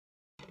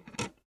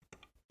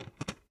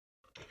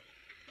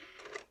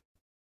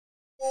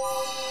Hello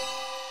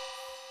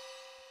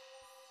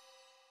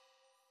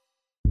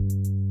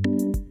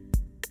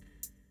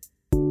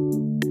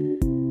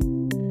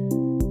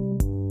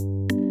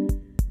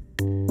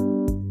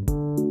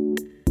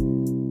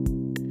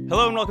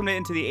and welcome to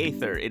Into the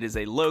Aether. It is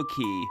a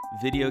low-key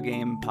video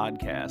game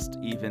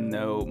podcast, even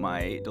though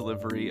my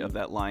delivery of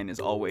that line is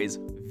always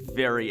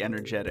very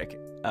energetic.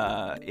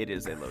 It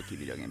is a low-key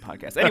video game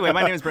podcast. Anyway,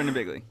 my name is Brendan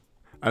Bigley.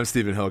 I'm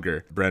Stephen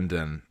Hilger.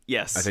 Brendan.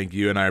 Yes. I think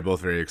you and I are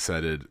both very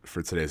excited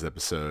for today's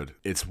episode.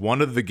 It's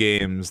one of the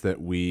games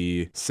that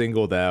we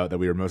singled out that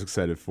we were most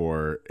excited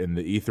for in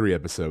the E3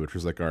 episode, which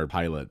was like our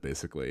pilot,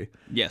 basically.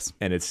 Yes.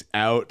 And it's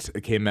out.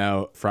 It came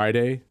out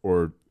Friday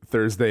or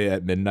Thursday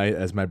at midnight,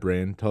 as my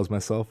brain tells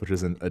myself, which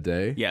isn't a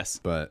day. Yes.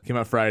 But it came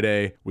out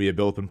Friday. We have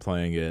both been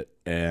playing it,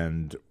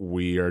 and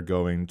we are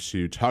going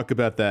to talk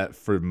about that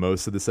for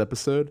most of this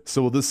episode.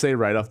 So we'll just say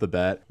right off the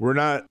bat, we're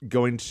not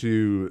going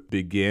to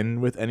begin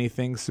with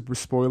anything super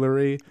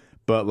spoilery.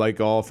 But like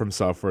all From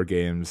Software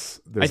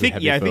games, there's a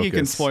heavy I think focus. you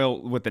can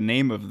spoil what the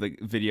name of the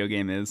video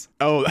game is.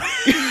 Oh,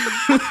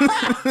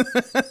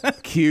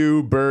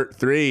 Q-Bert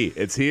 3.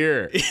 It's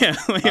here. Yeah.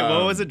 Wait,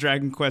 what was it?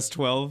 Dragon Quest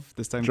 12?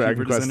 This time Dragon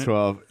Q-Bert is in Quest it?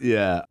 12.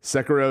 Yeah.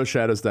 Sekiro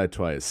Shadows Die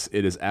Twice.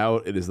 It is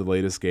out. It is the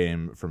latest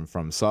game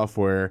from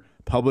Software,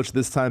 published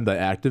this time by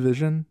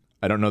Activision.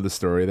 I don't know the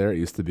story there. It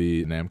used to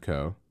be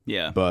Namco.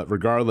 Yeah. But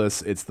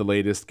regardless, it's the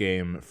latest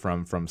game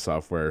from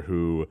Software,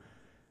 who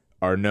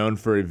are known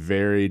for a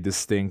very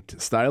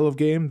distinct style of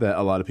game that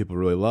a lot of people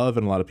really love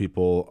and a lot of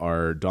people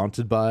are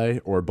daunted by,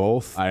 or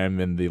both. I am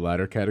in the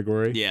latter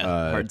category.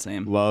 Yeah, hard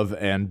same. Love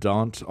and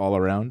daunt all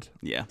around.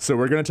 Yeah. So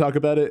we're going to talk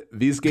about it.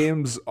 These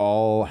games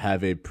all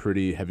have a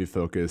pretty heavy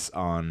focus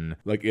on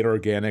like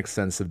inorganic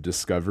sense of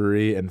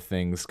discovery and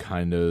things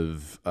kind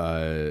of,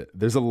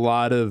 there's a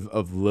lot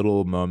of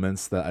little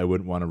moments that I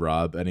wouldn't want to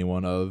rob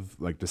anyone of,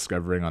 like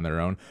discovering on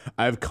their own.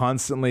 I've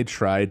constantly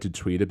tried to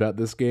tweet about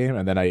this game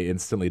and then I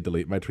instantly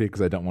delete my tweet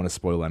because I don't want to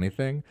spoil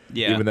anything.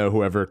 Yeah. Even though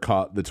whoever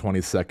caught the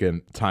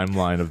 20-second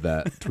timeline of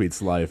that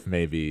tweet's life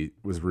maybe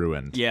was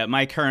ruined. Yeah,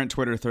 my current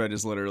Twitter thread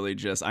is literally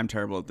just, I'm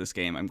terrible at this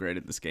game, I'm great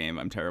at this game,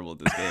 I'm terrible at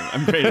this game,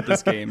 I'm great at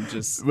this game.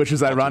 Just Which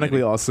is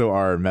ironically also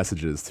our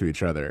messages to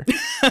each other.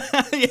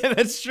 Yeah,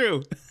 that's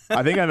true.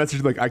 I think I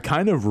messaged like, I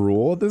kind of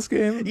rule at this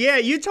game. Yeah,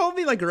 you told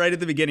me like right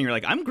at the beginning, you're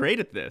like, I'm great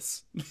at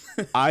this.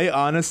 I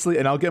honestly,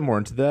 and I'll get more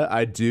into that,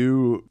 I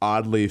do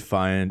oddly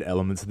find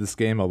elements of this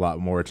game a lot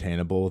more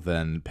attainable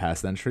than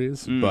past entries,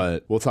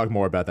 but we'll talk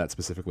more about that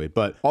specifically.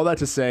 But all that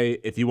to say,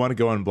 if you want to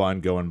go in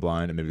blind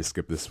and maybe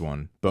skip this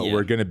one. But Yeah.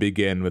 we're going to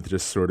begin with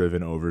just sort of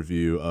an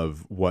overview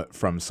of what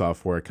From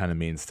Software kind of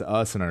means to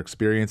us and our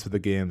experience with the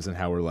games and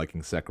how we're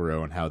liking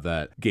Sekiro and how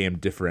that game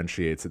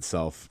differentiates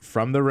itself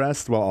from the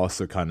rest while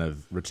also kind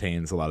of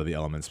retains a lot of the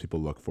elements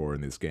people look for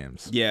in these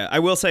games. Yeah, I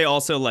will say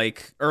also,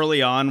 like,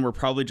 early on, we're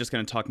probably just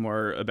going to talk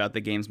more about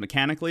the games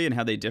mechanically and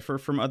how they differ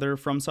from other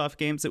FromSoft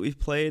games that we've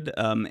played.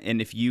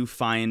 And if you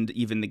find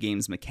even the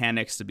game's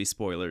mechanics to be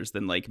spoilers,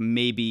 then, like,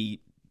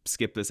 maybe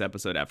skip this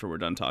episode after we're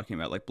done talking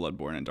about, like,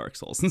 Bloodborne and Dark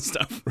Souls and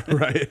stuff.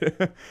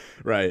 Right.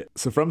 Right.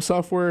 So From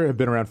Software have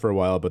been around for a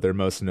while, but they're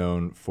most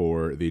known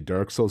for the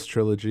Dark Souls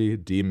trilogy,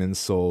 Demon's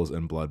Souls,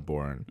 and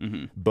Bloodborne.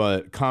 Mm-hmm.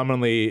 But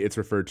commonly it's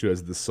referred to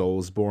as the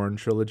Soulsborne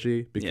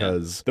trilogy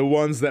because the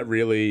ones that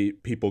really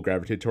people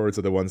gravitate towards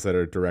are the ones that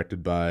are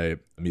directed by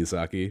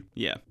Miyazaki.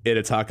 Yeah.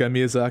 Hidetaka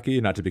Miyazaki,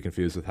 not to be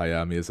confused with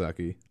Hayao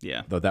Miyazaki.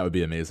 Yeah. Though that would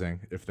be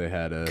amazing if they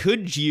had a...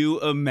 Could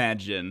you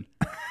imagine?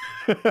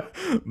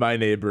 My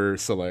Neighbor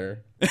Solaire.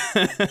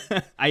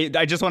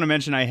 I just want to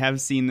mention I have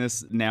seen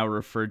this now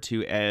referred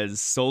to as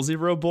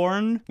Soul-Zero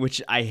Born,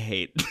 which I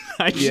hate.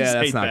 I just Yeah,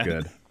 that's hate not that.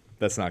 good.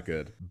 That's not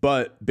good.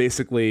 But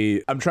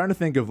basically, I'm trying to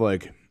think of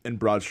like in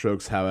broad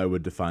strokes how I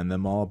would define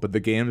them all, but the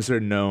games are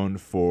known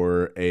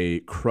for a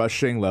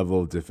crushing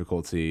level of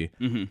difficulty,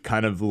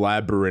 kind of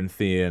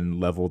labyrinthian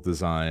level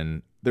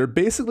design. They're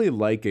basically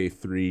like a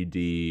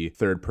 3D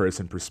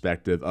third-person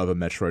perspective of a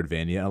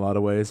Metroidvania in a lot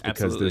of ways,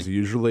 because Absolutely. there's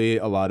usually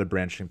a lot of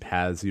branching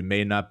paths. You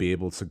may not be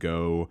able to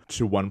go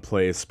to one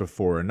place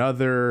before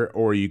another,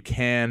 or you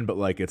can, but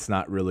like it's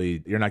not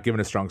really, you're not given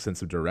a strong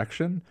sense of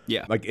direction.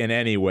 Yeah. Like in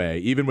any way,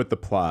 even with the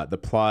plot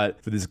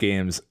for these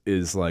games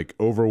is like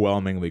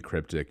overwhelmingly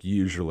cryptic,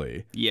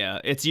 usually. Yeah,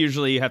 it's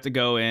usually you have to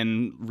go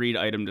in, read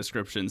item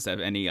descriptions to have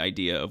any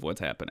idea of what's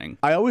happening.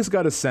 I always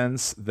got a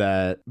sense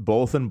that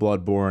both in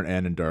Bloodborne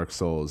and in Dark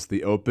Souls,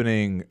 the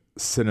opening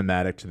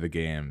cinematic to the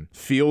game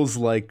feels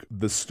like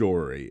the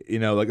story, you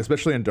know, like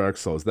especially in Dark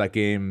Souls, that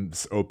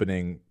game's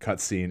opening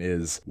cutscene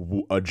is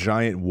a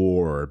giant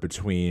war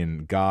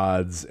between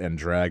gods and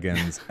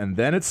dragons, and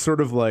then it's sort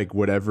of like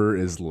whatever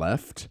is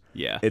left.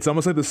 Yeah. It's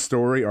almost like the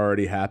story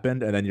already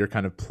happened, and then you're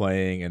kind of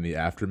playing in the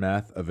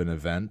aftermath of an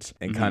event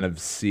and kind of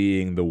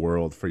seeing the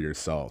world for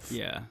yourself.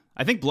 Yeah.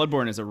 I think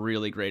Bloodborne is a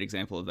really great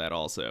example of that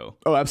also.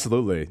 Oh,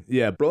 absolutely.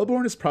 Yeah,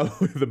 Bloodborne is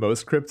probably the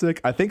most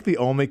cryptic. I think the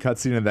only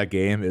cutscene in that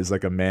game is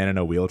like a man in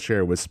a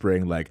wheelchair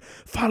whispering like,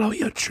 "Follow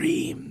your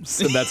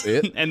dreams," and that's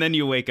it. And then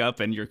you wake up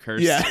and you're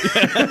cursed. Yeah.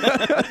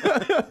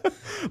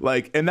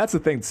 Like, and that's the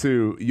thing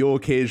too. You'll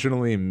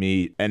occasionally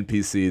meet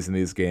NPCs in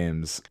these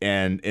games,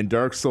 and in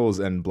Dark Souls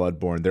and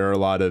Bloodborne, there are a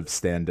lot of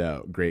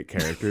standout great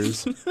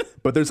characters.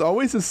 But there's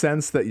always a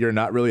sense that you're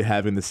not really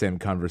having the same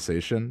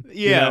conversation.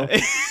 Yeah. You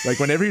know? Like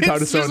whenever you talk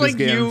to someone in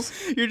these games.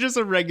 You're just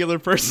a regular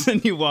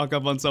person. You walk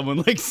up on someone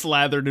like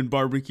slathered in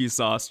barbecue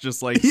sauce,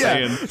 just like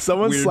saying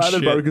someone weird slathered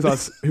shit. barbecue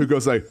sauce who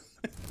goes like,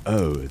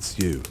 "Oh, it's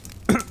you."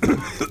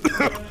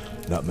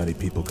 Not many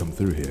people come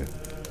through here.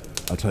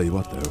 I'll tell you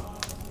what though,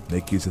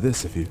 make use of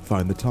this if you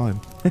find the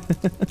time.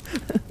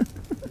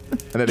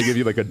 And then they give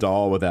you like a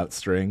doll without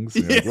strings.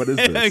 You're like, what is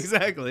this?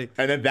 Exactly.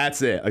 And then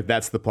that's it. Like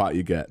that's the plot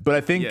you get. But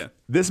I think Yeah.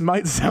 this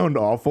might sound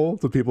awful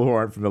to people who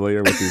aren't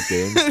familiar with these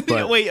games.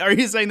 But Wait, are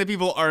you saying that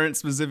people aren't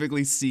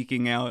specifically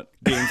seeking out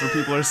games where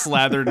people are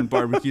slathered in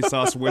barbecue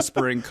sauce,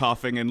 whispering,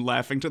 coughing, and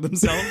laughing to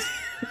themselves?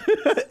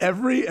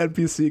 every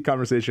NPC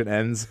conversation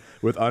ends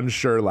with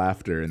unsure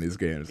laughter in these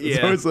games. Yeah.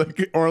 So it's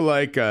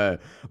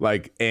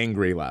like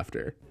angry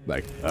laughter.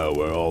 Like, oh,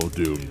 we're all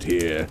doomed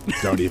here.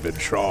 Don't even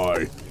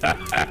try.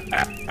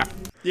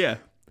 Yeah.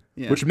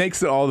 Yeah. Which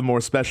makes it all the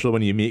more special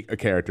when you meet a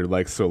character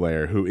like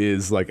Solaire, who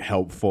is like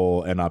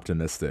helpful and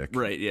optimistic.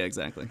 Right, yeah,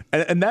 exactly.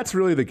 And that's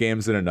really the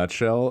games in a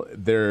nutshell.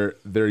 They're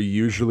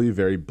usually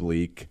very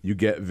bleak. You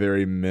get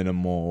very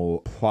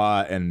minimal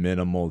plot and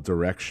minimal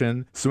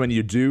direction. So when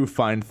you do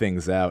find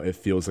things out, it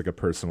feels like a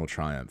personal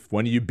triumph.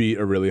 When you beat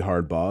a really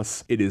hard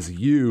boss, it is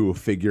you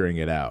figuring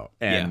it out.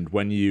 And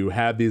when you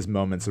have these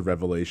moments of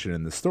revelation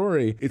in the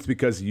story, it's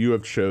because you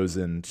have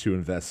chosen to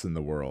invest in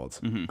the world.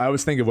 Mm-hmm. I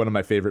always think of one of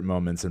my favorite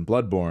moments in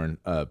Bloodborne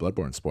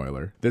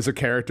spoiler. There's a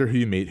character who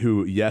you meet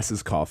who, yes,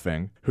 is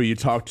coughing, who you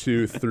talk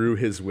to through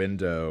his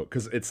window,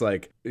 because it's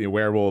like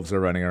werewolves are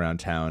running around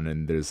town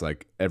and there's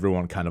like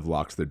everyone kind of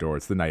locks their door.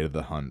 It's the night of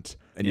the hunt.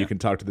 And you can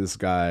talk to this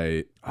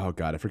guy. Oh,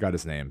 God, I forgot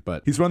his name.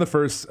 But he's one of the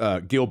first,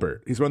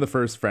 Gilbert. He's one of the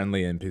first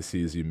friendly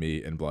NPCs you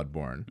meet in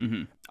Bloodborne.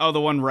 Mm-hmm. Oh,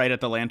 the one right at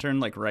the lantern?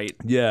 Like right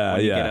Yeah,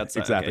 when you yeah, get outside.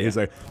 exactly. Okay, He's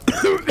like,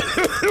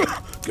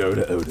 go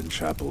to Odin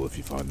Chapel if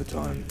you find the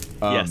time.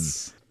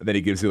 Yes. And then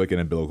he gives you like an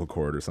umbilical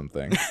cord or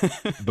something.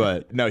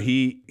 But no,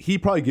 he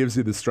probably gives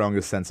you the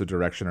strongest sense of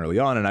direction early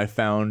on. And I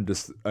found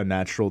just a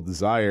natural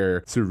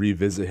desire to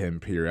revisit him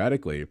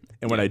periodically.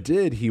 And when I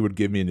did, he would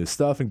give me new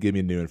stuff and give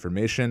me new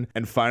information.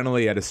 And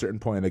finally, at a certain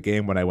point in the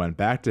game, when I went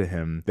back to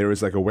him, there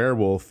was like a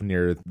werewolf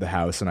near the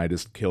house and I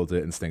just killed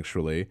it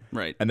instinctually.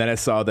 Right. And then I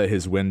saw that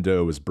his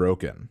window was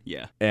broken.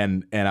 Yeah.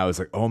 And I was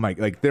like, oh my,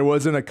 like there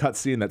wasn't a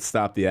cutscene that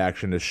stopped the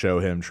action to show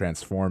him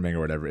transforming or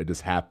whatever. It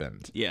just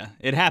happened. Yeah,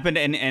 it happened,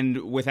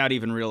 and without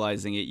even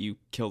realizing it, you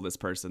kill this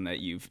person that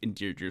you've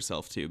endeared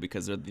yourself to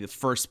because they're the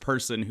first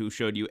person who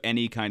showed you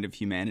any kind of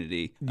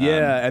humanity.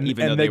 Yeah, and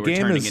even though the they were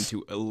game turning is,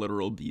 into a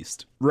literal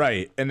beast.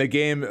 Right, and the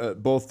game,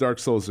 both Dark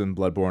Souls and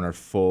Bloodborne are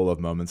full of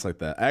moments like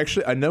that.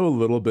 Actually, I know a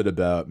little bit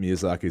about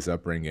Miyazaki's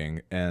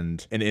upbringing,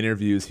 and in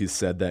interviews he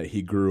said that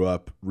he grew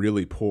up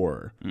really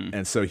poor,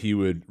 and so he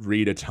would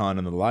read a ton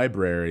in the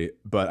library,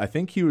 but I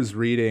think he was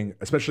reading,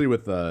 especially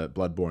with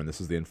Bloodborne,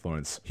 this is the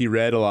influence, he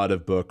read a lot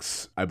of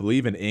books, I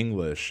believe in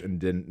English, and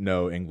didn't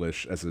know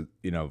English as a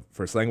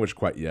first language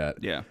quite yet.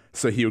 Yeah.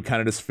 So he would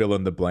kind of just fill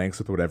in the blanks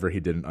with whatever he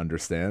didn't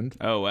understand.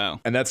 Oh, wow.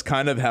 And that's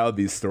kind of how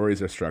these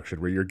stories are structured,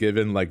 where you're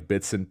given like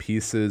bits and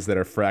pieces that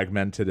are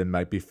fragmented and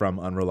might be from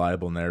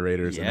unreliable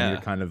narrators, and then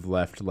you're kind of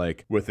left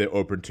like with it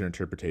open to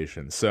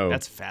interpretation. So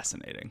that's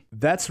fascinating.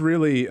 That's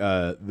really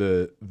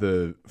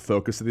the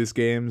focus of these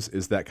games,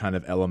 is that kind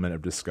of element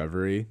of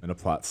discovery in a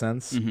plot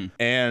sense. Mm-hmm.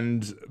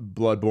 And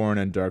Bloodborne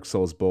and Dark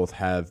Souls both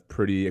have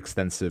pretty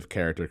extensive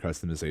character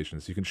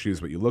customizations. You can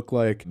choose what you look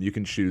like, you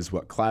can choose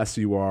what class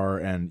you are,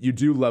 and you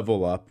do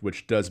level up,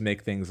 which does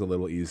make things a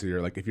little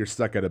easier. Like if you're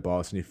stuck at a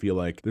boss and you feel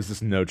like there's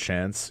just no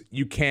chance,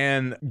 you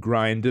can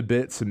grind a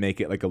bit to make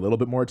it like a little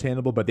bit more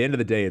attainable, but at the end of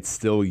the day, it's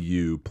still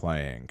you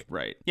playing.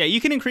 Right. Yeah,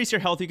 you can increase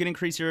your health, you can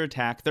increase your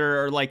attack.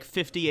 There are like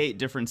 58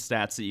 different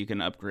stats that you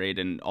can upgrade,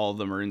 and all of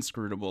them are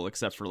inscrutable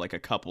except for like a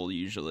couple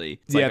usually.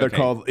 It's yeah, like, they're okay.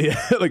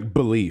 called like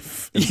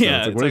belief.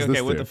 Yeah, it's like,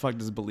 okay, what the fuck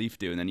does belief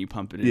do? And then you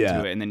pump it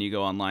into it, and then you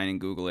go online and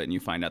Google it, and you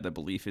find out that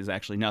belief is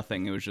actually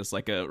nothing. It was just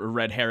like a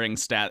red herring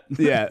stat.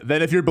 Yeah,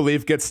 then if your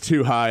belief gets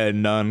too high, a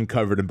nun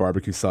covered in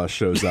barbecue sauce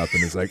shows up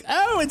and is like,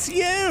 oh, it's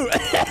you!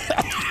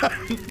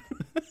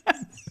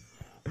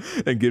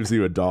 And gives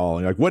you a doll.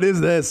 And you're like, what is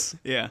this?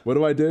 Yeah. What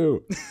do I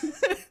do?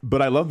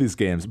 But I love these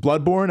games.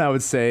 Bloodborne, I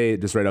would say,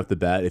 just right off the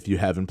bat, if you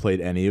haven't played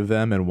any of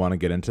them and want to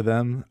get into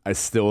them, I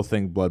still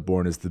think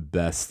Bloodborne is the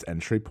best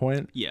entry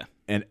point. Yeah.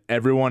 And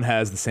everyone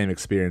has the same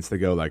experience. They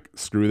go like,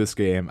 screw this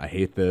game. I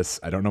hate this.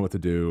 I don't know what to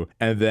do.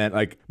 And then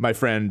like my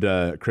friend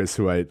Chris,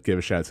 who I gave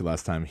a shout out to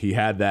last time, he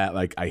had that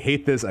like, I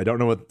hate this. I don't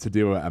know what to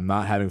do. I'm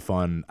not having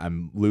fun.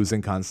 I'm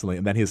losing constantly.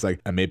 And then he's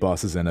like, I made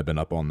bosses and I've been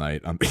up all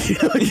night.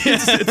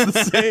 It's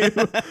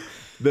the same.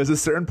 There's a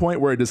certain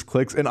point where it just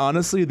clicks. And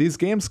honestly, these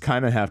games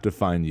kind of have to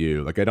find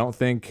you. Like, I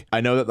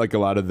know that like a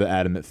lot of the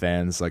adamant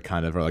fans like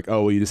kind of are like,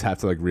 oh, well, you just have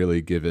to like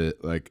really give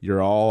it like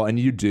your all. And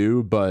you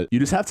do, but you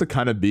just have to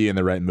kind of be in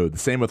the right mood. The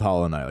same with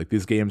Hollow Knight. Like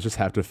these games just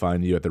have to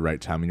find you at the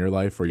right time in your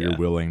life where you're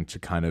willing to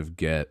kind of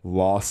get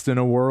lost in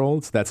a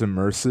world that's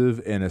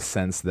immersive in a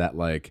sense that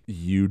like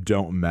you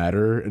don't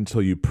matter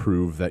until you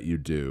prove that you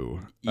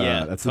do.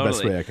 Yeah, that's totally. the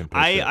best way I can put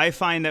it. I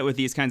find that with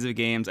these kinds of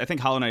games, I think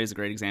Hollow Knight is a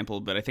great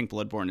example, but I think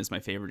Bloodborne is my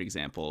favorite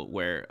example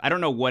where I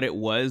don't know what it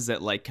was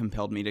that like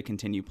compelled me to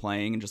continue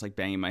playing and just like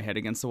banging my head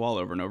against the wall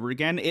over and over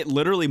again. It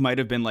literally might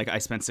have been like I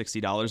spent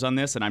 $60 on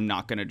this and I'm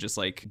not going to just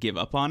like give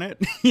up on it.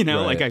 You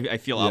know, Right. like I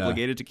feel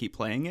obligated to keep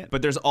playing it.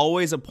 But there's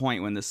always a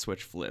point when the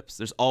switch flips.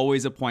 There's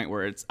always a point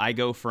where I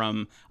go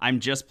from I'm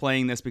just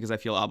playing this because I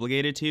feel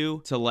obligated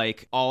to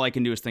like all I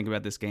can do is think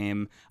about this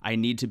game. I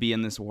need to be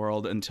in this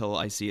world until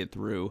I see it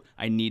through.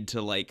 I need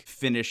to like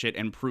finish it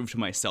and prove to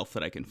myself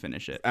that I can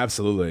finish it.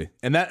 Absolutely.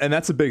 And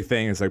that's a big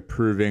thing is like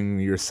proving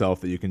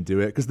yourself that you can do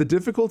it. Because the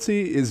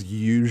difficulty is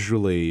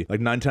usually like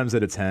 9 times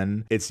out of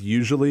 10, it's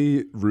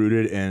usually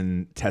rooted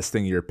in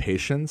testing your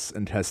patience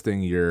and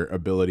testing your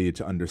ability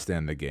to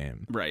understand the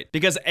game. Right.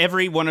 Because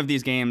every one of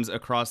these games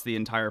across the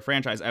entire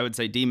franchise, I would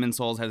say Demon's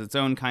Souls has its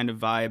own kind of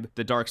vibe.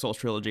 The Dark Souls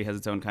trilogy has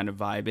its own kind of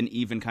vibe and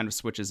even kind of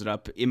switches it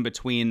up in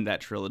between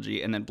that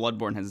trilogy. And then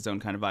Bloodborne has its own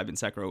kind of vibe, and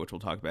Sekiro, which we'll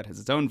talk about, has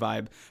its own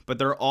vibe. But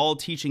they're all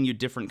teaching you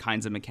different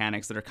kinds of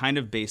mechanics that are kind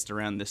of based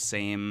around the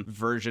same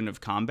version of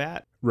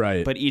combat.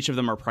 Right. But each of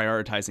them are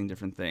prioritizing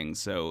different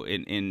things. So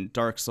in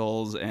Dark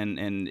Souls and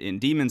in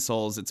Demon's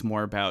Souls, it's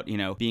more about, you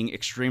know, being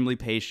extremely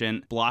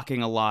patient,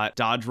 blocking a lot,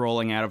 dodge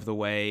rolling out of the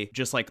way,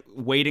 just like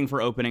waiting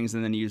for openings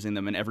and then using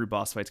them. And every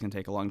boss fight's going to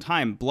take a long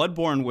time.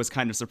 Bloodborne was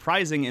kind of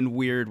surprising and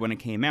weird when it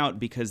came out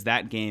because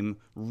that game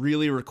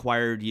really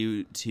required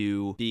you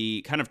to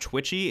be kind of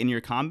twitchy in your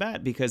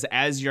combat because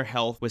as your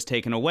health was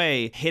taken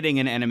away, hitting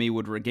an enemy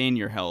would regain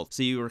your health.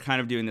 So you were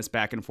kind of doing this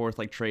back and forth,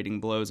 like trading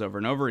blows over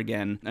and over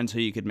again until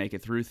you could make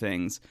it through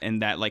things.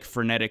 And that like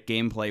frenetic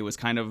gameplay was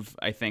kind of,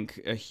 I think,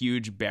 a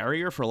huge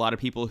barrier for a lot of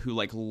people who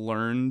like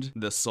learned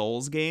the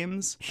Souls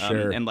games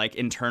and like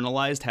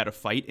internalized how to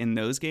fight in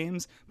those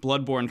games.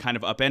 Bloodborne kind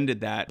of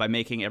upended that by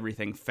making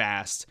everything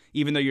fast,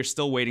 even though you're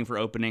still waiting for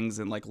openings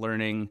and like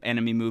learning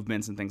enemy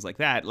movements and things like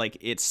that. Like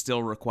it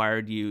still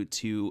required you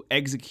to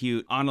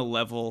execute on a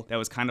level that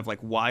was kind of like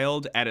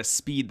wild at a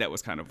speed that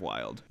was kind of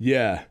wild.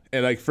 Yeah.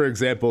 And like, for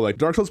example, like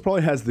Dark Souls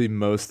probably has the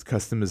most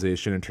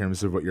customization in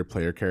terms of what your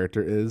player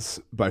character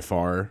is by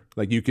far.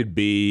 Like you could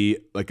be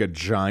like a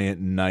giant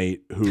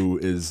knight who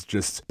is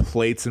just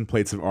plates and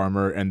plates of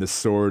armor and the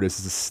sword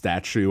is a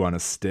statue on a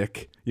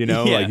stick. You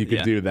know, like you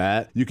could do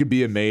that. You could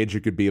be a mage.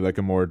 You could be like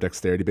a more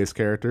dexterity based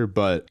character,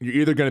 but you're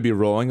either going to be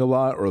rolling a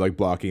lot or like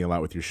blocking a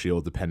lot with your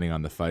shield, depending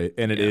on the fight.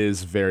 And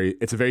it's a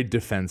very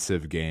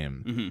defensive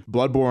game. Mm-hmm.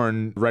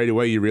 Bloodborne, right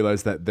away, you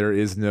realize that there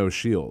is no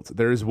shield.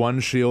 There is one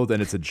shield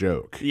and it's a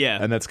joke. Yeah.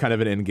 And that's kind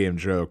of an in-game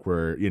joke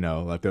where, you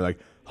know, like they're like,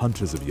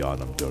 hunters of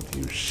Yharnam don't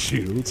use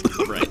shields.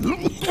 Right.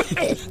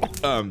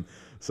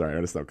 Sorry, I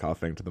gotta stop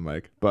coughing to the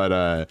mic.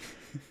 But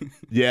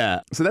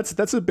yeah, so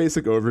that's a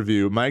basic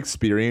overview. My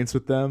experience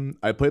with them,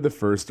 I played the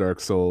first Dark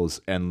Souls,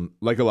 and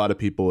like a lot of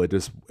people,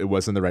 it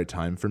wasn't the right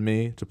time for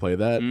me to play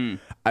that.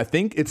 I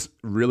think it's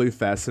really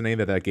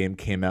fascinating that game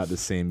came out the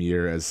same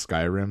year as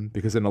Skyrim,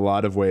 because in a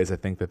lot of ways, I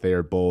think that they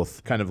are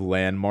both kind of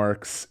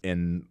landmarks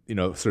in, you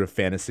know, sort of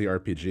fantasy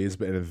RPGs,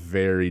 but in a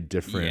very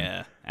different.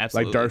 Yeah.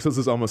 Absolutely. Like Dark Souls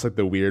is almost like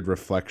the weird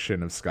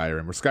reflection of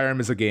Skyrim, where Skyrim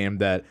is a game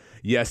that,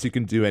 yes, you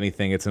can do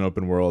anything, it's an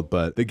open world,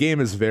 but the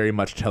game is very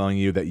much telling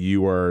you that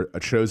you are a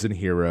chosen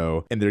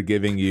hero, and they're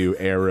giving you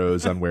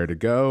arrows on where to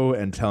go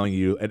and telling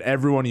you, and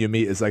everyone you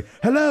meet is like,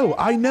 hello,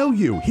 I know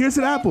you, here's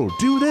an apple,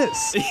 do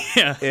this.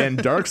 Yeah. And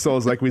Dark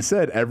Souls, like we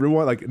said,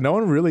 everyone, like no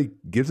one really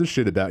gives a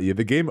shit about you.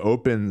 The game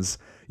opens,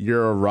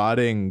 you're a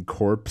rotting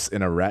corpse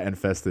in a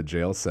rat-infested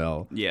jail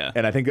cell. Yeah.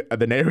 And I think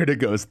the narrator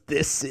goes,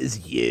 this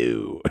is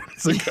you.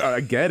 It's like, oh,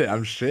 I get it.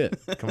 I'm shit.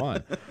 Come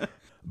on.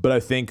 But I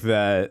think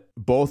that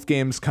both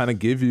games kind of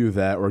give you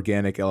that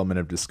organic element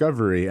of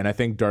discovery. And I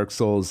think Dark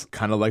Souls,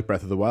 kind of like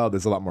Breath of the Wild,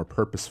 is a lot more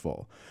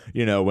purposeful.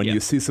 You know, when you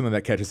see something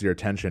that catches your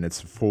attention, it's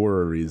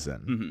for a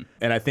reason. Mm-hmm.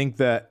 And I think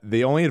that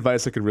the only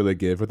advice I could really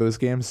give with those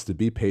games is to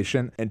be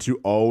patient and to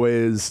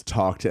always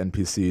talk to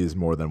NPCs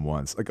more than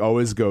once. Like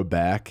always go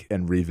back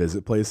and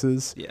revisit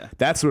places. Yeah.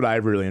 That's what I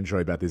really enjoy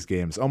about these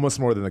games, almost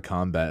more than the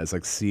combat, is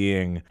like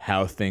seeing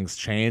how things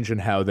change and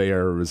how they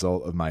are a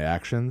result of my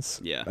actions.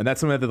 Yeah. And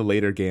that's something that the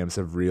later games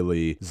have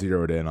really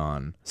zeroed in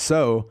on.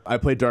 So I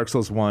played Dark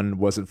Souls 1,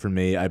 wasn't for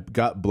me. I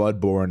got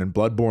Bloodborne, and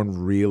Bloodborne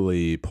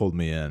really pulled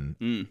me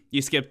in.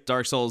 You skipped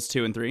Dark Souls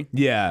 2 and 3?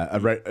 Yeah,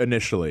 right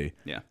initially.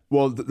 Yeah.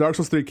 Well, Dark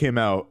Souls 3 came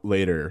out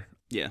later.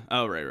 Yeah.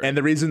 Oh, right. And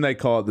the reason they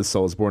call it the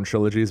Soulsborne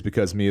trilogy is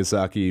because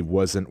Miyazaki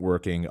wasn't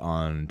working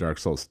on Dark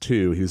Souls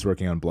 2. He was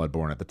working on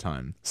Bloodborne at the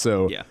time.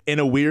 So in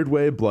a weird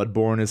way,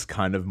 Bloodborne is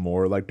kind of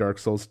more like Dark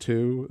Souls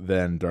 2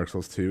 than Dark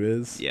Souls 2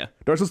 is. Yeah.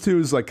 Dark Souls 2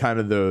 is like kind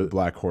of the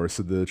black horse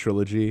of the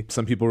trilogy.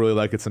 Some people really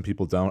like it, some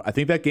people don't. I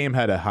think that game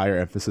had a higher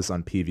emphasis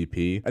on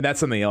PvP. And that's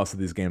something else that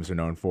these games are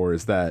known for,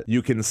 is that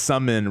you can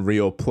summon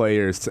real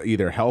players to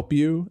either help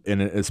you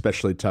in an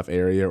especially tough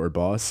area or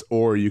boss,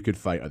 or you could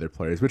fight other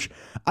players, which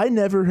I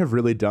never have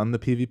really done the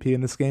PvP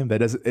in this game.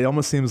 It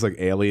almost seems like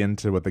alien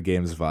to what the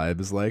game's vibe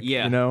is like.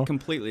 Yeah, you know?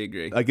 Completely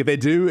agree. Like if they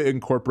do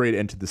incorporate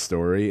into the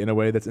story in a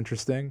way that's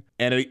interesting,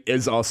 and it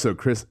is also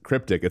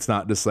cryptic. It's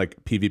not just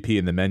like PvP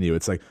in the menu.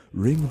 It's like,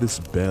 ring this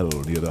bell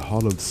near the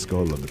hollowed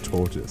skull of a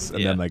tortoise,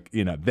 and then like,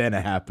 you know, then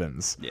it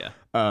happens. Yeah.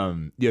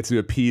 You have to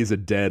appease a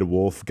dead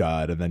wolf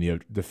god, and then you have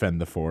to defend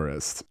the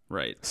forest.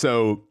 Right.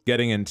 So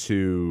getting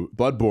into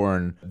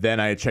Bloodborne,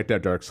 then I checked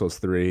out Dark Souls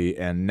 3,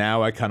 and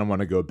now I kind of want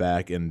to go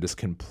back and just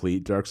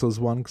complete Dark Souls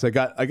 1, because I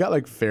got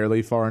like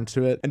fairly far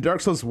into it. And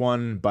Dark Souls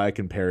 1, by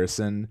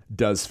comparison,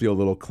 does feel a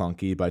little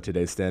clunky by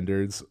today's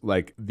standards.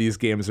 Like, these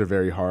games are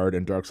very hard,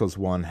 and Dark Souls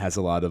 1 has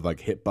a lot of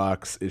like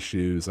hitbox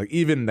issues, like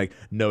even like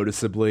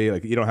noticeably,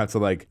 like you don't have to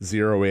like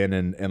zero in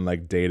and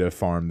like data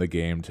farm the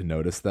game to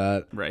notice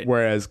that. Right.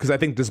 Whereas, because I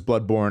think just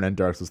Bloodborne and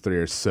Dark Souls 3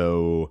 are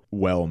so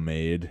well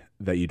made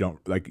that you don't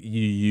like,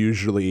 you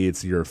usually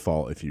it's your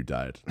fault if you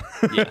died.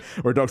 Yeah.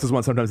 Or Dark Souls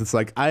 1, sometimes it's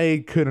like,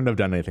 I couldn't have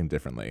done anything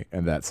differently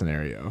in that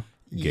scenario.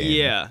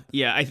 Game.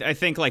 Yeah. I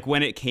think like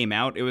when it came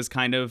out, it was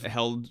kind of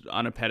held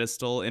on a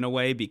pedestal in a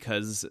way,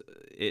 because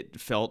it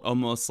felt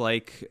almost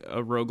like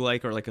a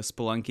roguelike or like a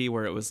Spelunky,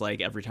 where it was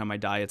like, every time I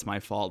die, it's my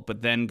fault.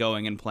 But then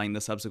going and playing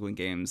the subsequent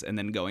games, and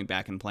then going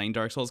back and playing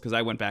Dark Souls, because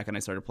I went back and I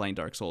started playing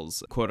Dark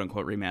Souls, quote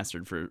unquote,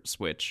 remastered for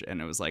Switch,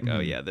 and it was like, oh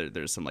yeah,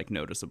 there's some like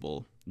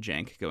noticeable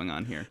jank going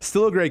on here.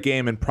 Still a great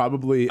game, and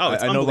probably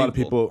I know a lot of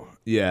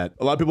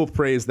people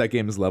praise that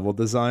game's level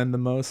design the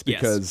most,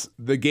 because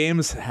the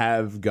games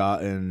have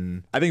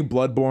gotten, I think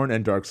Bloodborne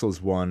and Dark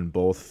Souls 1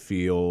 both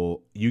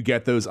feel, you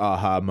get those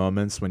aha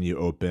moments when you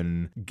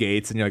open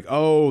gates and you're like,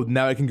 oh,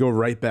 now I can go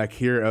right back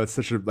here. Oh, it's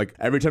such a, like,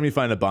 every time you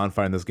find a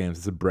bonfire in those games,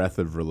 it's a breath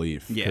of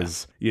relief,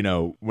 because you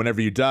know,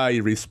 whenever you die,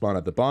 you respawn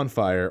at the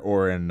bonfire,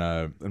 or in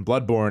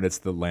Bloodborne, it's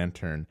the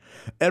lantern.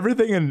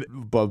 Everything in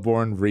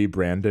Bloodborne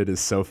rebranded is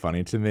so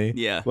funny to me.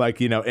 Yeah. Like,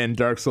 you know, in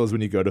Dark Souls,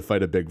 when you go to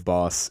fight a big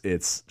boss,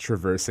 it's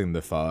traversing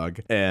the fog,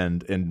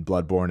 and in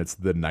Bloodborne, it's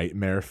the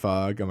nightmare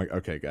fog. I'm like,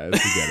 okay, guys,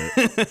 you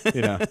get it.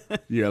 You know,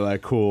 you're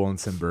like cool and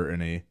Tim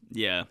Burton-y.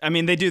 Yeah, I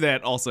mean, they do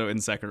that also in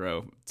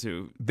Sekiro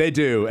too. They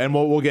do, and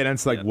we'll get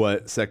into like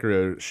what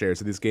Sekiro shares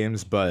with these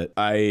games, but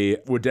I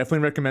would definitely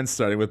recommend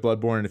starting with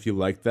Bloodborne. If you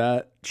like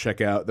that, check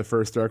out the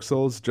first Dark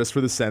Souls, just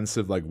for the sense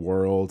of like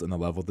world and the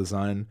level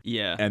design.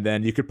 Yeah. And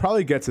then you could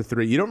probably get to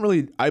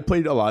 3. I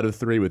played a lot of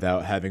 3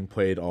 without having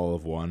played all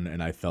of 1,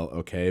 and I felt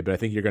okay, but I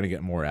think you're going to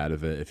get more out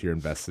of it if you're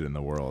invested in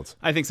the world.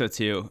 I think so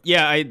too.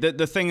 Yeah,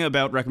 the thing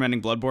about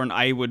recommending Bloodborne,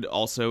 I would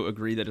also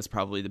agree that it's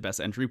probably the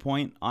best entry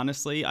point,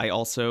 honestly. I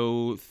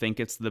also think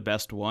it's the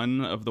best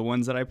one of the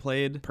ones that I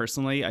played.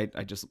 Personally, I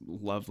just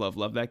love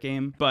that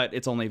game, but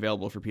it's only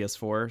available for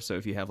PS4, so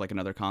if you have like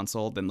another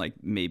console, then like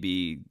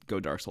maybe go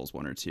Dark Souls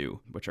 1 or 2,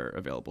 which are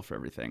available for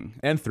everything.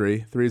 And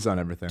 3 is on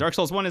everything. Dark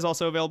Souls 1 is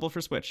also available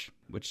for Switch,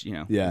 which, you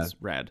know, is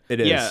rad. It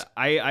is. Yeah,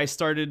 I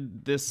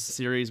started this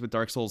series with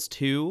Dark Souls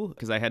 2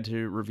 because I had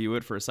to review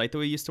it for a site that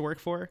we used to work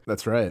for.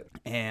 That's right.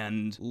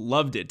 And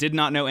loved it. Did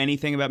not know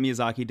anything about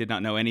Miyazaki, did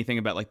not know anything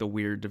about like the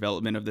weird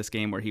development of this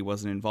game where he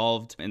wasn't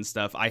involved and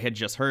stuff. I had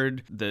just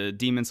heard the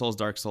Demon Souls,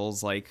 Dark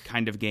Souls like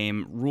kind of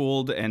game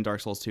ruled, and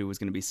Dark Souls 2 was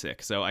going to be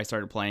sick. So I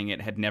started playing it,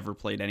 had never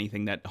played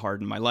anything that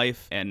hard in my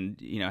life, and,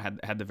 you know,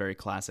 had the very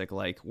classic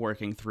like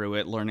working through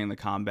it, learning the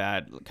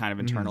combat, kind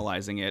of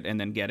internalizing it, and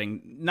then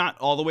getting not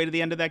all the way to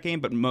the end of that game,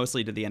 but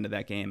mostly to the end of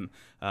that game,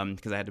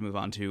 because I had to move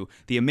on to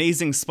the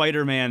Amazing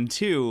Spider-Man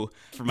 2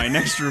 for my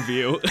next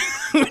review,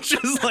 which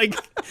is like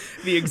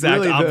the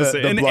exact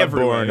opposite the in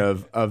every way.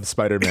 of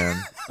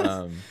Spider-Man.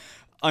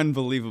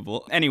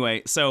 Unbelievable.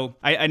 Anyway, so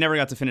I never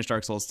got to finish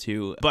Dark Souls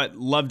 2, but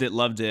loved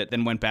it,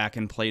 then went back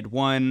and played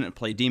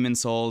Demon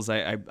Souls.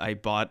 I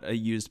bought a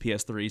used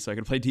PS3 so I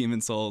could play Demon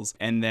Souls,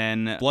 and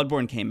then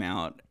Bloodborne came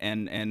out,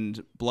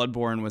 and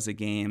Bloodborne was a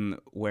game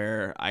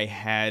where I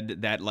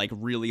had that like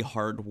really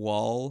hard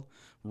wall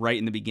right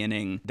in the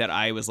beginning that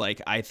I was like,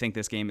 I think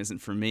this game isn't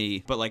for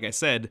me. But like I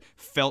said,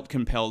 felt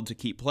compelled to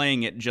keep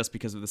playing it just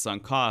because of the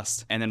sunk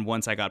cost. And then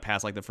once I got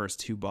past like the first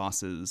 2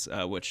 bosses,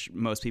 which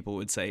most people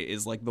would say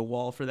is like the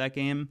wall for that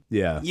game,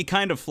 you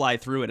kind of fly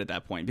through it at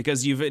that point,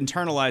 because you've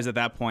internalized at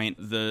that point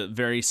the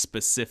very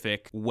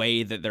specific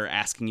way that they're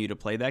asking you to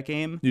play that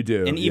game. You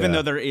do. And even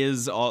though there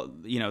is all,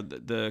 you know,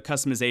 the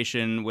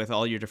customization with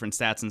all your different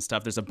stats and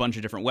stuff, there's a bunch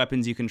of different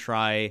weapons you can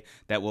try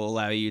that will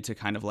allow you to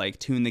kind of like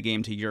tune the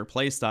game to your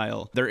play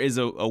style. there is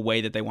a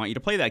way that they want you to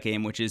play that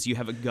game, which is you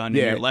have a gun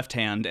in your left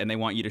hand and they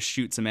want you to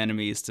shoot some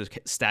enemies to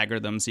stagger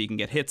them so you can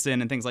get hits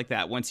in and things like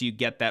that. Once you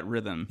get that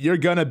rhythm, you're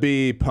gonna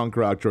be punk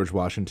rock George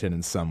Washington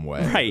in some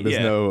way. Right. There's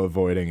no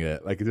avoiding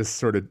it. Like, just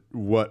sort of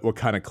what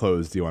kind of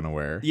clothes do you want to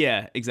wear?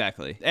 Yeah,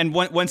 exactly. And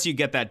once you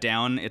get that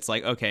down, it's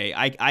like, okay,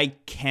 I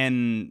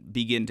can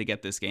begin to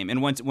get this game.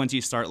 And once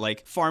you start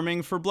like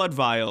farming for blood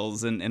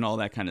vials and all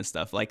that kind of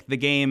stuff, like the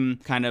game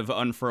kind of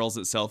unfurls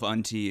itself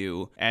onto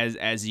you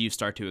as you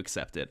start to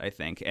accept it, I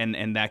think.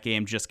 And that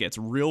game just gets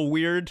real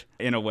weird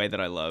in a way that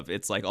I love.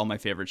 It's like all my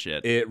favorite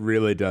shit. It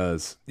really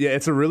does. Yeah,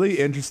 it's a really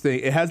interesting,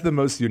 it has the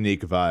most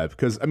unique vibe.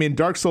 Because, I mean,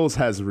 Dark Souls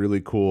has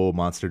really cool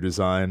monster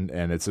design,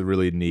 and it's a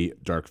really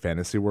neat dark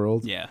fantasy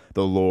world. Yeah.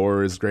 The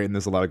lore is great, and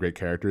there's a lot of great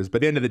characters. But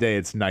at the end of the day,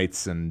 it's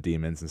knights and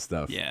demons and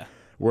stuff. Yeah.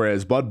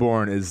 Whereas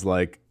Bloodborne is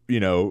like, you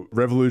know,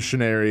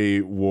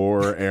 Revolutionary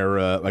War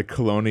era, like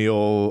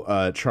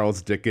colonial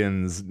Charles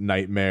Dickens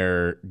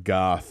nightmare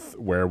goth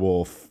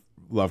werewolf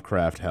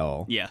Lovecraft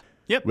hell. Yeah.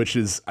 Yep. Which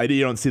is, you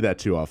don't see that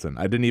too often.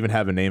 I didn't even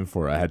have a name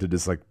for it. I had to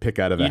just like pick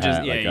out of a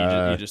hat.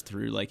 You just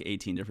threw like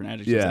 18 different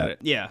adjectives at it.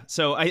 Yeah.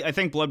 So I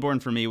think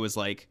Bloodborne for me was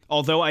like,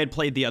 although I had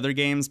played the other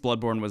games,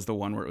 Bloodborne was the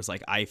one where it was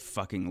like, I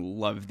fucking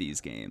love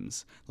these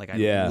games. Like,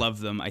 I love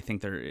them. I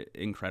think they're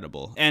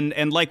incredible.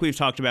 And like we've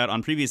talked about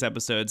on previous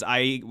episodes,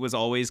 I was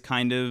always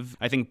kind of,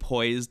 I think,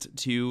 poised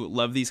to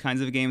love these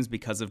kinds of games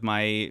because of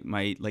my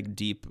like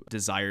deep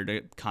desire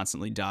to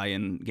constantly die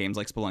in games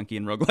like Spelunky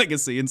and Rogue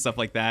Legacy and stuff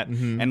like that,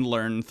 and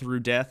learn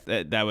through death.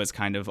 That was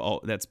kind of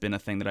all, that's been a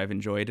thing that I've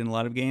enjoyed in a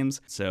lot of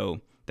games.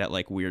 So that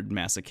like weird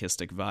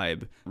masochistic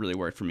vibe really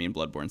worked for me in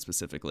Bloodborne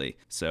specifically.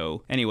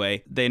 So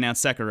anyway, they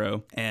announced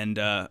Sekiro, and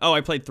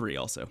I played 3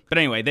 also. But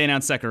anyway, they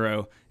announced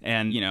Sekiro,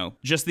 and, you know,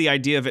 just the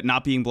idea of it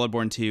not being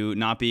Bloodborne 2,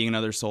 not being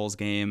another Souls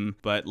game,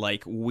 but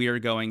like we're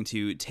going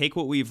to take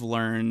what we've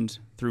learned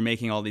through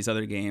making all these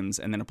other games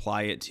and then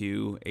apply it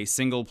to a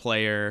single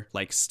player,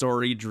 like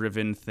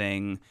story-driven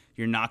thing.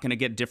 You're not going to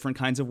get different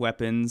kinds of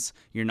weapons.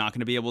 You're not going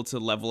to be able to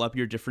level up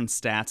your different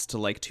stats to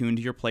like tune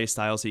to your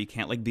playstyle, so you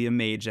can't like be a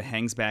mage that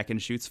hangs back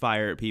and shoots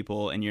fire at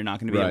people, and you're not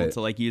going to be able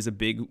to like use a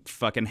big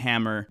fucking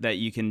hammer that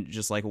you can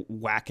just like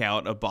whack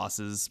out a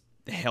boss's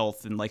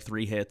health in like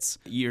 3 hits.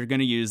 You're going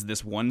to use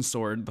this one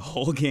sword the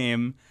whole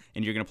game,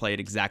 and you're going to play it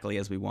exactly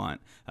as we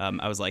want.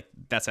 I was like,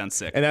 that sounds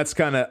sick. And that's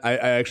kind of, I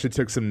actually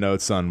took some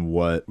notes on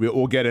what,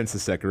 we'll get into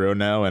Sekiro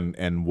now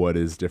and what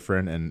is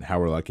different and how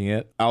we're liking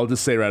it. I'll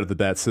just say right at the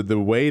bat, so the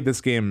way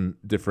this game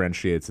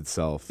differentiates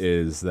itself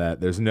is that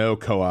there's no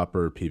co-op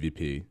or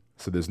PvP.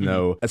 So there's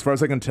no, as far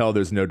as I can tell,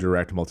 there's no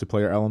direct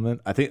multiplayer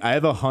element. I think I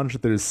have a hunch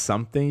that there's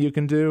something you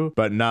can do,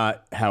 but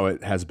not how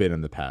it has been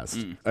in the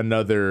past.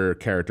 Another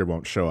character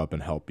won't show up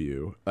and help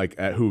you, like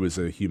who is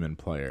a human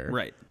player.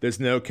 Right. There's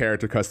no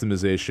character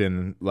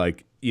customization,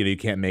 like, you know, you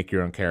can't make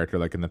your own character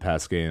like in the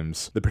past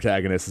games. The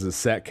protagonist is a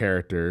set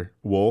character,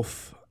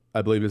 Wolf,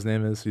 I believe his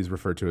name is. He's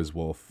referred to as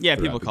Wolf. Yeah,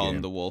 people call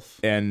him the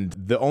Wolf. And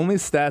the only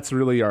stats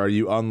really are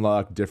you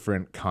unlock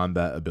different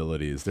combat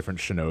abilities, different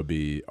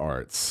shinobi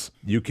arts.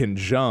 You can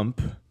jump,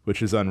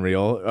 which is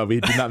unreal. We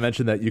did not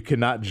mention that you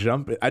cannot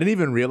jump. I didn't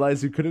even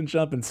realize you couldn't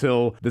jump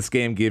until this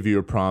game gave you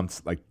a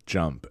prompt like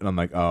jump. And I'm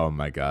like, oh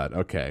my God,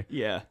 okay.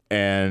 Yeah.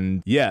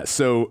 And yeah,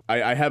 so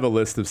I have a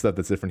list of stuff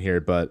that's different here,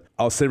 but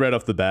I'll say right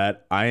off the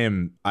bat,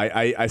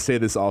 I say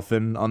this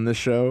often on this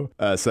show,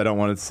 so I don't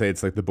want to say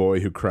it's like the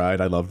boy who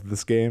cried. I loved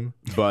this game,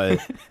 but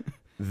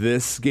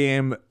this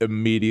game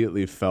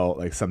immediately felt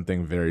like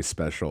something very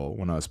special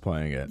when I was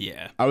playing it.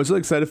 Yeah. I was really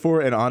excited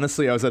for it, and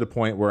honestly, I was at a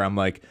point where I'm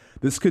like,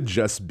 this could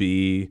just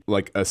be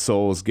like a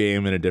Souls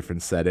game in a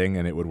different setting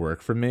and it would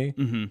work for me.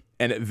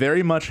 And it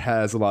very much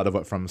has a lot of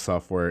what From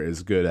Software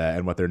is good at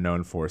and what they're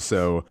known for.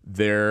 So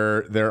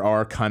there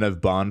are kind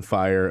of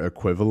bonfire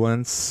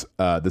equivalents,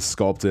 the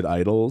sculpted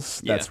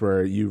idols. Yeah. That's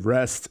where you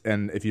rest,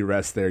 and if you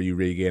rest there, you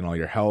regain all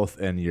your health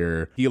and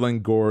your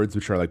healing gourds,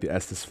 which are like the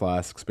Estus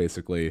flasks,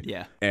 basically.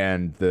 Yeah.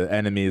 And the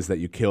enemies that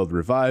you killed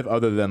revive,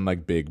 other than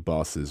like big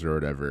bosses or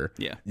whatever.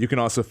 Yeah. You can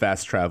also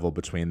fast travel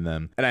between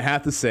them. And I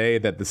have to say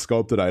that the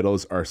sculpted idols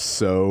are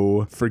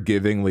so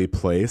forgivingly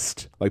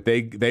placed. Like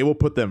they will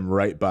put them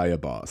right by a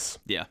boss.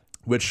 Yeah.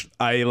 Which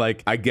I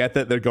like. I get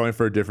that they're going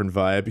for a different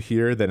vibe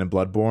here than in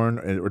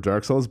Bloodborne or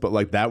Dark Souls, but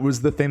like that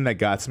was the thing that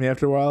got to me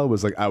after a while,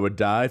 was like I would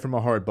die from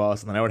a hard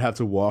boss and then I would have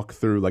to walk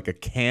through like a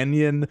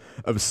canyon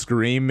of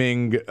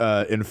screaming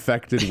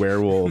infected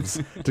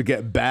werewolves to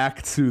get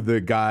back to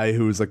the guy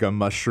who was like a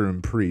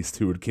mushroom priest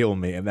who would kill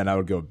me, and then I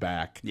would go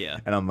back. Yeah.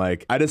 And I'm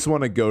like, I just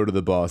want to go to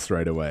the boss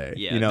right away.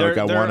 Yeah. You know,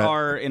 there like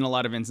are in a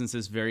lot of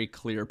instances very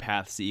clear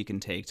paths that you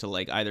can take to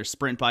like either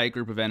sprint by a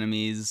group of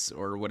enemies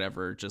or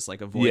whatever, just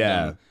like avoid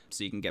them,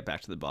 so you can get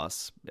back to the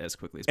boss as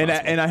quickly as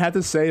possible. And I have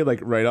to say,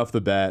 like right off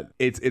the bat,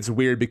 it's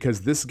weird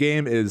because this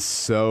game is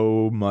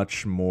so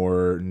much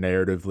more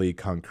narratively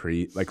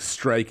concrete, like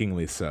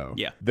strikingly so.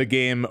 Yeah. The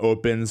game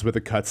opens with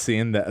a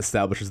cutscene that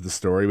establishes the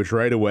story, which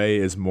right away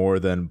is more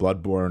than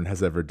Bloodborne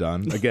has ever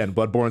done. Again,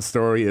 Bloodborne's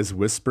story is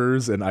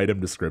whispers and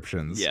item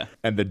descriptions. Yeah.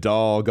 And the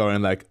doll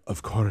going like,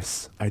 "Of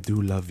course, I do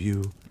love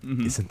you."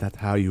 isn't that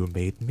how you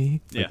made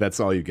me? Yeah. Like, that's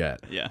all you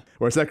get. Yeah.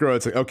 Whereas Sekiro,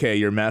 it's like, okay,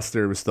 your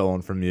master was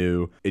stolen from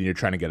you and you're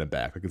trying to get it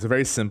back. Like, it's a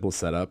very simple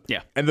setup.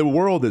 Yeah. And the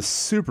world is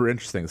super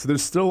interesting. So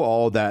there's still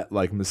all that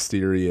like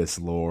mysterious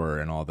lore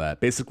and all that.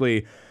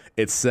 Basically,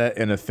 it's set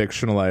in a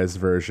fictionalized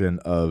version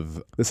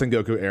of the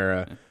Sengoku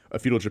era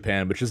of feudal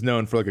Japan, which is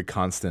known for like a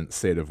constant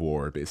state of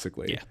war,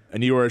 basically. Yeah.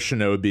 And you are a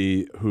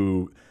shinobi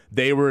who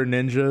they were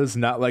ninjas,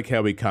 not like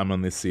how we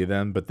commonly see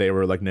them, but they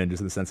were like ninjas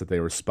in the sense that they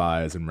were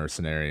spies and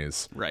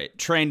mercenaries. Right.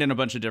 Trained in a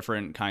bunch of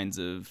different kinds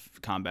of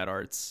combat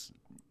arts.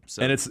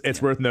 So, And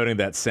it's worth noting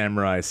that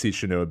samurai see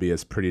shinobi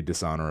as pretty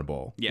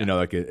dishonorable. Yeah. You know,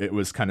 like it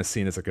was kind of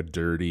seen as like a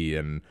dirty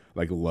and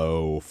like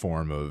low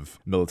form of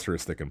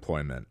militaristic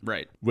employment.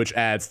 Right. Which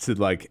adds to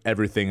like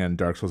everything in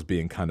Dark Souls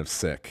being kind of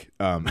sick.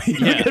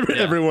 Yeah.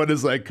 Everyone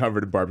is like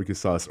covered in barbecue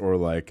sauce or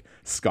like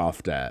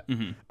scoffed at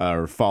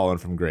or fallen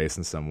from grace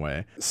in some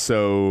way.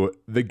 So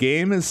the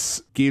game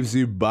gives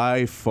you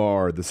by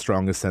far the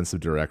strongest sense of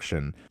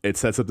direction. It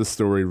sets up the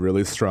story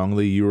really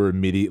strongly. You are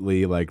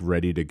immediately like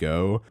ready to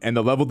go. And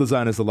the level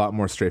design is a lot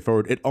more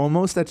straightforward. It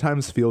almost at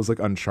times feels like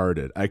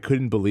Uncharted. I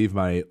couldn't believe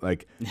my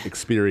like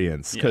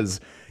experience because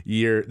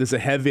there's a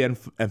heavy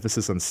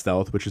emphasis on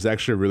stealth, which is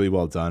actually really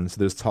well done. So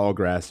there's tall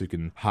grass you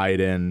can hide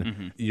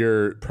in.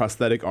 Your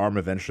prosthetic arm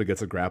eventually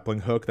gets a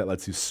grappling hook that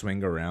lets you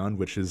swing around,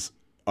 which is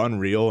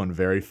unreal and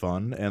very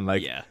fun. And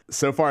like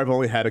so far I've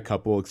only had a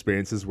couple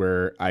experiences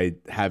where I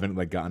haven't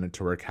like gotten it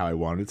to work how I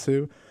wanted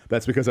to.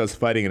 That's because I was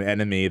fighting an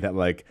enemy that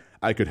like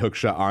I could hook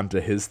shot onto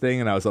his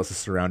thing, and I was also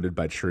surrounded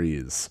by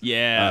trees.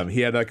 Yeah.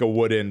 He had like a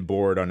wooden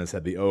board on his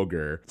head, the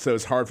ogre. So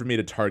it's hard for me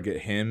to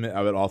target him.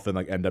 I would often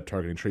like end up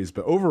targeting trees,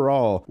 but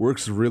overall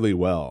works really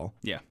well.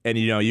 Yeah. And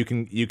you know, you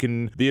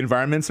can the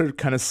environments are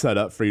kind of set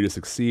up for you to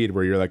succeed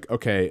where you're like,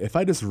 okay, if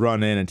I just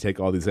run in and take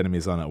all these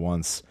enemies on at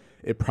once,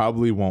 it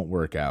probably won't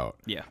work out.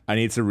 Yeah. I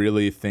need to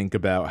really think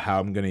about how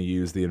I'm going to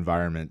use the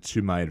environment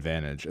to my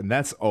advantage. And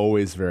that's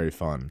always very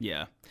fun.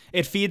 Yeah.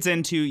 It feeds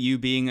into you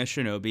being a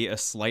shinobi, a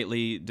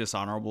slightly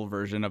dishonorable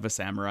version of a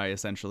samurai,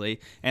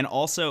 essentially. And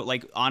also,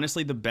 like,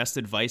 honestly, the best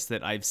advice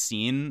that I've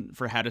seen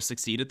for how to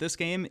succeed at this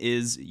game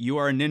is you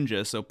are a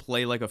ninja, so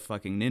play like a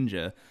fucking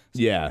ninja.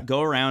 Yeah.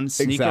 Go around,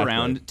 sneak Exactly.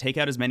 around, take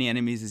out as many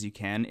enemies as you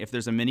can. If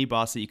there's a mini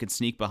boss that you can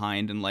sneak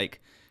behind and, like,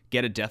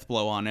 get a death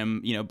blow on him,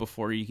 you know,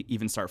 before you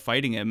even start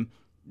fighting him,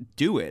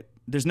 do it.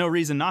 There's no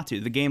reason not to.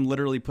 The game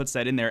literally puts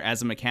that in there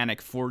as a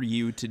mechanic for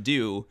you to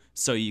do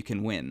so you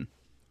can win.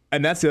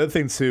 And that's the other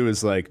thing too,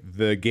 is like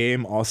the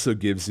game also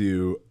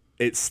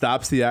it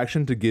stops the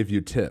action to give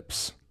you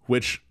tips,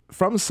 which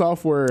From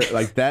Software,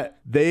 like that,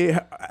 they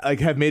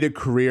like have made a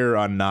career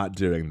on not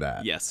doing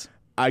that. Yes.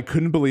 I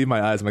couldn't believe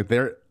my eyes. I'm like,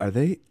 are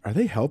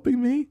they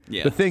helping me?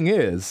 Yeah. The thing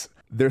is,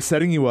 they're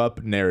setting you up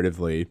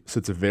narratively, so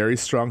it's a very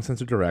strong sense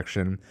of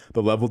direction.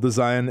 The level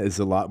design is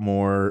a lot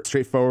more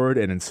straightforward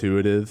and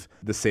intuitive.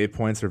 The save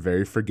points are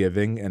very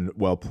forgiving and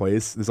well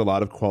placed. There's a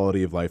lot of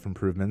quality of life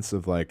improvements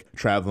of like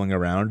traveling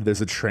around.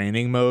 There's a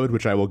training mode,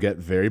 which I will get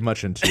very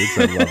much into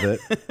because I love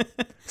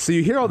it. So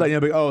you hear all that, and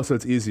you're like, oh, so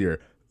it's easier.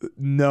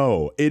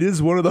 No, it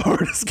is one of the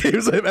hardest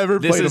games I've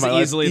ever played in my life. This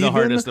is easily the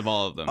hardest of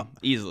all of them.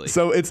 Easily.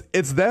 So it's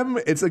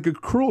like a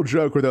cruel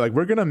joke where they're like,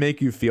 we're going to make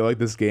you feel like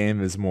this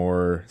game is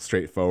more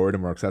straightforward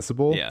and more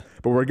accessible. Yeah.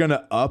 But we're going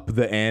to up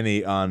the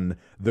ante on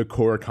the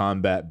core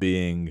combat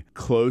being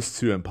close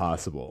to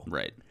impossible.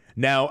 Right.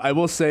 Now, I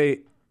will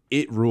say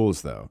it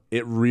rules, though.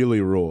 It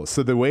really rules.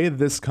 So the way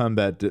this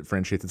combat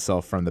differentiates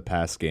itself from the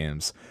past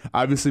games,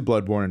 obviously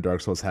Bloodborne and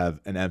Dark Souls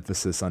have an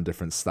emphasis on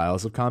different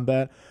styles of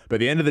combat. But at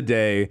the end of the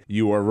day,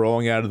 you are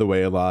rolling out of the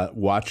way a lot,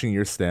 watching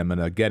your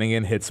stamina, getting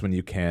in hits when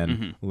you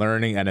can,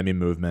 learning enemy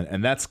movement.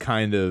 And that's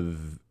kind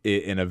of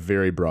it in a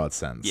very broad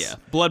sense. Yeah.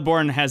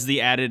 Bloodborne has the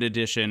added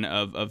addition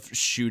of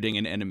shooting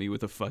an enemy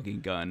with a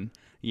fucking gun.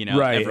 You know,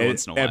 right. every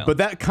once in a while. But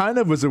that kind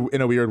of was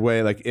in a weird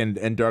way, like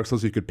in Dark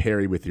Souls, you could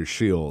parry with your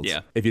shield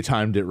if you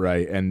timed it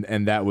right.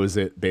 And that was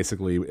it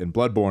basically in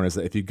Bloodborne, is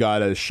that if you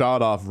got a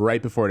shot off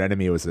right before an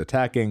enemy was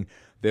attacking,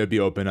 they would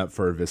be open up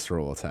for a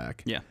visceral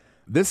attack. Yeah.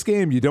 This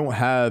game, you don't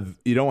have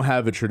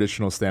a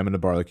traditional stamina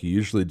bar like you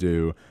usually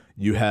do.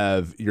 You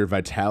have your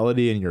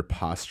vitality and your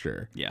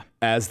posture. Yeah.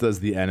 As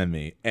does the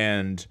enemy.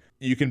 And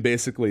you can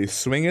basically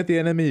swing at the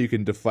enemy, you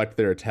can deflect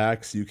their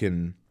attacks, you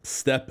can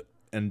step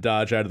and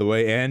dodge out of the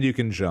way, and you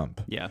can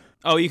jump. Yeah.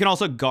 Oh, you can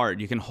also guard.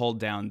 You can hold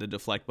down the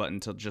deflect button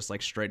to just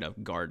like straight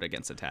up guard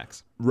against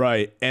attacks.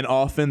 Right. And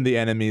often the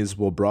enemies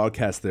will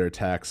broadcast their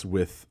attacks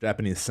with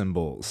Japanese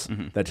symbols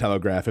that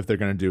telegraph if they're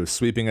going to do a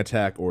sweeping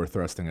attack or a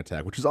thrusting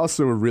attack, which is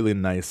also a really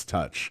nice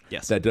touch.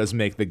 Yes. That does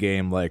make the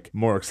game like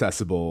more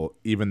accessible,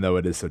 even though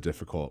it is so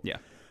difficult. Yeah.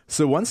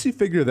 So once you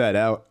figure that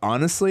out,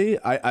 honestly,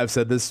 I've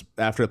said this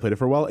after I played it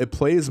for a while, it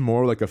plays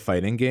more like a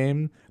fighting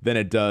game than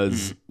it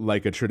does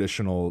like a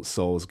traditional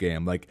Souls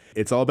game. Like,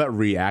 it's all about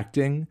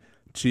reacting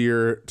to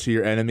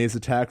your enemy's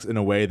attacks in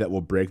a way that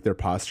will break their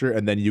posture,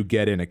 and then you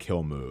get in a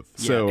kill move.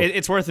 Yeah. So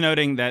It's worth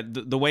noting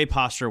that the way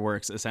posture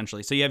works,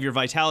 essentially, so you have your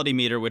vitality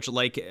meter, which,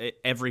 like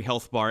every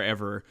health bar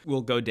ever,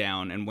 will go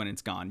down, and when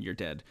it's gone, you're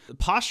dead.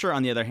 Posture,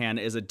 on the other hand,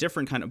 is a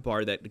different kind of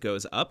bar that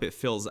goes up. It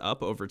fills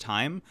up over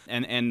time,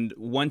 and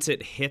once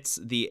it hits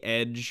the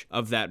edge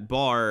of that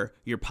bar,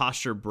 your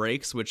posture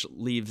breaks, which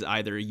leaves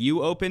either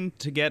you open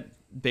to get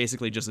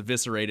basically just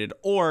eviscerated,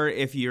 or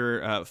if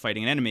you're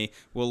fighting an enemy,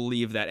 will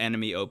leave that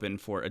enemy open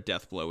for a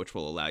death blow, which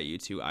will allow you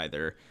to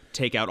either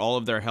take out all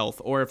of their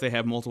health, or if they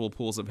have multiple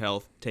pools of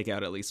health, take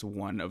out at least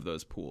one of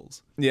those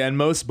pools. Yeah, and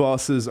most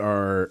bosses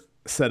are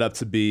set up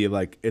to be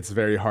like, it's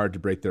very hard to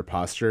break their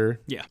posture.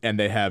 Yeah. And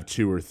they have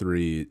 2 or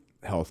 3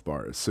 health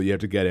bars, so you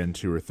have to get in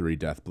 2 or 3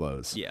 death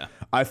blows. Yeah.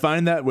 I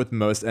find that with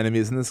most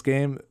enemies in this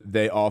game,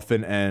 they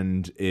often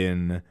end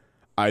in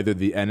either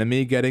the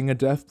enemy getting a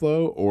death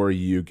blow or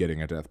you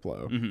getting a death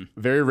blow. Mm-hmm.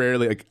 Very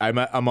rarely, like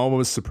I'm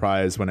almost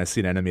surprised when I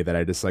see an enemy that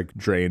I just like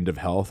drained of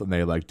health and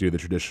they like do the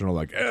traditional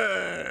like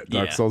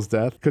Dark Souls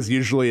death, because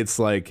usually it's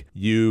like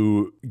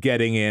you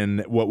getting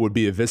in what would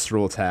be a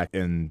visceral attack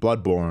in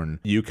Bloodborne,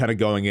 you kind of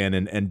going in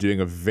and doing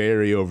a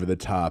very over the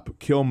top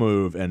kill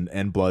move,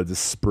 and blood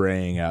just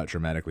spraying out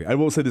dramatically. I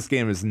will say this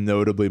game is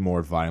notably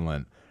more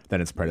violent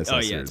than its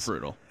predecessors. Oh yeah, it's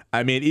brutal.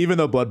 I mean, even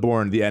though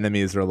Bloodborne, the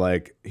enemies are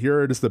like, here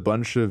are just a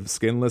bunch of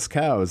skinless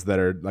cows that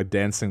are like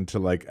dancing to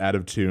like out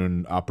of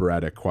tune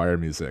operatic choir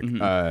music.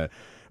 Mm-hmm.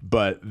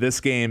 But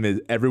this game is,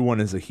 everyone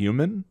is a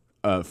human.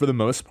 For the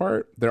most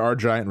part, there are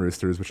giant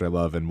roosters, which I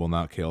love and will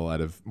not kill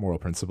out of moral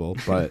principle.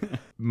 But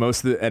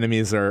most of the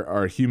enemies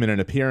are human in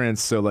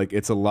appearance, so like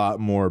it's a lot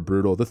more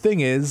brutal. The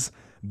thing is,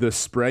 the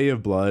spray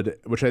of blood,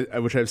 which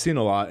I've seen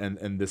a lot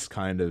in this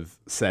kind of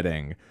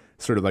setting,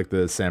 sort of like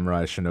the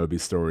samurai shinobi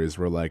stories,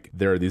 where like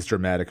there are these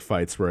dramatic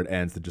fights where it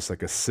ends with just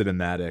like a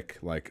cinematic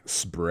like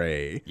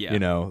spray. Yeah. You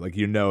know, like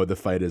the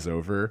fight is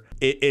over.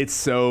 It's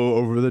so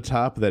over the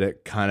top that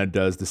it kind of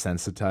does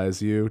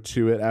desensitize you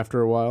to it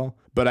after a while.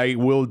 But I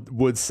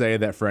would say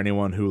that for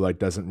anyone who like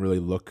doesn't really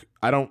look,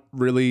 I don't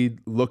really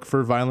look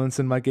for violence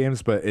in my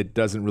games, but it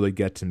doesn't really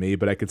get to me,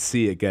 but I could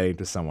see it getting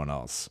to someone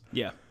else.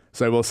 Yeah.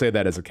 So I will say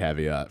that as a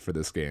caveat for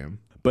this game.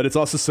 But it's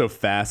also so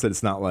fast that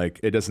it's not like,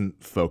 it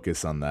doesn't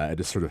focus on that. It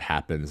just sort of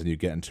happens and you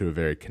get into a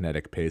very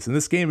kinetic pace. And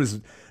this game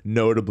is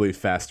notably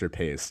faster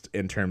paced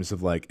in terms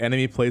of like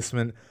enemy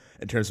placement,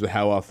 in terms of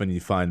how often you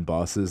find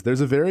bosses.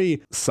 There's a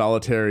very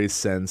solitary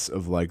sense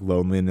of like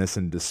loneliness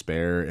and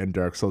despair in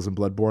Dark Souls and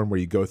Bloodborne, where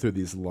you go through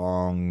these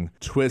long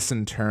twists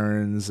and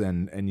turns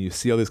and you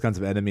see all these kinds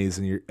of enemies,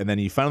 and then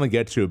you finally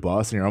get to a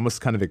boss and you're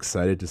almost kind of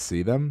excited to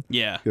see them.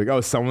 Yeah. You're like,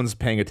 oh, someone's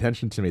paying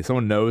attention to me.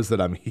 Someone knows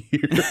that I'm here,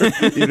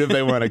 even if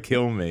they want to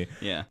kill me.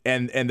 Yeah.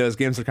 And those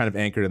games are kind of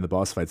anchored in the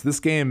boss fights. This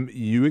game,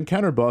 you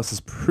encounter bosses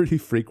pretty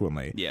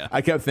frequently. Yeah.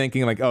 I kept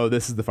thinking like, oh,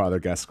 this is the Father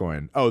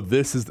Gascoigne.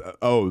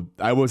 Oh,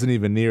 I wasn't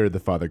even near the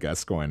Father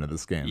Gascoigne of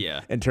this game.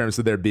 Yeah. In terms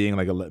of there being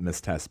like a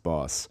litmus test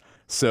boss.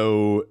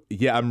 So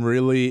yeah, I'm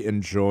really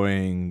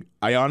enjoying.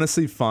 I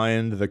honestly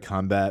find the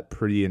combat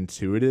pretty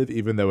intuitive,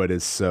 even though it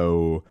is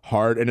so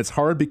hard. And it's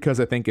hard because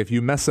I think if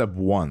you mess up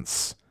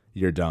once,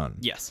 you're done.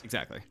 Yes,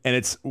 exactly. And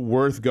it's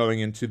worth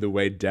going into the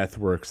way death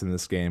works in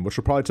this game, which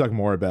we'll probably talk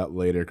more about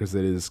later because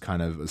it is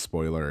kind of a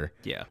spoiler.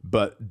 Yeah.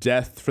 But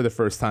death for the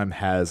first time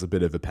has a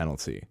bit of a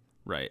penalty.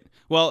 Right.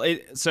 Well,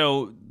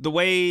 so the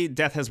way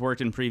death has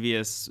worked in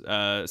previous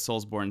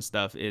Soulsborne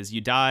stuff is you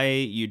die,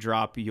 you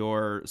drop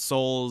your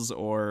souls,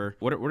 or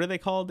what are they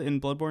called in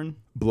Bloodborne?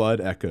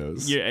 Blood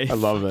Echoes. Yeah, I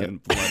love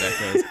it. Blood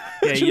Echoes.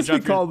 Yeah,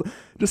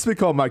 just be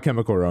called My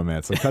Chemical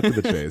Romance. Like, cut to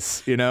the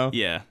chase, you know?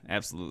 Yeah,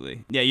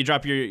 absolutely. Yeah, you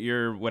drop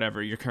your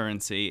whatever, your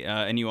currency,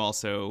 and you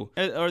also,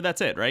 or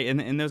that's it, right?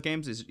 In those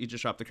games, is you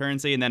just drop the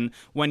currency, and then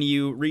when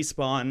you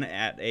respawn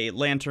at a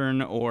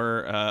lantern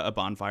or a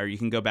bonfire, you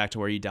can go back to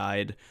where you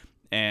died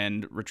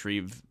and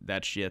retrieve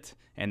that shit,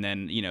 and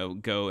then,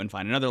 go and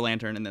find another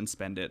lantern and then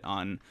spend it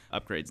on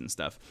upgrades and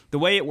stuff. The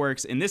way it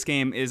works in this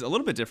game is a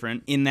little bit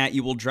different in that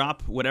you will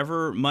drop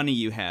whatever money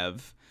you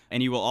have,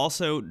 and you will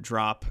also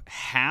drop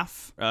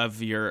half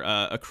of your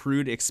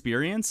accrued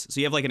experience.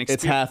 So you have like an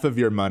experience. It's half of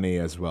your money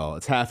as well.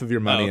 It's half of your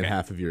money and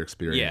half of your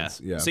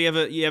experience. Yeah. So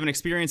you have an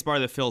experience bar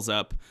that fills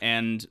up,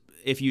 and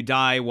if you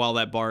die while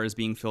that bar is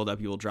being filled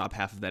up, you will drop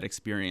half of that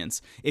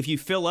experience. If you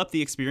fill up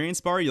the experience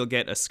bar, you'll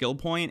get a skill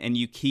point, and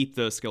you keep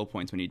those skill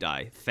points when you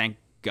die. Thank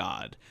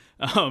God.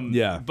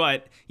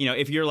 But,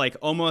 if you're like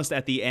almost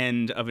at the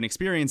end of an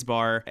experience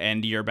bar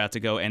and you're about to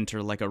go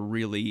enter like a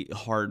really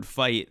hard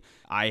fight,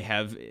 I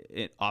have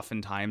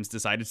oftentimes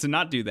decided to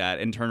not do that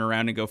and turn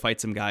around and go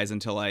fight some guys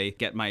until I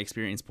get my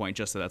experience point,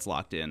 just so that's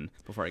locked in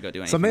before I go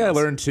do anything Something else.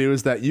 I learned too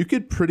is that you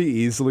could pretty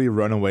easily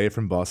run away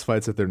from boss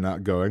fights if they're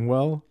not going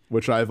well,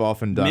 which I've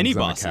often done. Mini I'm a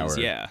bosses, coward.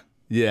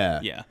 yeah.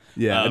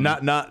 Yeah.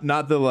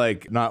 Not the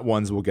like, not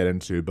ones we'll get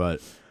into,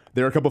 but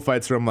there are a couple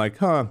fights where I'm like,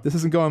 this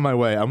isn't going my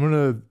way. I'm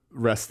gonna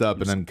rest up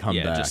and then come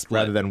back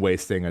rather than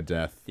wasting a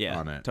death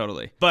on it.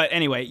 Totally. But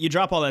anyway, you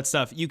drop all that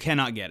stuff, you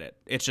cannot get it.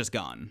 It's just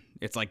gone.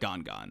 It's like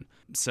gone.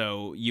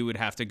 So you would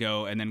have to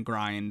go and then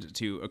grind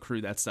to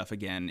accrue that stuff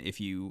again if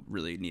you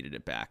really needed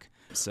it back.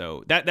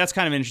 So that's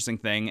kind of an interesting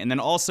thing. And then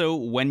also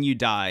when you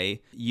die,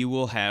 you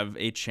will have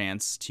a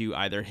chance to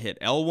either hit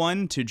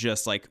L1 to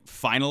just like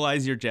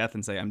finalize your death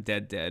and say, I'm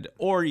dead,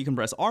 or you can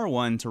press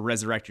R1 to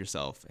resurrect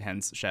yourself,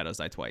 hence Shadows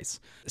Die Twice.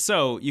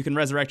 So you can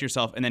resurrect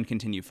yourself and then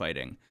continue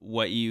fighting.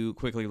 What you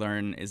quickly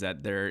learn is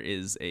that there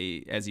is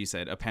as you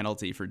said, a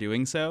penalty for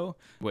doing so,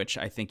 which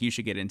I think you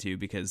should get into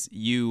because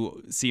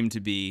you seem to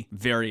be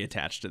very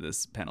attached to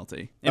this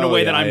penalty in a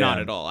way that I'm not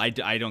at all. I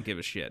don't give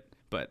a shit,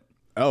 but...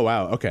 Oh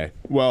wow, okay.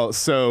 Well,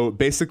 so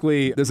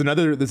basically there's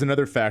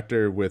another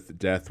factor with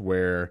death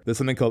where there's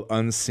something called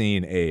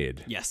unseen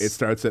aid. Yes. It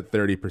starts at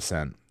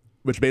 30%,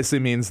 which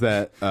basically means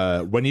that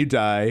when you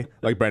die,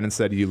 like Brandon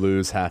said, you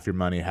lose half your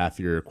money, half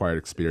your acquired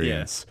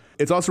experience. Yeah.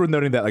 It's also worth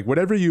noting that like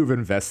whatever you've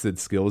invested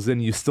skills in,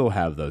 you still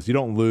have those. You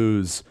don't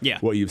lose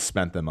what you've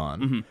spent them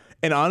on. Mm-hmm.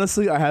 And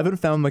honestly, I haven't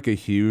found like a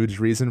huge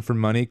reason for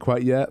money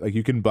quite yet. Like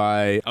you can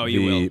buy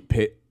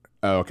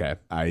Oh, okay.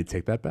 I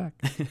take that back.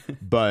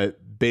 But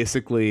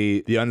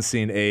basically, the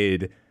unseen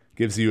aid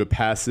gives you a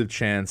passive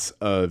chance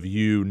of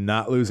you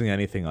not losing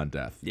anything on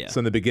death. Yeah. So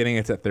in the beginning,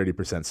 it's at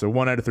 30%. So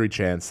 1 out of 3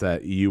 chance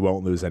that you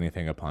won't lose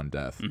anything upon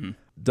death. Mm-hmm.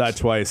 Die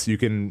twice. You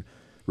can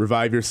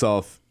revive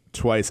yourself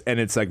twice, and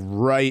it's like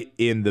right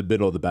in the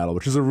middle of the battle,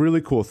 which is a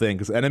really cool thing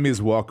because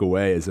enemies walk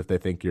away as if they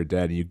think you're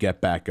dead, and you get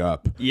back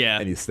up. Yeah,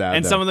 and you stab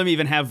and them. some of them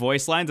even have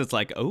voice lines. It's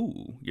like,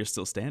 oh, you're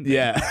still standing.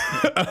 Yeah.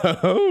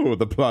 Oh,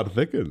 the plot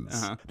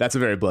thickens. Uh-huh. That's a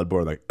very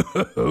Bloodborne, like,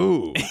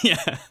 oh.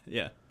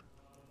 Yeah.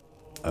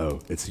 Oh,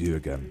 it's you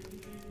again.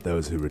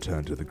 Those who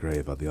return to the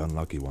grave are the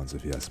unlucky ones,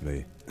 if you ask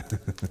me.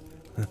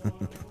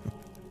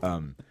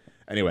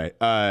 Anyway,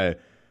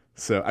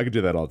 so I could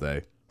do that all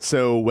day.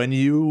 So when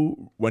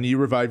you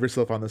revive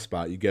yourself on the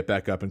spot, you get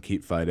back up and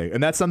keep fighting.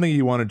 And that's something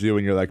you want to do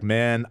when you're like,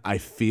 man, I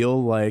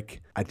feel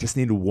like I just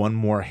need one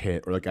more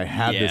hit, or like I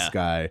have this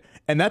guy.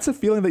 And that's a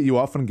feeling that you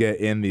often get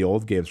in the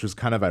old games, which is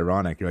kind of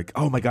ironic. You're like,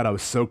 oh my God, I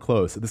was so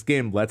close. This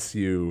game lets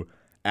you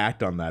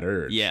act on that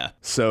urge. Yeah.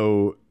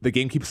 So the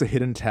game keeps a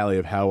hidden tally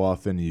of how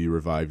often you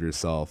revive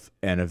yourself.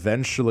 And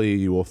eventually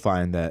you will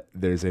find that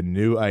there's a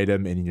new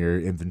item in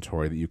your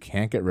inventory that you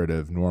can't get rid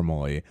of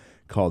normally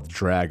called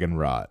Dragon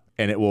Rot.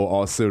 And it will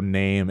also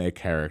name a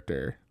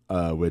character,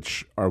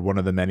 which are one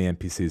of the many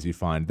NPCs you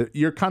find.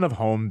 Your kind of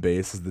home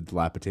base is the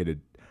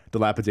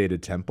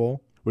dilapidated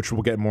temple, which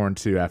we'll get more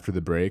into after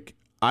the break.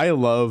 I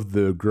love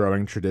the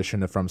growing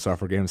tradition of From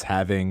Software games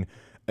having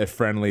a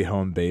friendly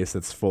home base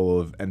that's full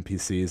of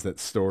NPCs that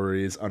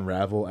stories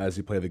unravel as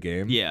you play the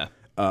game. Yeah.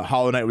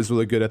 Hollow Knight was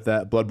really good at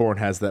that. Bloodborne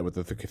has that with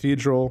the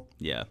Cathedral.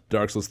 Yeah.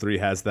 Dark Souls 3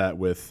 has that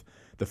with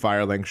the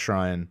Firelink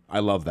Shrine. I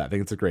love that. I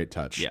think it's a great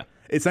touch. Yeah.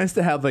 It's nice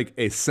to have like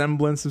a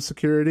semblance of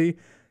security,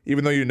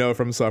 even though you know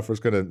From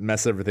Software's going to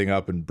mess everything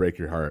up and break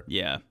your heart.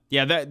 Yeah.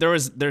 Yeah,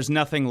 there's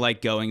nothing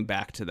like going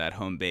back to that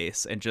home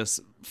base and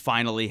just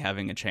finally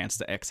having a chance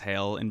to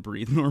exhale and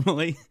breathe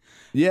normally.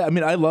 Yeah, I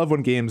mean, I love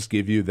when games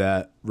give you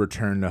that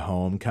return to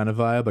home kind of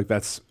vibe. Like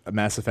that's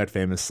Mass Effect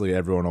famously,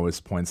 everyone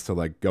always points to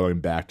like going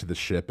back to the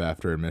ship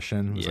after a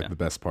mission. It was like the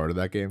best part of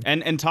that game.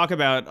 And talk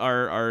about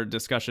our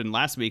discussion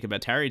last week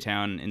about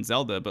Tarrytown in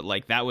Zelda, but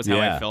like that was how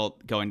I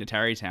felt going to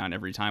Tarrytown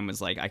every time,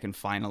 was like I can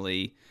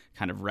finally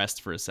kind of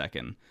rest for a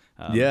second.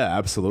 Yeah,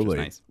 absolutely.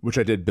 Nice. Which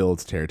I did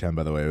build Tarrytown,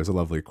 by the way. It was a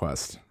lovely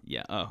quest.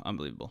 Yeah. Oh,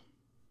 unbelievable.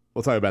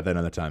 We'll talk about that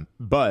another time.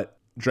 But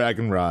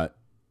Dragon Rot,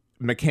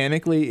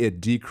 mechanically,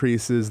 it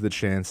decreases the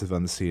chance of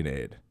unseen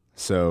aid.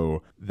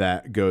 So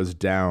that goes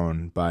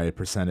down by a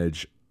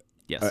percentage,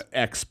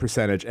 X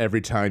percentage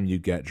every time you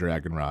get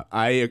Dragon Rot.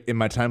 I, in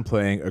my time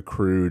playing,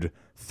 accrued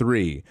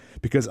 3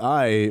 because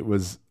I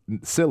was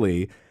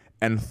silly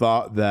and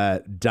thought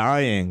that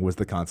dying was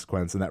the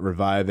consequence and that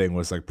reviving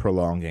was like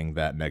prolonging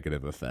that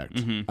negative effect.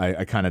 Mm-hmm.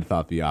 I kind of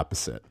thought the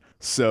opposite.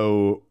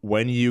 So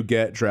when you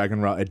get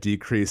Dragon Rot, it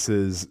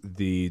decreases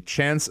the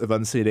chance of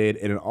unseen aid,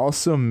 and it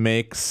also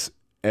makes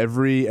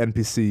every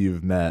NPC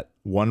you've met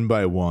one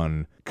by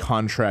one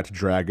contract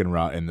Dragon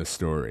Rot in the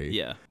story.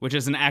 Yeah, which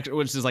is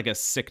like a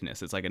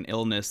sickness. It's like an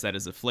illness that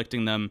is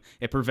afflicting them.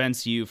 It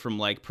prevents you from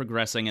like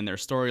progressing in their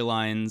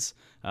storylines,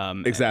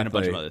 exactly, and a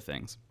bunch of other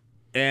things.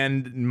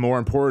 And more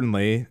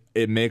importantly,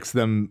 it makes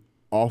them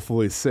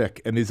awfully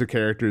sick. And these are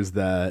characters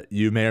that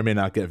you may or may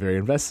not get very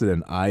invested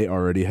in. I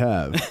already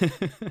have.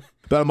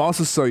 But I'm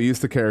also so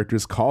used to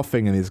characters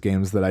coughing in these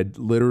games that I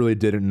literally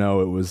didn't know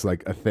it was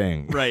like a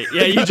thing. Right.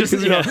 Yeah, you just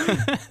you know,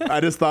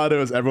 I just thought it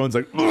was everyone's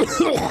like,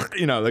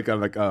 you know, like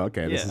I'm like, oh,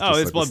 okay. This is just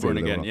it's like Bloodborne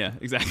again. Yeah,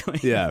 exactly.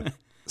 Yeah.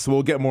 So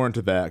we'll get more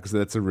into that because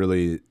that's a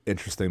really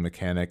interesting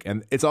mechanic.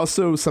 And it's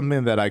also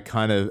something that I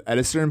kind of, at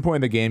a certain point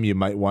in the game, you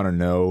might want to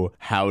know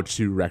how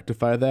to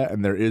rectify that.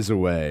 And there is a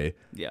way.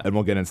 Yeah. And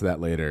we'll get into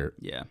that later.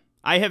 Yeah.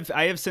 I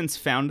have since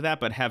found that,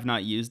 but have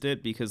not used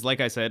it because,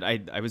 like I said,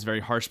 I was very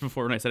harsh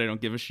before when I said I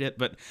don't give a shit.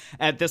 But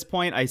at this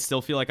point, I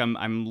still feel like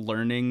I'm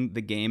learning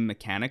the game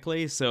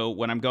mechanically. So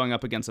when I'm going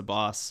up against a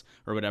boss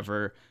or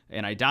whatever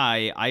and I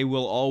die, I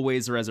will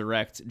always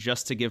resurrect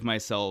just to give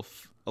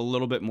myself a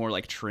little bit more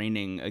like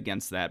training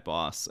against that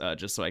boss,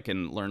 just so I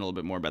can learn a little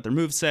bit more about their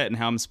moveset and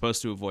how I'm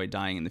supposed to avoid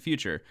dying in the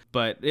future.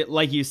 But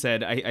like you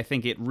said, I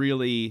think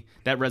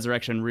that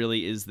resurrection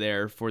really is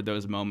there for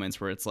those moments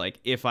where it's like,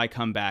 if I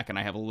come back and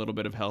I have a little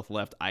bit of health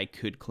left, I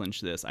could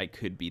clinch this, I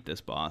could beat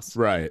this boss.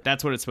 Right.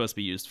 That's what it's supposed to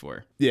be used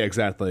for. Yeah,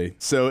 exactly.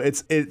 So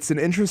it's an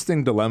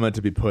interesting dilemma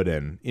to be put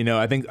in.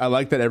 I think I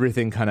like that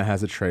everything kind of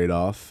has a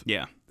trade-off.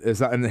 Yeah. It's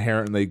not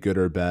inherently good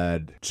or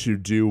bad to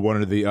do one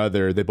or the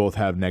other. They both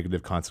have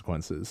negative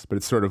consequences. But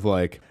it's sort of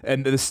like,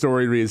 and the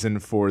story reason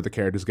for the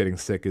characters getting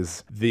sick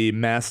is the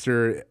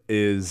master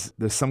there's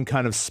some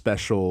kind of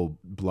special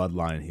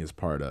bloodline he is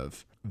part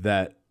of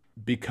that,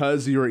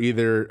 because you're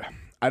either,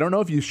 I don't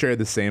know if you share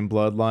the same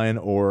bloodline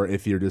or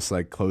if you're just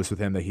like close with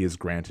him, that he has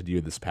granted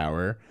you this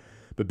power.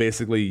 But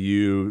basically,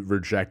 you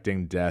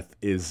rejecting death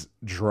is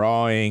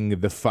drawing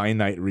the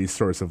finite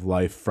resource of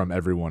life from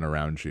everyone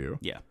around you.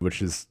 Yeah.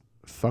 Which is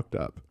fucked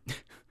up.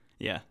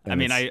 Yeah. And I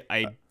mean, I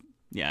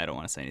don't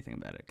want to say anything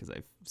about it because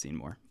I've seen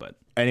more. But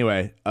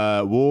anyway,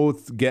 we'll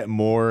get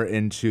more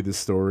into the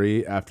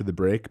story after the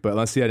break. But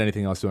unless you had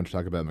anything else you want to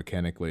talk about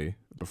mechanically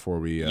before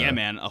we... Yeah,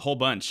 man, a whole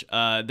bunch.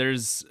 I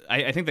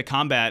think the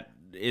combat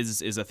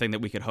is a thing that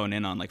we could hone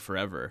in on like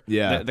forever.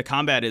 Yeah. The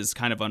combat is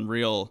kind of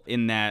unreal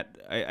in that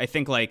I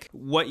think like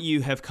what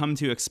you have come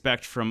to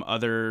expect from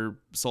other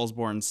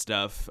Soulsborne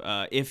stuff,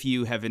 if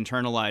you have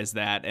internalized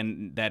that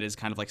and that is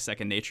kind of like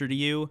second nature to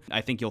you,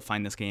 I think you'll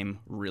find this game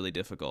really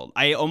difficult.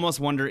 I almost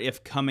wonder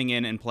if coming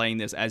in and playing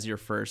this as your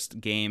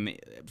first game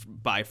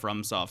by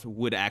FromSoft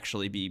would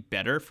actually be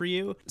better for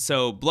you.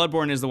 So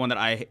Bloodborne is the one that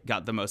I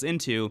got the most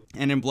into,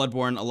 and in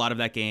Bloodborne, a lot of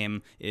that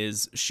game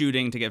is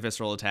shooting to get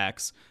visceral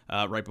attacks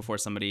right before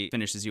somebody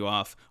finishes you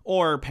off,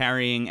 or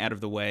parrying out of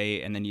the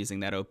way and then using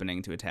that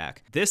opening to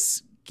attack.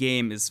 This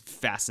game is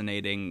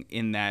fascinating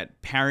in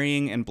that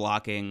parrying and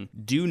blocking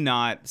do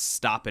not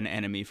stop an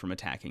enemy from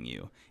attacking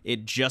you.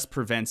 It just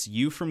prevents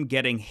you from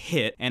getting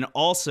hit and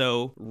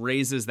also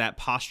raises that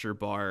posture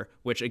bar,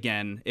 which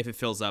again, if it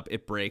fills up,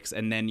 it breaks,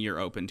 and then you're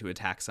open to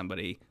attack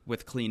somebody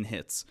with clean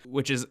hits,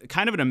 which is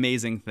kind of an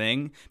amazing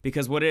thing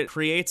because what it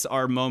creates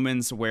are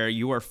moments where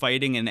you are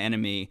fighting an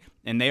enemy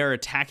and they are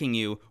attacking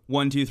you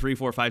 1, 2, 3,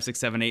 4, 5, 6,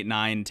 7, 8,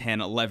 9,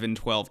 10, 11,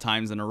 12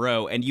 times in a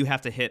row, and you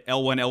have to hit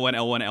L1, L1,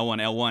 L1,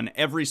 L1, L1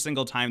 every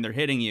single time they're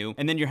hitting you,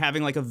 and then you're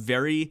having like a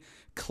very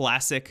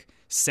classic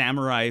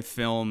samurai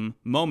film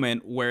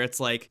moment where it's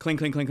like cling,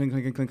 cling, cling, cling,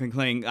 cling, cling, cling,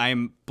 cling.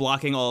 I'm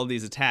blocking all of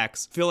these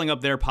attacks, filling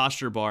up their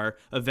posture bar.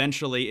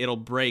 Eventually it'll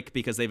break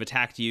because they've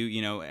attacked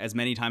you, as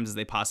many times as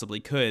they possibly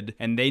could,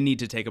 and they need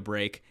to take a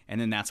break, and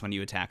then that's when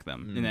you attack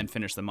them and then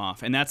finish them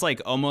off. And that's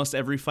like almost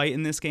every fight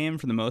in this game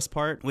for the most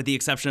part, with the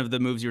exception of the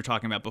moves you were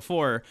talking about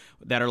before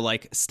that are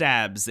like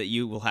stabs that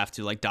you will have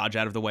to like dodge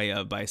out of the way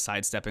of by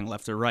sidestepping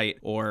left or right,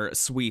 or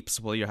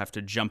sweeps where you have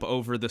to jump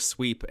over the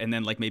sweep and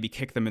then like maybe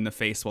kick them in the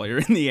face while you're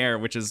in the air,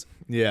 which is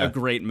a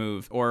great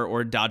move,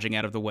 or dodging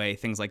out of the way,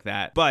 things like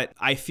that. But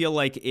I feel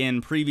like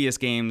in previous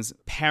games,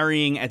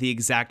 parrying at the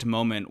exact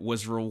moment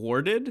was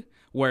rewarded,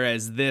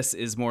 whereas this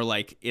is more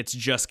like it's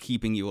just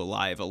keeping you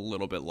alive a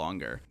little bit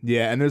longer.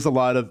 Yeah, and there's a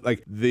lot of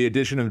like the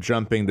addition of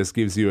jumping just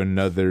gives you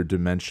another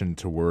dimension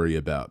to worry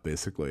about,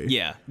 basically.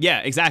 Yeah,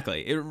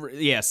 exactly.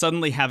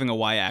 Suddenly having a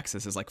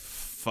y-axis is like,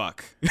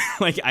 fuck.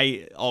 Like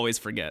I always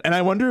forget. And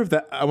I wonder if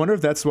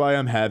that's why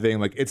I'm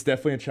having like, it's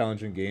definitely a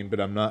challenging game, but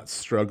I'm not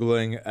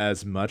struggling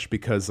as much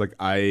because like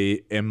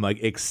I am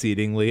like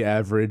exceedingly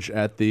average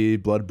at the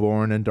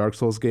Bloodborne and Dark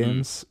Souls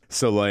games.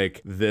 So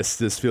like this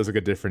feels like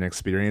a different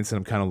experience, and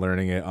I'm kind of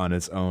learning it on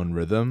its own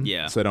rhythm.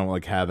 Yeah. So I don't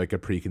like have like a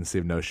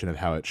preconceived notion of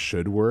how it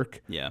should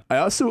work. Yeah. I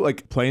also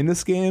like playing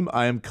this game.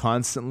 I am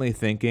constantly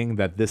thinking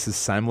that this is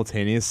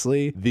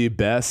simultaneously the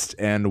best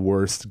and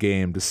worst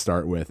game to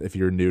start with if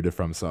you're new to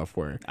From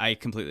Software. I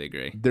completely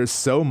agree. There's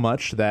so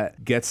much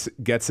that gets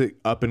it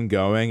up and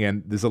going,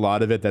 and there's a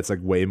lot of it that's like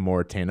way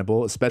more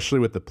attainable, especially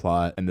with the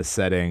plot and the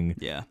setting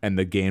and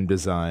the game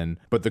design.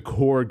 But the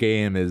core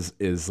game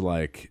is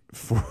like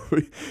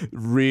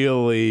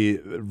really,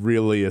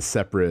 really a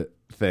separate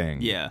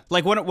thing. Yeah.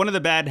 Like one of the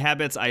bad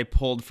habits I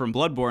pulled from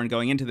Bloodborne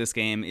going into this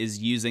game is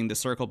using the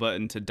circle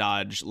button to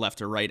dodge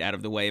left or right out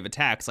of the way of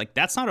attacks. Like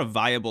that's not a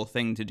viable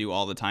thing to do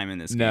all the time in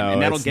this game.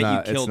 And that'll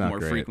get you killed more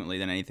frequently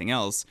than anything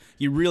else.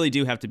 You really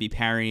do have to be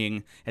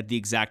parrying at the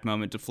exact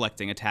moment,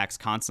 deflecting attacks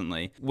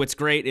constantly. What's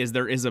great is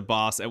there is a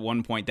boss at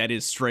one point that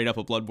is straight up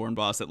a Bloodborne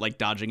boss that like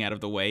dodging out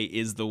of the way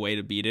is the way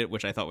to beat it,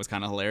 which I thought was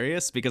kind of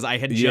hilarious because I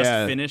had just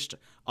finished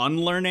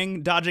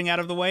unlearning dodging out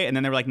of the way, and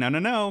then they were like,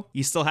 no,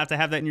 you still have to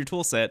have that in your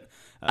tool set.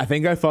 I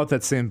think I fought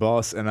that same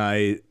boss and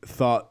I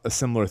thought a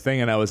similar thing,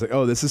 and I was like,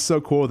 oh, this is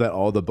so cool that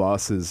all the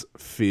bosses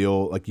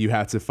feel like you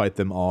have to fight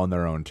them all on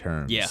their own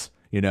terms. Yeah.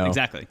 you know?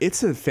 Exactly.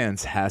 It's a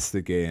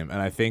fantastic game,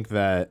 and I think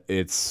that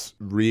it's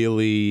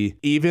really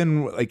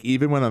even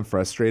when I'm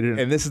frustrated,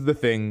 and this is the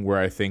thing where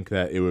I think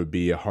that it would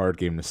be a hard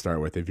game to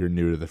start with if you're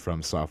new to the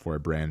From Software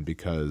brand,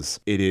 because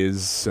it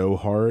is so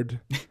hard,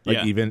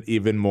 like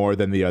even more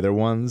than the other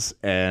ones.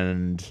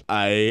 And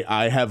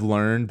I have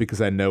learned,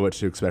 because I know what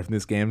to expect from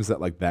these games,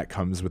 that like that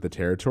comes with the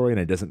territory and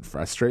it doesn't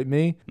frustrate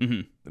me.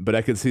 But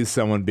I could see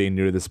someone being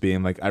new to this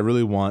being like, I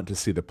really want to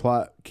see the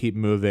plot keep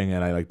moving,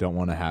 and I like don't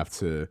want to have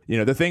to, you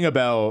know, the thing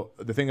about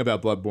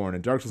Bloodborne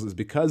and Dark Souls is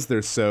because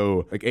they're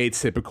so like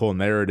atypical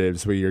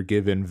narratives where you're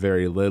given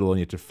very little and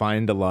you have to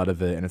find a lot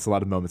of it, and it's a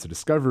lot of moments of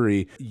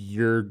discovery.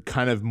 You're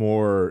kind of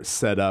more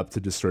set up to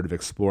just sort of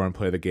explore and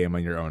play the game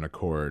on your own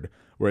accord.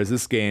 Whereas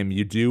this game,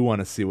 you do want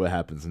to see what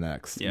happens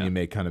next. Yeah. And you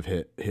may kind of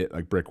hit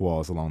like brick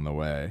walls along the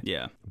way.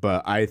 Yeah.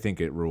 But I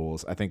think it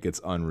rules. I think it's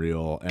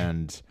unreal.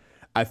 And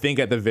I think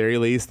at the very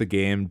least, the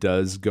game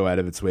does go out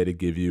of its way to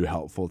give you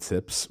helpful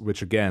tips,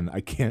 which again, I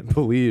can't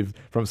believe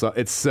it's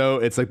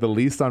like the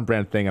least on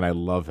brand thing, and I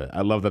love it.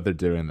 I love that they're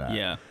doing that.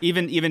 Yeah.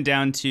 Even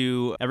down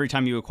to every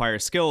time you acquire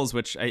skills,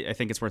 which I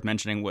think it's worth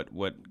mentioning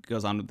what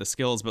goes on with the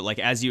skills, but like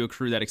as you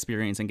accrue that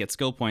experience and get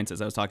skill points,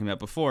 as I was talking about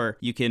before,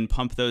 you can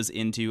pump those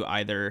into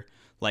either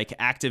like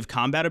active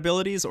combat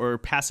abilities or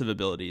passive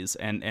abilities.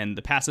 And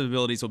the passive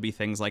abilities will be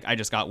things like, I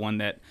just got one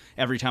that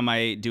every time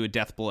I do a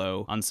death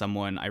blow on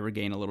someone, I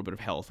regain a little bit of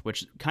health,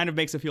 which kind of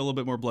makes it feel a little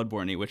bit more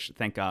Bloodborne-y, which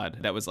thank God,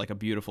 that was like a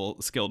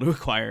beautiful skill to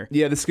acquire.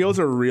 Yeah, the skills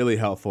are really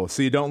helpful.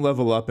 So you don't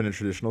level up in a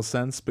traditional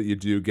sense, but you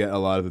do get a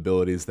lot of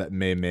abilities that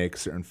may make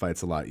certain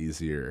fights a lot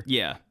easier.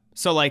 Yeah.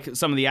 So like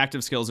some of the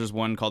active skills, there's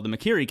one called the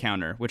Makiri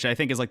counter, which I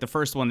think is like the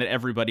first one that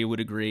everybody would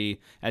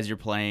agree as you're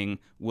playing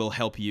will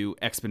help you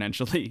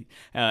exponentially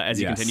as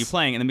you continue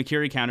playing. And the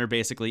Makiri counter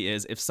basically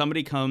is if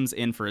somebody comes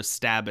in for a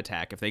stab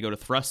attack, if they go to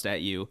thrust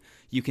at you,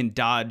 you can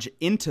dodge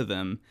into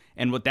them.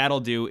 And what that'll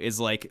do is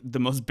like the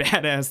most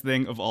badass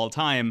thing of all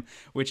time,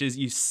 which is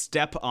you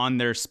step on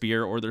their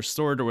spear or their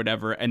sword or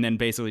whatever, and then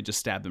basically just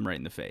stab them right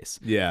in the face.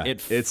 Yeah.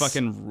 It's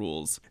fucking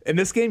rules. In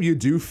this game, you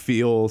do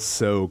feel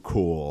so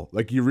cool.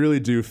 Like you really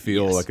do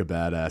feel like a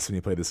badass when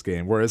you play this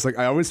game. Whereas like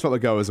I always felt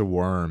like I was a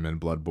worm in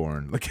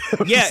Bloodborne. Like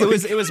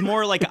it was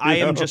more like I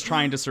am just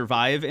trying to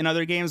survive in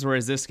other games.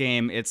 Whereas this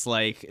game, it's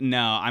like,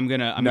 no, I'm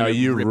gonna rip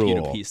you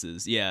to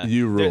pieces. Yeah.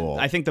 You rule.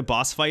 I think the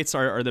boss fights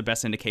are the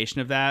best indication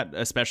of that,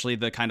 especially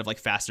the kind of like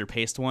faster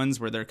paced ones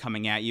where they're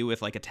coming at you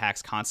with like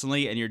attacks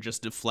constantly and you're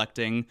just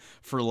deflecting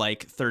for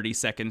like 30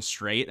 seconds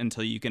straight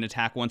until you can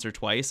attack once or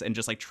twice and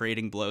just like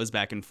trading blows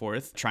back and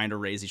forth, trying to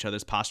raise each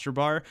other's posture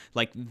bar.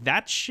 Like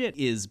that shit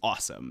is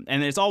awesome.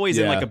 And it's always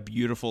in like a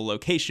beautiful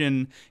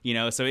location, you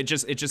know, so it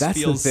just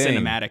feels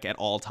cinematic at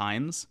all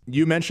times.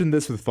 You mentioned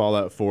this with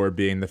Fallout 4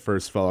 being the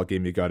first Fallout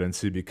game you got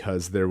into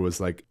because there was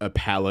like a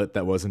palette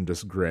that wasn't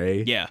just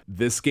gray. Yeah.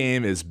 This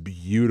game is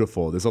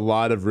beautiful. There's a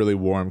lot of really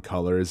warm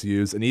colors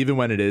used, and even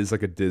when it is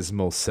like a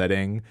dismal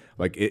setting,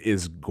 like it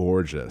is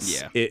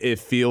gorgeous. Yeah. It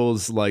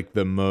feels like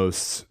the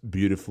most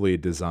beautifully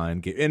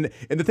designed game.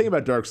 And the thing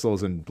about Dark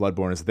Souls and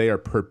Bloodborne is they are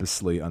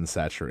purposely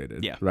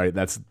unsaturated. Yeah. Right?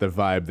 That's the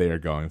vibe they are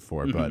going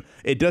for. Mm-hmm. But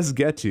it does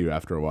get to you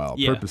after a while,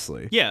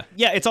 purposely. Yeah.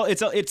 Yeah.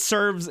 It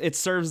serves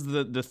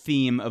the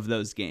theme of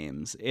those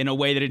games in a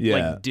way that it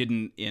like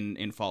didn't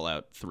in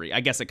Fallout 3.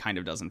 I guess it kind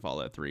of does in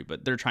Fallout 3,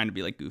 but they're trying to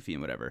be like goofy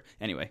and whatever.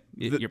 Anyway,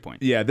 your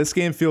point. Yeah, this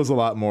game feels a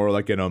lot more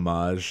like an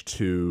homage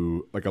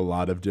to like a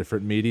lot of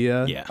different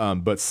media. Yeah.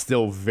 But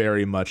still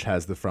very much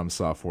has the From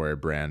Software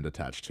brand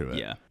attached to it.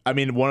 Yeah. I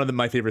mean, one of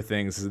my favorite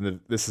things is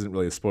this isn't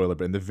really a spoiler,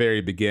 but in the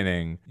very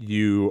beginning,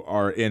 you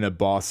are in a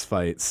boss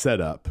fight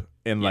setup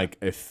in like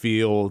a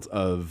field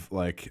of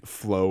like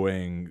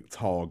flowing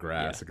tall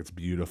grass. Like it's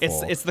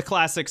beautiful. It's the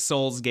classic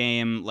Souls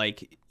game.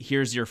 Like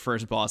here's your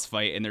first boss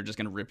fight and they're just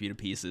gonna rip you to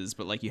pieces,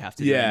 but like you have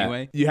to do it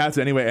anyway. You have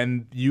to anyway,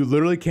 and you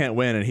literally can't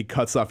win, and he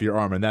cuts off your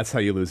arm, and that's how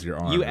you lose your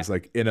arm. It's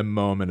like in a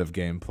moment of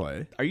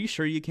gameplay. Are you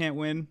sure you can't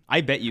win?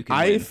 I bet you can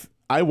win.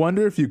 I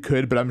wonder if you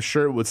could, but I'm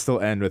sure it would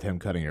still end with him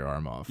cutting your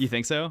arm off. You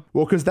think so?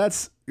 Well, because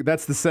that's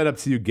the setup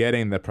to you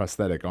getting the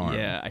prosthetic arm.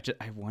 Yeah,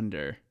 I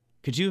wonder.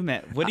 Could you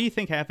imagine? What do you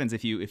think happens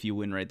if you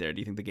win right there? Do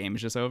you think the game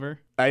is just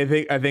over? I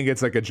think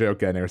it's like a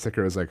joke ending. Where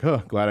Sekiro's like,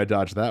 "Oh, glad I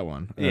dodged that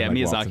one." And then,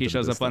 like, Miyazaki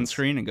shows up on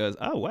screen and goes,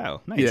 "Oh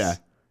wow, nice." Yeah,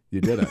 you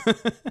did it.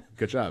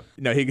 Good job.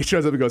 No, he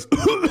shows up and goes,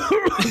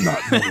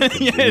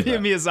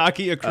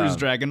 Miyazaki accrues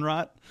dragon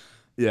rot.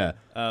 Yeah.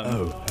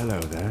 Oh, hello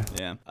there.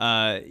 Yeah.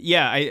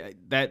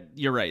 That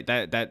you're right.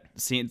 That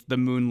scene, the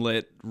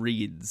moonlit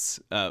reeds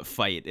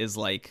fight is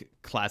like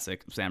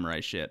classic samurai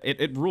shit.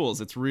 It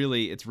rules. It's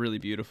really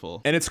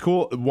beautiful. And it's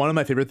cool. One of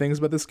my favorite things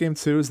about this game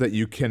too is that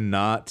you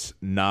cannot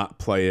not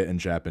play it in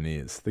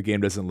Japanese. The game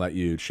doesn't let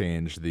you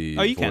change the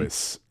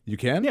voice. You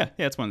can? Yeah,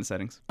 it's one of the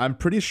settings. I'm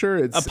pretty sure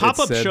it's a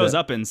pop-up said shows that-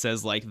 up and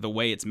says like the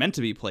way it's meant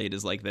to be played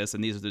is like this,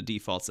 and these are the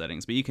default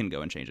settings. But you can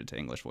go and change it to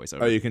English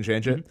voiceover. Oh, you can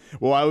change it?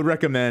 Well, I would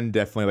recommend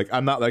definitely, like,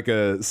 I'm not like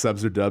a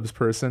subs or dubs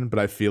person, but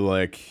I feel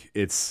like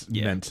it's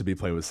meant to be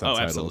played with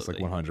subtitles, like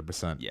absolutely.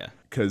 100%. Yeah.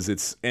 Because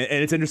it's, and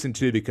it's interesting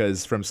too,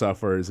 because From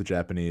Software is a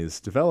Japanese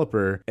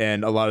developer,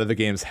 and a lot of the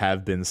games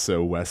have been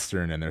so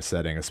Western in their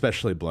setting,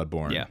 especially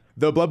Bloodborne. Yeah.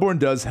 Though Bloodborne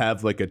does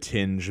have like a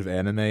tinge of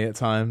anime at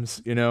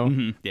times, you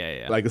know?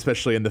 Yeah. Like,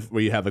 especially in the,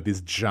 where you have like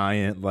these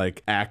giant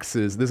like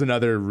axes. There's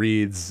another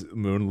Reed's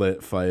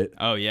Moonlit fight.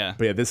 Oh, yeah.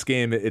 But yeah, this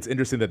game, it's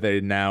interesting that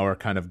they now are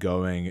kind of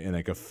going in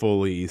like a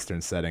fully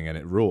Eastern setting, and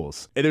it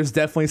rules. And there's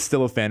definitely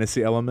still a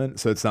fantasy element,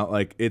 so it's not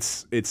like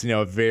it's you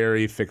know, a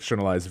very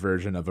fictionalized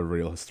version of a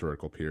real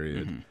historical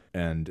period.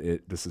 And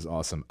this is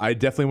awesome. I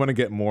definitely want to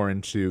get more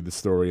into the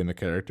story and the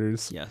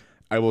characters. Yeah.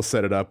 I will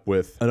set it up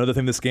with another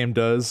thing this game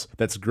does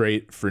that's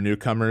great for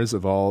newcomers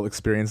of all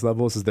experience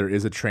levels is there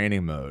is a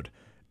training mode.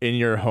 In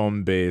your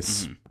home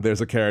base,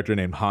 there's a character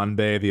named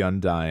Hanbei the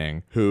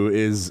Undying, who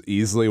is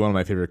easily one of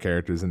my favorite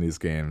characters in these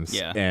games.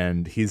 Yeah.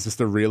 And he's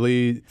just a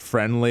really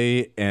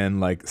friendly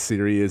and like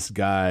serious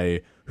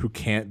guy who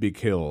can't be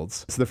killed.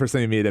 So the first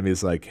time you meet him,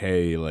 he's like,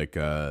 hey, like,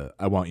 I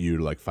want you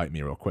to like fight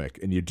me real quick.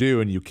 And you do,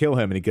 and you kill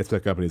him, and he gets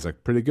back up and he's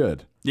like, pretty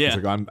good. Yeah.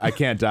 He's like, I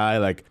can't die.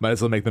 Like, might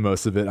as well make the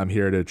most of it. I'm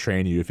here to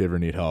train you if you ever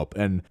need help.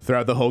 And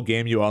throughout the whole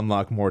game, you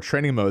unlock more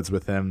training modes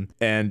with him.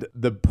 And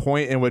the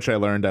point in which I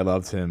learned I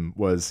loved him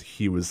was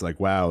he was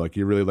like, wow, like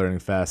you're really learning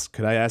fast.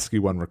 Could I ask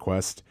you one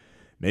request?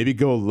 Maybe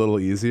go a little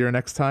easier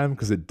next time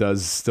because it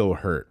does still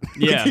hurt.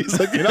 Yeah. He's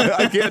like, you know,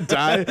 I can't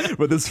die,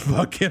 but this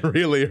fucking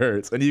really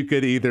hurts. And you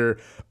could either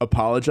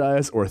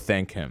apologize or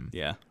thank him.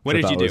 Yeah. Which What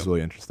I did you thought do? was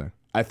really interesting.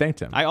 I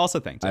thanked him. I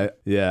also thanked him.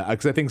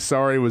 Because I think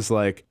sorry was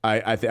like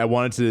I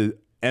wanted to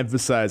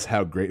emphasize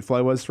how grateful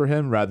I was for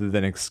him rather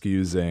than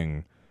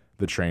excusing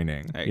the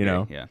training. I you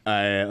know? agree,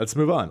 yeah. Let's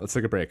move on. Let's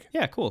take a break.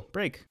 Yeah, cool.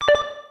 Break.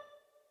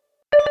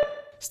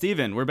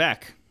 Steven, we're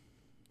back.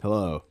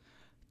 Hello.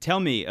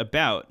 Tell me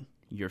about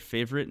your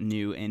favorite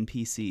new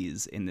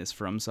NPCs in this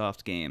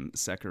FromSoft game,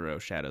 Sekiro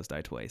Shadows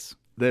Die Twice.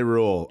 They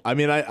rule. I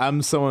mean,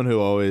 I'm someone who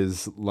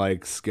always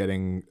likes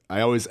I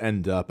always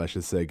end up, I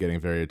should say, getting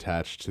very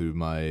attached to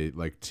my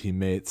like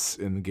teammates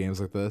in games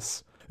like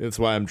this. It's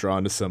why I'm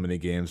drawn to so many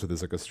games where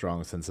there's like a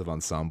strong sense of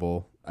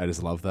ensemble. I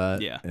just love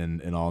that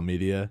in all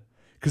media.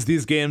 Because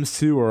these games,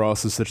 too, are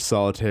also such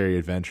solitary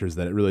adventures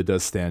that it really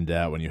does stand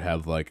out when you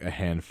have like a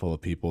handful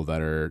of people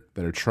that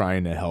are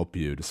trying to help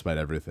you despite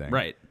everything.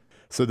 Right.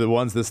 So the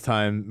ones this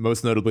time,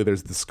 most notably,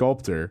 there's the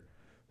sculptor,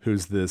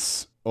 who's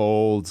this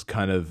old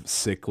kind of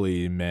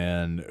sickly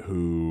man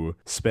who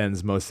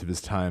spends most of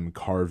his time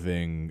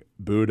carving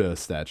Buddha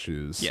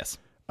statues. Yes.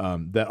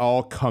 That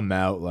all come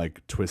out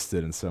like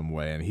twisted in some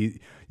way. And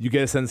you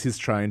get a sense he's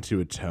trying to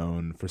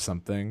atone for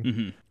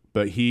something.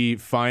 But he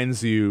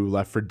finds you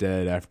left for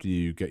dead after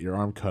you get your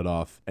arm cut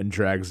off and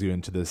drags you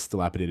into this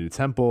dilapidated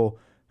temple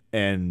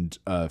and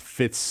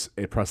fits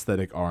a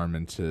prosthetic arm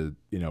into,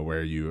 you know,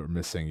 where you are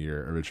missing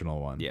your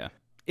original one. Yeah.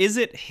 Is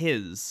it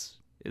his?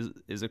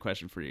 Is a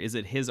question for you. Is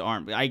it his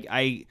arm?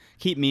 I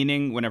keep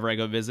meaning whenever I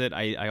go visit,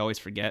 I always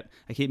forget.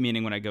 I keep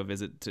meaning when I go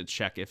visit to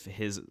check if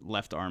his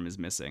left arm is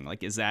missing.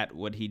 Like, is that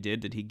what he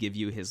did? Did he give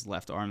you his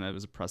left arm that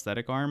was a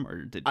prosthetic arm?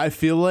 Or did I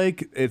feel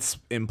like it's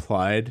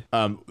implied.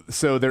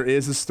 So there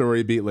is a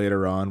story beat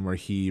later on where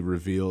he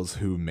reveals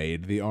who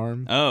made the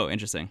arm. Oh,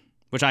 interesting.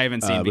 Which I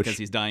haven't seen because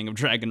he's dying of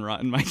dragon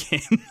rot in my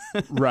game.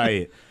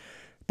 Right.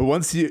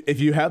 But if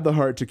you have the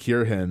heart to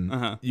cure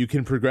him, you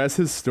can progress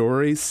his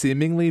story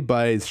seemingly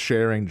by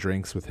sharing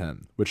drinks with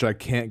him, which I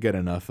can't get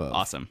enough of.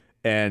 Awesome.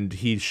 And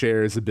he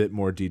shares a bit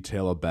more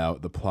detail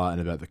about the plot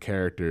and about the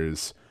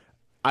characters.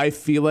 I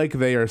feel like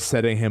they are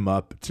setting him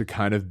up to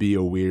kind of be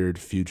a weird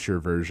future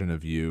version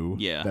of you.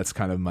 Yeah. That's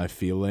kind of my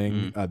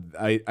feeling.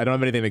 I don't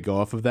have anything to go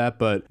off of that,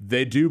 but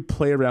they do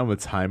play around with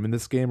time in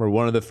this game, or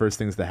one of the first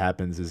things that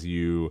happens is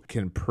you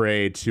can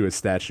pray to a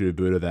statue of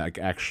Buddha that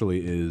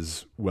actually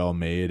is well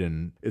made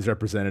and is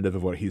representative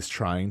of what he's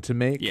trying to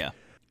make. Yeah.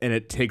 And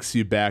it takes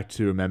you back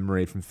to a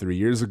memory from 3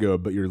 years ago,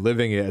 but you're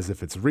living it as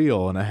if it's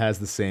real, and it has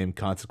the same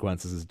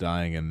consequences as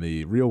dying in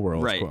the real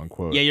world, Right. quote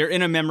unquote. Yeah, you're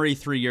in a memory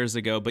 3 years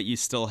ago, but you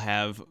still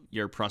have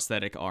your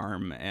prosthetic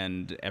arm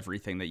and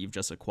everything that you've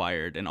just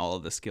acquired and all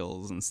of the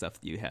skills and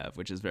stuff that you have,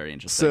 which is very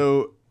interesting.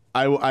 So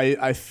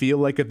I feel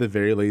like at the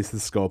very least the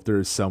sculptor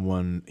is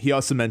someone. He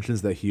also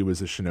mentions that he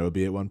was a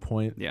shinobi at one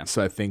point. Yeah.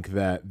 So I think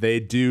that they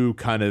do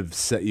kind of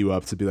set you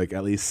up to be like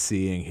at least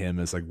seeing him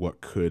as like what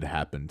could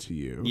happen to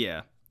you.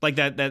 Yeah. Like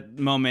that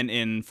moment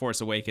in Force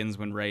Awakens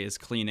when Rey is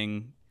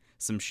cleaning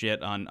some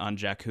shit on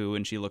Jakku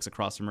and she looks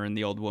across from her and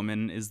the old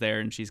woman is there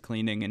and she's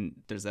cleaning and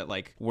there's that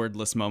like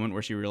wordless moment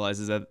where she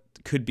realizes that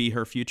could be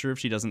her future if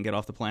she doesn't get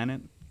off the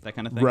planet. That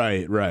kind of thing.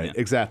 Right. Yeah.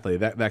 Exactly.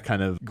 That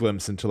kind of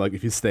glimpse into like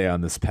if you stay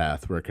on this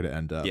path, where could it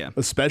end up? Yeah.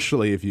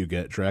 Especially if you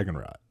get dragon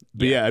rot.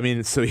 But yeah, I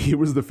mean, so he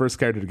was the first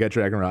character to get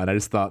dragon rot, and I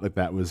just thought like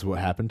that was what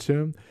happened to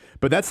him.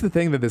 But that's the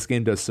thing that this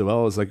game does so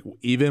well is like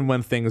even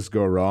when things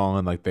go wrong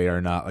and like they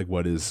are not like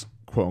what is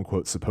quote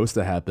unquote supposed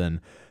to happen,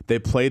 they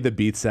play the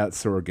beats out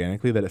so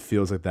organically that it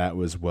feels like that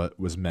was what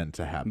was meant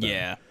to happen.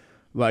 Yeah.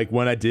 Like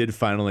when I did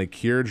finally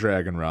cure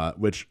Dragonrot,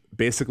 which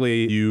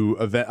basically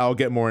I'll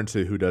get more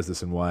into who does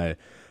this and why,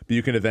 but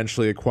you can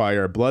eventually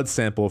acquire a blood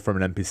sample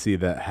from an NPC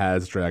that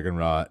has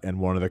Dragonrot, and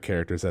one of the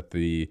characters at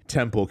the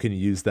temple can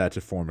use that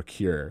to form a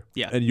cure.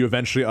 Yeah. And you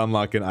eventually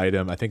unlock an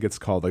item, I think it's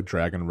called like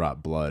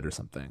Dragonrot Blood or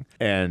something.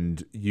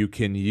 And you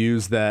can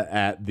use that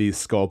at these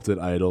sculpted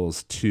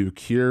idols to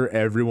cure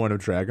everyone of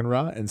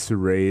Dragonrot and to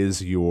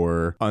raise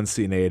your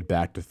unseen aid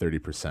back to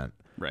 30%.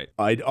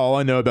 Right. All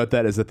I know about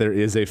that is that there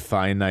is a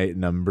finite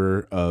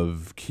number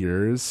of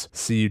cures,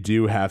 so you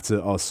do have to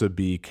also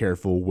be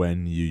careful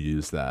when you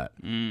use that.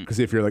 Because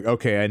if you're like,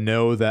 okay, I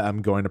know that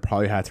I'm going to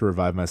probably have to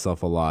revive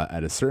myself a lot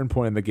at a certain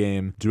point in the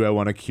game, do I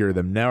want to cure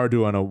them now, or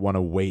do I want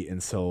to wait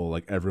until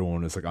like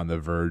everyone is like on the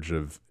verge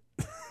of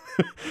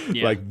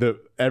Yeah. like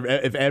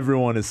if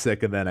everyone is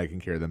sick, and then I can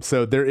cure them.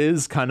 So there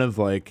is kind of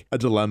like a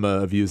dilemma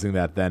of using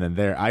that then and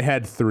there. I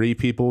had 3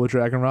 people with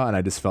Dragonrot, and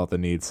I just felt the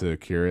need to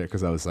cure it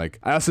because I was like,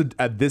 I also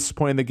at this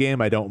point in the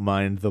game, I don't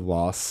mind the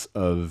loss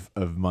of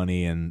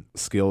money and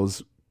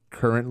skills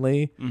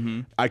currently.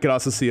 I could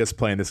also see us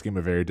playing this game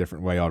a very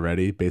different way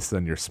already based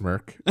on your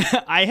smirk.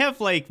 I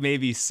have like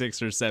maybe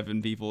 6 or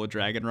 7 people with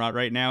Dragonrot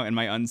right now, and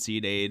my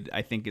unseed aid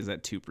I think is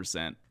at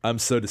 2%. I'm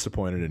so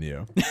disappointed in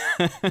you.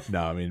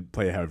 No, I mean,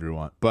 play it however you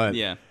want. But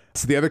Yeah.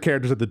 so the other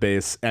characters at the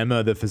base,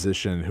 Emma the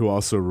physician, who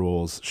also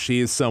rules, she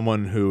is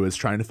someone who is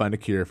trying to find a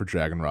cure for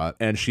Dragonrot,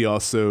 and she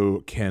also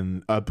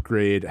can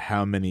upgrade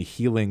how many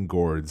healing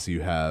gourds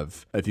you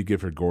have if you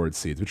give her gourd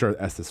seeds, which are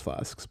Estus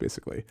flasks,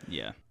 basically.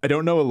 Yeah. I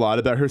don't know a lot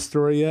about her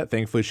story yet.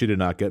 Thankfully, she did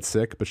not get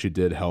sick, but she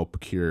did help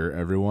cure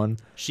everyone.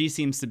 She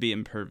seems to be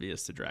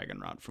impervious to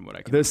Dragonrot from what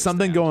I can There's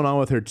something understand. going on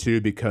with her,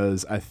 too,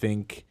 because I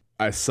think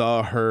I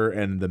saw her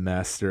and the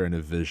Master in a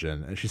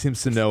vision, and she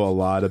seems to know a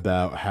lot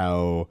about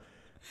how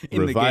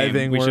In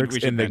reviving the game, works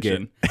in the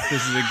game.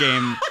 This is a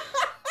game,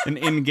 an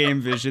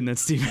in-game vision that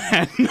Steve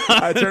had.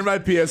 I turned my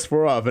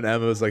PS4 off, and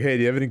Emma was like, "Hey,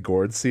 do you have any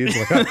gourd seeds?"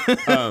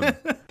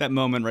 That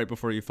moment right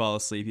before you fall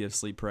asleep, you have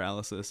sleep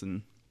paralysis,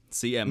 and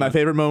see Emma. My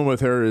favorite moment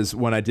with her is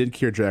when I did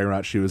cure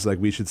Dragonrot. She was like,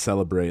 "We should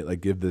celebrate.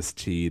 Like, give this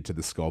tea to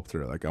the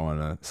sculptor. Like, I want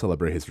to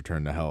celebrate his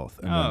return to health."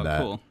 And Oh,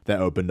 then cool. that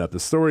opened up the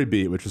story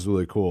beat, which was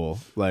really cool.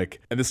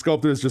 Like, and the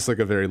sculptor is just like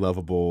a very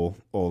lovable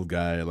old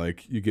guy.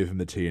 Like, you give him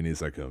the tea, and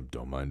he's like,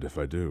 "Don't mind if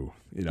I do."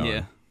 You know.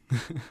 Yeah.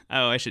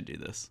 Oh, I should do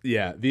this.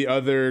 Yeah, the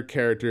other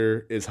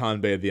character is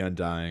Hanbei the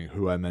Undying,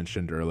 who I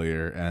mentioned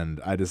earlier, and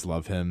I just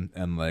love him.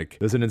 And like,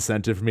 there's an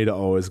incentive for me to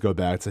always go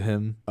back to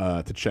him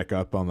to check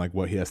up on like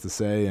what he has to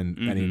say and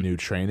any new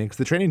training, because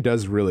the training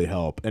does really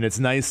help. And it's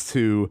nice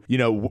to, you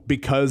know,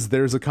 because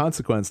there's a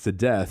consequence to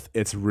death,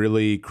 it's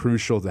really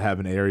crucial to have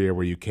an area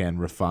where you can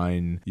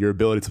refine your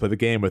ability to play the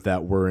game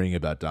without worrying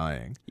about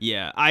dying.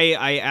 Yeah,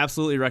 I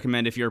absolutely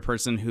recommend, if you're a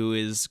person who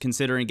is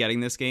considering getting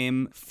this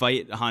game,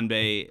 fight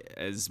Hanbei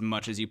as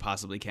much as you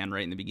possibly can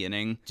right in the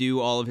beginning.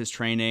 Do all of his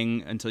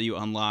training until you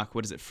unlock,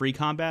 what is it, free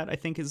combat, I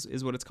think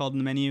is what it's called in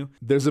the menu.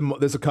 There's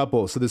a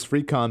couple. So there's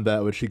free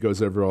combat, which he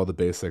goes over all the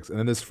basics, and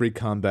then there's free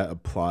combat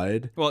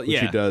applied. Well, which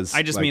yeah, he does.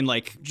 I just mean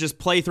like just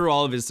play through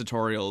all of his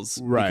tutorials,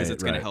 Right, because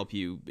it's going to right. help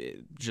you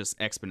just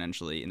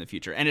exponentially in the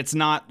future. And it's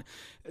not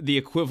the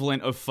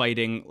equivalent of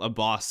fighting a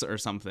boss or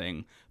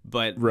something,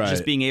 but Right.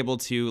 just being able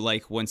to,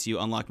 like, once you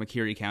unlock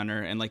Makiri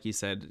counter and, like you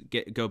said,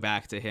 go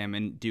back to him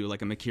and do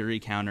like a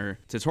Makiri counter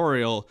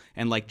tutorial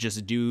and like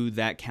just do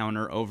that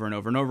counter over and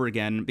over and over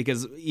again.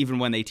 Because even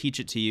when they teach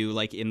it to you,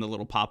 like in the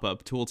little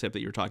pop-up tooltip that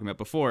you were talking about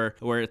before,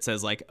 where it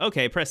says like,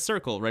 okay, press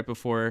circle right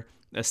before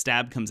a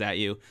stab comes at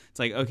you, it's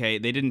like, okay,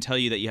 they didn't tell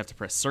you that you have to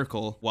press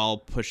circle while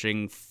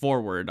pushing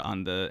forward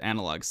on the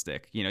analog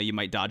stick. You know, you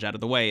might dodge out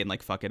of the way and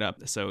like fuck it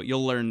up. So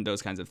you'll learn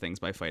those kinds of things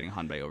by fighting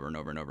Hanbei over and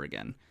over and over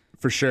again.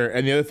 For sure.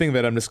 And the other thing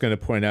that I'm just going to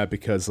point out,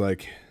 because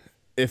like,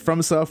 if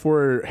From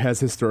Software has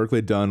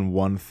historically done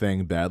one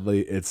thing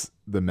badly, it's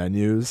the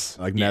menus,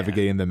 like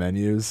navigating the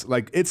menus.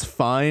 Like, it's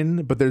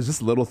fine, but there's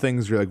just little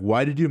things you're like,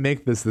 why did you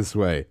make this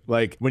way?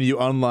 Like, when you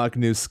unlock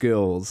new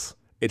skills,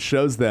 it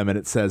shows them and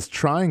it says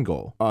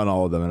triangle on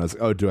all of them. And I was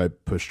like, oh, do I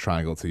push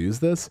triangle to use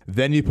this?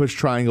 Then you push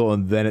triangle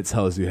and then it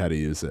tells you how to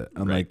use it.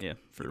 I'm like, Yeah,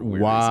 for weird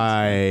reasons.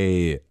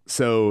 why?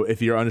 So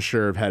if you're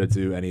unsure of how to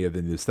do any of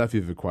the new stuff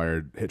you've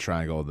acquired, hit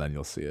triangle, then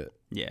you'll see it.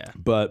 Yeah.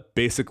 But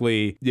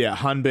basically, yeah,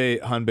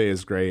 Hanbei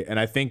is great. And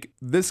I think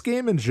this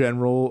game in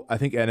general, I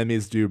think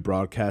enemies do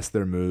broadcast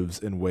their moves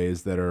in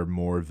ways that are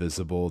more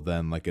visible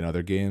than like in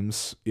other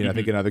games. You know, I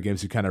think in other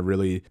games you kind of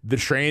really, the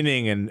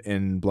training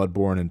in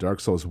Bloodborne and Dark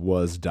Souls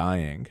was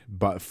dying,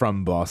 but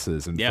from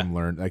bosses and from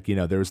like, you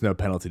know, there was no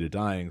penalty to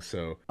dying.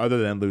 So other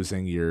than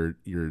losing your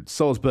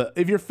souls, but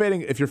if you're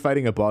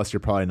fighting a boss, you're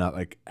probably not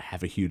like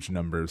have a huge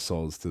number of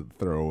souls to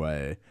throw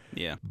away.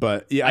 Yeah.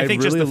 But yeah, I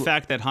think really, just the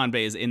fact that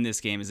Hanbei is in this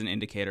game is an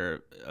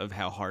indicator of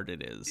how hard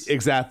it is.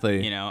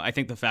 exactly. You know, I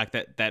think the fact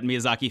that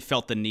Miyazaki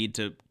felt the need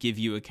to give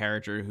you a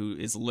character who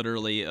is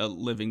literally a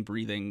living,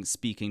 breathing,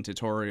 speaking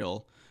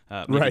tutorial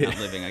Maybe Right. not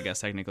living, I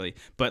guess, technically.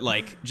 But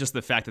like just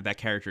the fact that that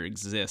character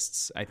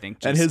exists, I think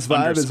just And his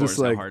vibe is underscores just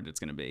like, how hard it's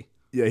going to be.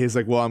 Yeah, he's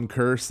like, well, I'm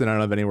cursed and I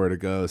don't have anywhere to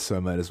go, so I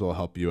might as well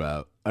help you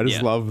out. I just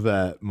Yeah. love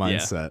that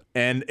mindset.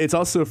 And it's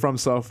also from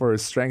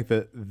Software's strength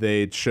that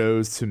they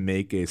chose to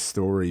make a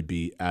story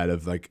beat out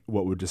of like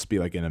what would just be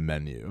like in a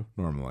menu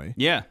normally.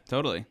 Yeah,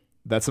 totally.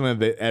 That's something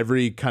that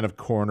every kind of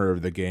corner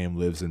of the game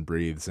lives and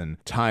breathes, and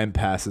time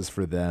passes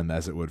for them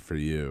as it would for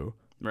you.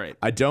 Right.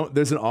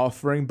 There's an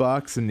offering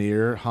box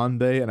near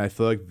Hanbei, and I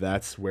feel like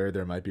that's where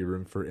there might be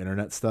room for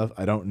internet stuff.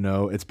 I don't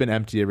know. It's been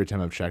empty every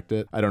time I've checked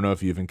it. I don't know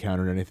if you've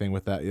encountered anything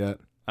with that yet.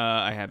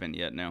 I haven't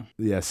yet, no.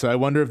 Yeah, so I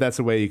wonder if that's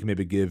a way you can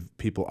maybe give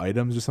people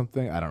items or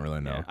something. I don't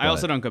really know. Yeah. I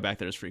also don't go back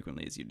there as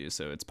frequently as you do,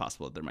 so it's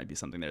possible that there might be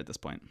something there at this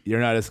point.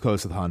 You're not as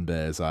close with Hanbei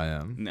as I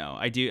am. No,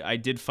 I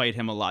did fight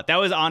him a lot. That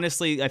was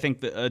honestly, I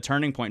think, a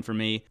turning point for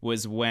me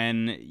was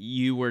when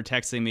you were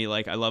texting me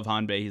like, I love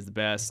Hanbei, he's the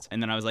best.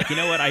 And then I was like, you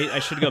know what, I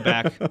should go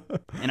back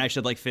and I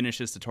should like finish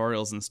his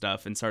tutorials and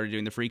stuff, and started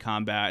doing the free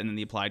combat and then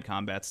the applied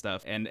combat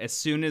stuff. And as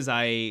soon as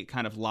I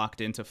kind of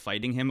locked into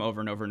fighting him over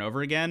and over and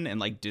over again, and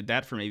like did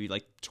that for maybe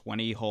like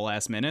 20 whole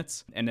ass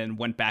minutes, and then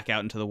went back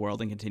out into the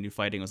world and continued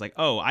fighting, I was like,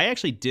 oh, I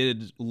actually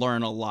did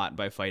learn a lot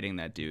by fighting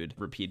that dude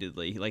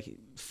repeatedly. Like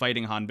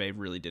fighting Hanbei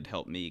really did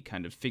help me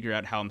kind of figure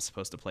out how I'm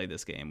supposed to play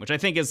this game, which I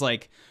think is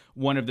like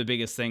one of the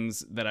biggest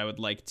things that I would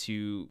like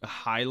to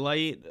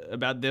highlight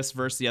about this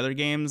versus the other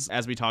games.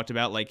 As we talked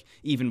about, like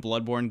even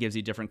Bloodborne gives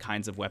you different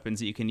kinds of weapons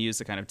that you can use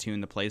to kind of tune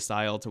the play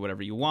style to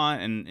whatever you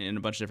want, and a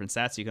bunch of different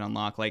stats you can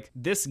unlock. Like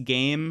this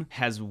game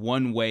has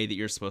one way that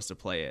you're supposed to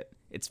play it.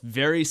 It's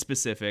very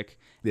specific.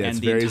 Yeah, and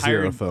it's the very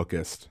entire, zero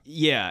focused.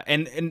 Yeah,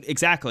 and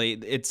exactly.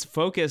 It's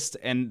focused,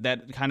 and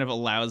that kind of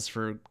allows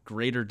for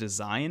greater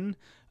design.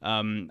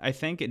 I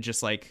think it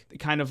just like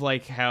kind of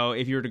like how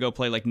if you were to go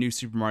play like New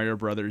Super Mario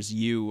Brothers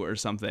U or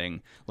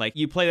something, like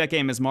you play that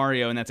game as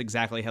Mario, and that's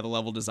exactly how the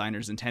level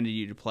designers intended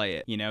you to play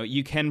it. You know,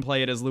 you can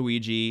play it as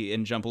Luigi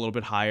and jump a little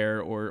bit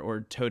higher,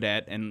 or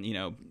Toadette and, you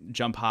know,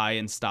 jump high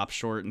and stop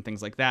short and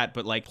things like that.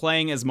 But like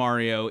playing as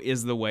Mario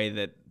is the way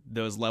that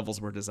those levels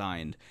were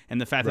designed,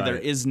 and the fact that there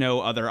is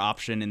no other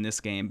option in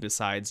this game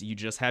besides you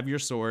just have your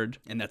sword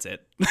and that's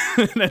it.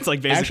 That's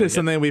like basically Actually, it.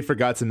 something we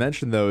forgot to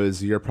mention though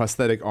is your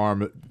prosthetic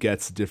arm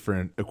gets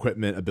different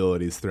equipment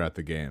abilities throughout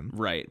the game.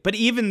 Right. But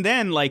even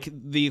then, like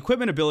the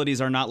equipment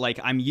abilities are not like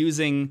I'm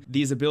using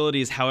these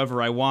abilities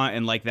however I want,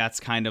 and like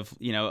that's kind of,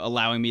 you know,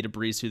 allowing me to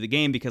breeze through the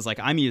game because like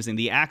I'm using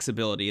the axe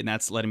ability and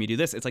that's letting me do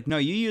this. It's like, no,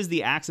 you use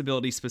the axe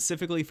ability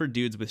specifically for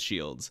dudes with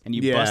shields, and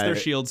you bust their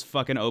shields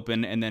fucking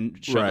open and then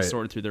shove a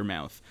sword through their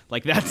mouth.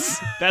 Like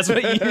that's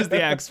what you use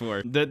the axe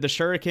for. The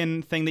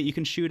shuriken thing that you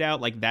can shoot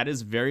out, like that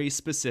is very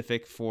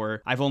specific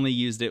for, I've only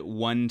used it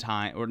one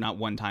time, or not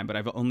one time, but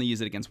I've only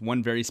used it against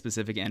one very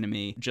specific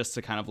enemy just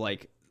to kind of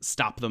like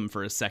stop them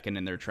for a second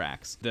in their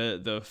tracks.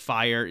 The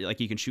fire, like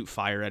you can shoot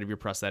fire out of your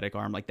prosthetic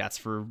arm, like that's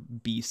for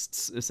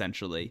beasts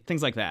essentially.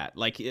 Things like that.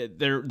 Like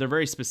they're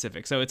very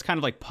specific. So it's kind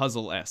of like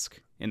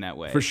puzzle-esque in that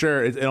way. For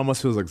sure, it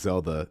almost feels like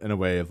Zelda in a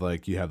way of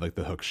like you have like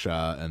the hook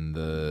shot and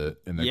the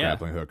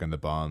grappling hook and the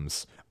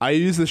bombs. I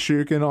use the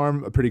shuriken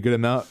arm a pretty good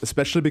amount,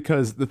 especially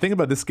because the thing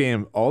about this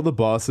game, all the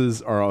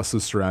bosses are also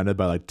surrounded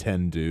by like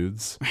 10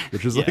 dudes,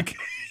 which is like,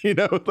 you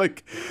know,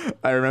 like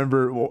I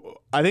remember.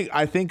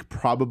 I think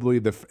probably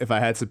if I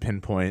had to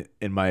pinpoint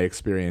in my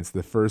experience,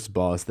 the first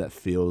boss that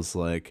feels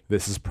like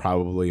this is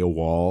probably a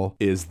wall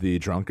is the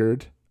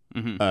drunkard,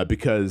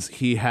 because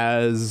he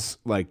has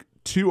like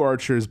 2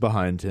 archers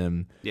behind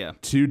him,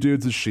 2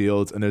 dudes with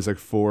shields, and there's like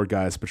 4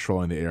 guys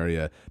patrolling the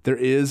area. There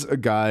is a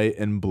guy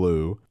in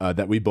blue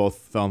that we both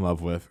fell in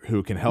love with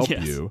who can help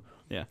you.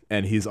 Yeah.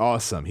 And he's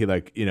awesome. He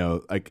like, you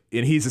know, like,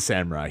 and he's a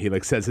samurai. He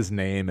like says his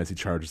name as he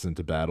charges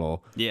into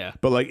battle. Yeah.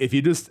 But like, if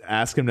you just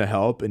ask him to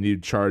help and you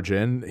charge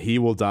in, he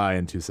will die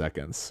in 2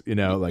 seconds. You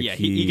know, like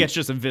he gets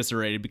just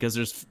eviscerated because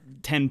there's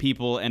 10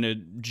 people and a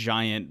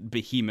giant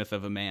behemoth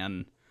of a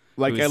man.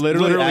 Like I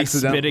literally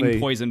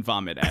spitting poison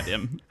vomit at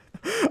him.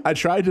 I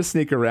tried to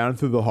sneak around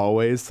through the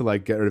hallways to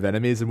like get rid of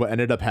enemies, and what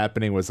ended up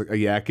happening was like a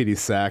yakety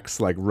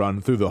sax like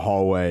run through the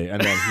hallway,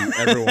 and then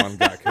everyone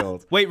got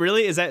killed. Wait,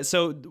 really? Is that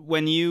so?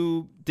 When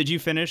did you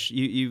finish?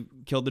 You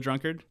killed the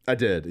drunkard? I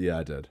did. Yeah,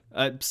 I did.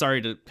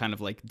 Sorry to kind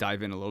of like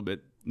dive in a little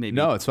bit. Maybe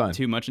no, it's fine.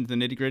 Too much into the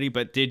nitty gritty,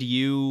 but did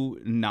you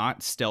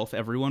not stealth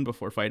everyone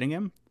before fighting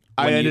him?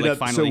 I ended up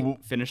finally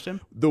finished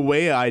him. The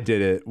way I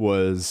did it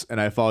was,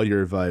 and I follow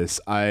your advice.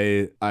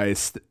 And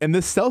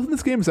the stealth in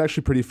this game is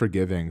actually pretty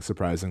forgiving,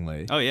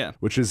 surprisingly. Oh yeah,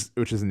 which is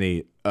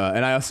neat.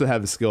 And I also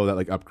have a skill that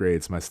like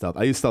upgrades my stealth.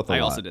 I use stealth a lot.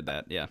 I also did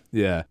that. Yeah.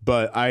 Yeah,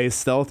 but I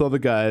stealthed all the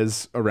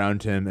guys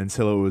around him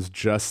until it was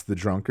just the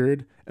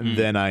drunkard, and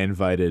then I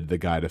invited the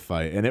guy to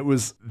fight, and it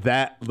was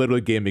that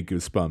literally gave me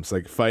goosebumps.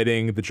 Like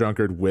fighting the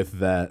drunkard with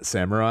that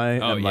samurai,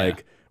 and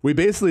like We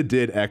basically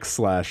did X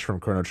Slash from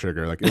Chrono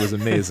Trigger. Like, it was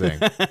amazing.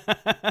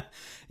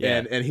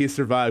 Yeah. And he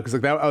survived because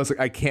like that. I was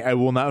like, I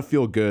will not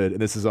feel good.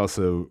 And this is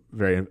also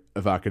very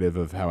evocative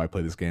of how I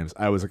play these games.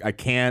 I was like, I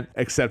can't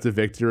accept a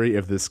victory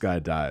if this guy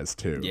dies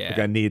too. Yeah. Like,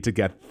 I need to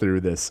get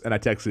through this. And I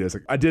texted you. I was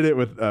like, I did it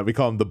with. We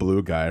call him the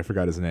blue guy. I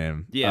forgot his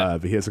name. Yeah.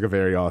 But he has like a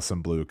very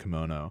awesome blue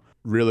kimono.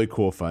 Really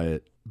cool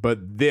fight.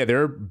 But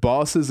there are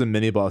bosses and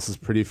mini bosses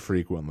pretty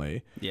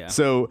frequently. Yeah.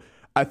 So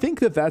I think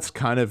that's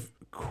kind of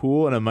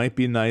cool, and it might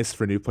be nice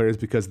for new players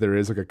because there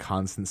is like a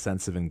constant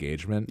sense of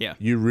engagement. Yeah.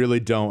 You really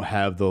don't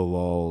have the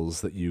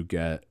lulls that you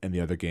get in the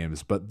other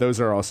games, but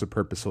those are also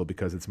purposeful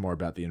because it's more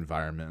about the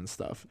environment and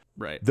stuff.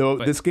 Right. Though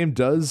this game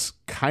does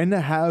kind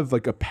of have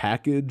like a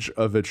package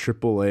of a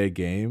AAA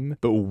game,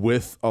 but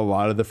with a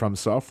lot of the From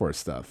Software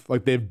stuff.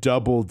 Like, they've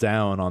doubled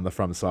down on the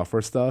From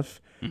Software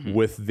stuff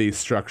with the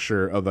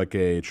structure of like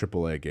a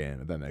AAA game,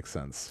 if that makes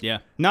sense. Yeah.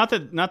 Not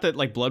that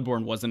like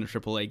Bloodborne wasn't a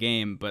AAA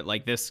game, but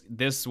like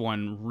this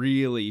one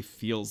really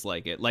feels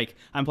like it. Like,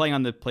 I'm playing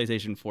on the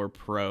PlayStation 4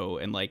 Pro,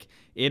 and like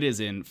it is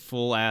in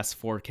full ass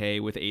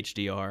 4K with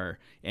HDR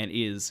and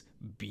is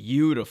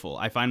beautiful.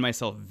 I find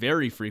myself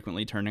very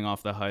frequently turning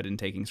off the HUD and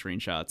taking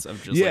screenshots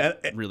of just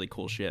like really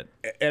cool shit.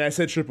 And I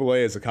said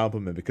AAA as a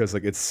compliment because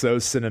like it's so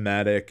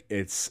cinematic.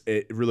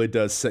 It really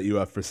does set you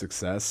up for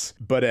success,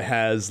 but it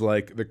has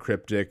like the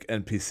cryptic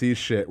NPC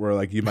shit where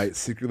like you might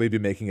secretly be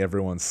making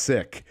everyone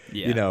sick,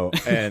 you know,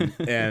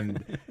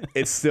 and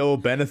it still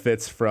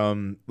benefits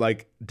from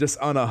like, just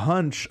on a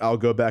hunch, I'll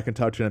go back and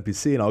talk to an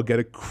NPC and I'll get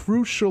a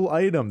crucial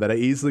item that I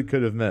easily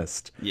could have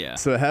missed. Yeah.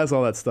 So it has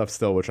all that stuff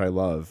still, which I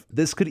love.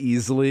 This could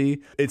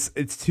easily, it's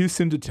too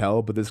soon to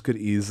tell, but this could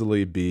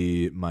easily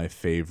be my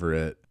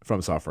favorite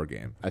From Software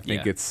game. I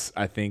think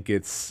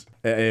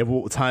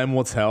time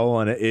will tell,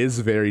 and it is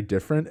very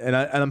different, and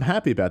I'm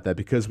happy about that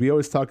because we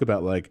always talk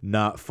about like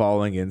not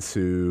falling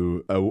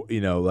into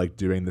like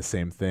doing the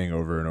same thing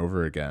over and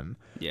over again.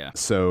 Yeah.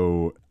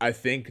 So I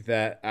think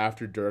that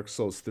after Dark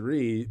Souls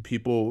 3,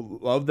 people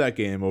loved that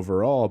game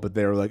overall, but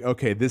they were like,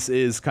 okay, this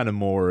is kind of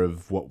more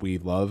of what we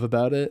love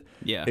about it.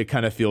 Yeah. It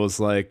kind of feels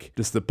like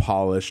just the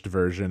polished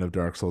version of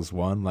Dark Souls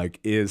 1. Like,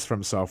 is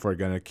From Software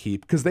going to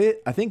keep... Because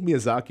I think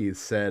Miyazaki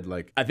said,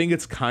 like, I think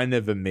it's kind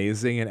of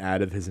amazing and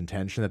out of his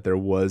intention that there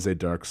was a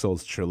Dark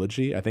Souls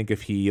trilogy. I think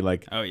if he,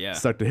 like,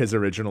 stuck to his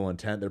original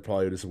intent, there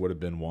probably just would have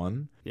been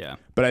one. Yeah.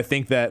 But I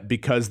think that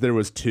because there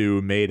was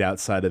two made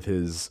outside of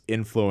his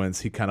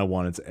influence, he kind of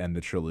wanted to end the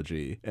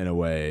trilogy in a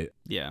way.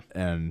 Yeah.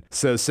 And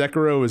so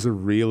Sekiro is a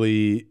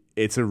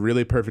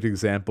really perfect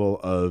example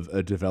of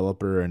a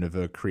developer and of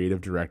a creative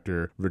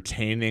director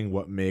retaining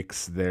what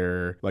makes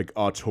their like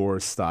auteur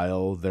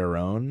style their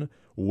own,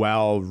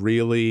 while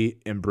really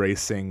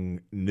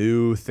embracing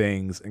new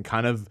things and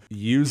kind of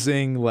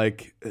using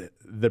like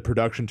the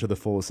production to the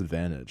fullest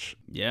advantage.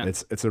 Yeah.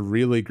 It's a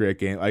really great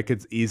game. I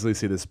could easily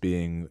see this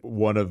being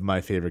one of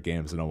my favorite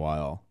games in a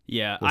while.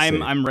 Yeah,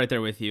 I'm right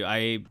there with you.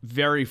 I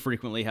very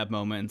frequently have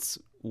moments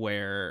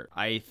where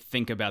I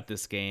think about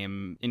this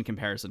game in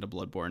comparison to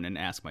Bloodborne and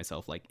ask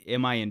myself, like,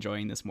 am I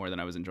enjoying this more than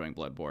I was enjoying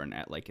Bloodborne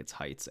at like its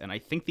heights? And I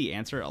think the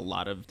answer a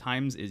lot of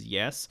times is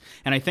yes.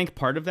 And I think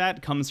part of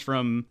that comes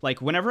from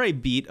like whenever I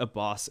beat a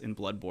boss in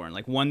Bloodborne,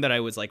 like one that I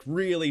was like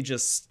really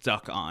just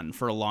stuck on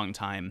for a long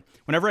time,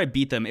 whenever I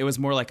beat them, it was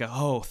more like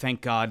oh,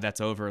 thank God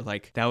that's over.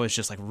 Like that was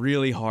just like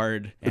really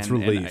hard. It's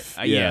relief.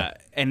 Yeah.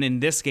 And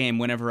in this game,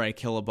 whenever I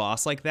kill a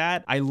boss like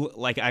that, I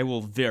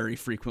will very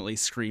frequently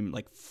scream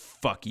like,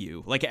 fuck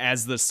you, like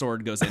as the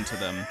sword goes into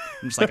them.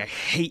 I'm just like, I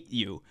hate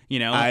you, you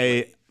know?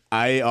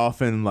 I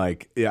often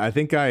like, I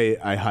think I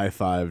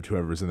high-fived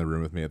whoever's in the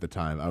room with me at the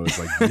time. I was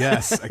like,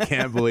 yes, I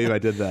can't believe I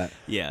did that.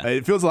 Yeah.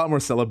 It feels a lot more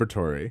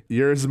celebratory.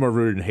 Yours is more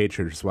rooted in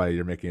hatred, which is why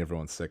you're making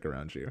everyone sick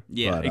around you.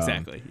 Yeah, but,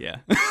 exactly. Yeah.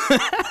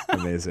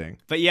 Amazing.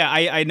 But yeah,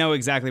 I know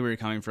exactly where you're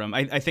coming from.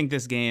 I think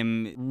this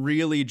game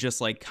really just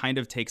like kind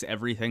of takes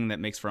everything that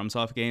makes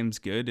FromSoft games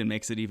good and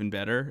makes it even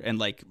better, and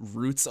like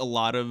roots a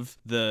lot of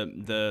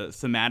the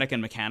thematic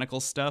and mechanical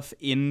stuff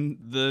in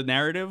the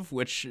narrative,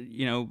 which,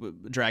 you know,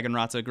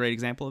 Dragonrot's a great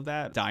example of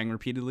that. Dying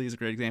Repeatedly is a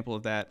great example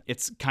of that.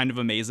 It's kind of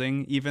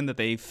amazing even that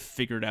they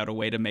figured out a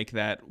way to make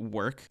that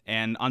work.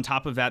 And on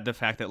top of that, the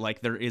fact that like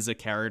there is a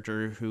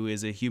character who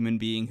is a human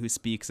being who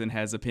speaks and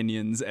has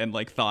opinions and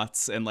like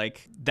thoughts, and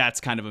like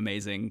that's kind of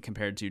amazing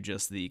compared to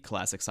just the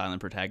classic silent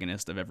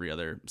protagonist of every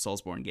other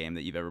Soulsborne game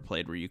that you've ever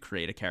played, where you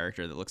create a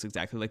character that looks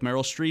exactly like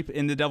Meryl Streep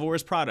in The Devil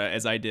Wears Prada,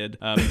 as I did.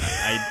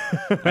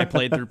 I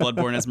played through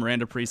Bloodborne as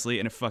Miranda Priestley,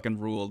 and it fucking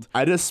ruled.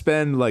 I just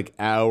spend like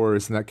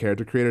hours in that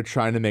character creator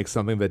trying to make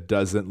something that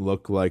doesn't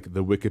look like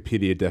the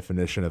Wikipedia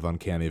definition of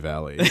Uncanny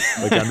Valley.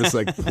 Like, I'm just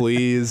like,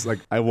 please, like,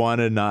 I want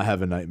to not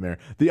have a nightmare.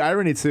 The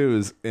irony too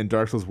is in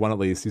Dark Souls 1, at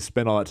least, you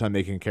spend all that time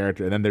making a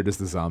character and then they're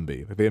just a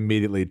zombie. Like, they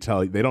immediately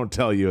they don't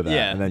tell you that,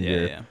 and then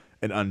you're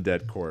an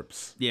undead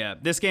corpse. Yeah,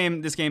 this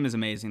game is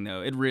amazing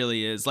though. It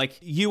really is. Like,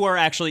 you're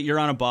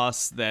on a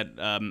boss that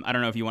I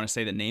don't know if you want to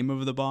say the name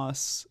of the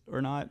boss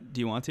or not.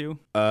 Do you want to?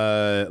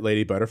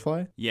 Lady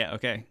Butterfly? Yeah,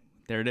 okay.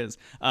 There it is.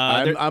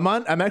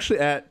 I'm actually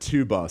at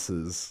two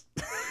bosses.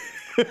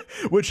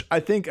 Which I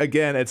think,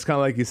 again, it's kind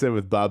of like you said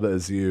with Baba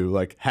Is You,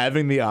 like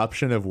having the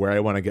option of where I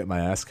want to get my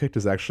ass kicked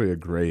is actually a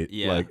great,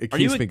 like it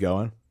keeps me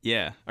going.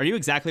 Yeah. Are you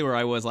exactly where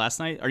I was last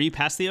night? Are you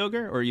past the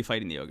ogre or are you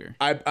fighting the ogre?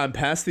 I'm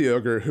past the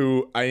ogre,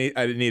 who I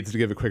need to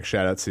give a quick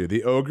shout out to.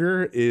 The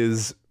ogre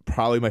is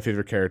probably my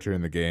favorite character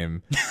in the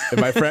game. And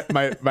my friend,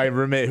 my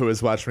roommate who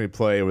was watching me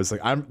play was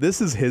like,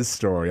 this is his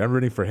story. I'm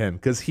rooting for him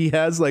because he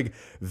has like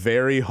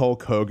very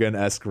Hulk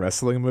Hogan-esque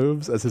wrestling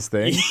moves as his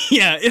thing.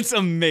 Yeah, it's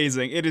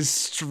amazing. It is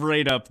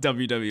straight up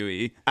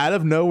WWE. Out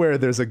of nowhere,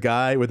 there's a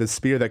guy with a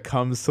spear that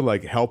comes to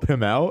like help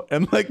him out.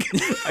 And like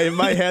in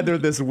my head, they're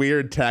this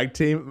weird tag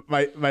team.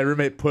 My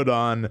roommate put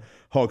on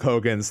Hulk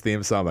Hogan's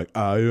theme song, like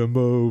 "I am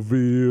a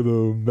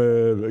real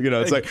man." You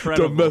know, it's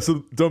incredible. Like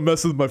don't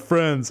mess with my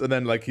friends, and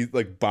then like he's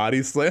like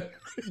body slam.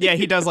 Yeah,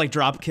 he does like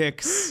drop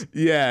kicks.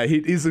 Yeah,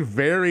 he's a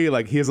very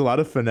like he has a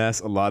lot of finesse,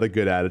 a lot of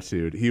good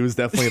attitude. He was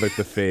definitely like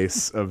the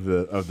face of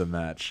the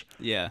match.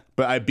 Yeah,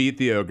 but I beat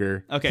the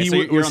ogre. Okay, so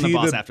you're on the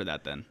boss after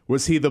that then.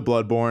 Was he the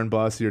Bloodborne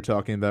boss you were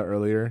talking about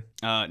earlier?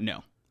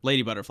 No.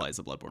 Lady Butterfly is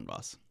the Bloodborne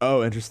boss.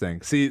 Oh,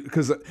 interesting. See,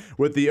 because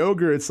with the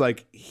ogre, it's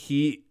like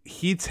he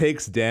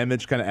takes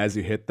damage kind of as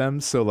you hit them.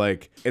 So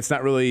like it's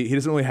not really, he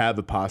doesn't really have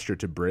the posture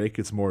to break.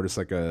 It's more just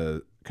like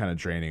a kind of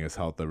draining his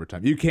health over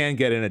time. You can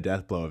get in a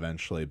death blow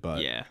eventually,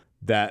 but yeah,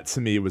 that to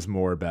me was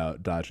more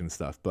about dodging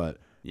stuff. But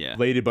yeah,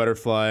 Lady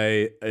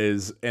Butterfly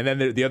is, and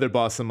then the other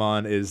boss I'm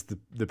on is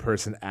the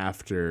person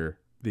after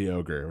the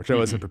ogre, which I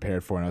wasn't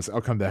prepared for, and I was like,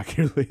 I'll come back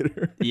here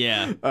later.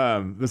 Yeah.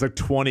 There's like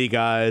 20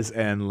 guys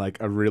and like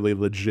a really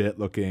legit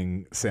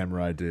looking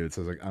samurai dude.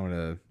 So I was like, I'm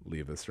gonna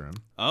leave this room.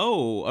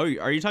 Oh,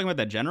 are you talking about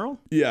that general?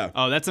 Yeah.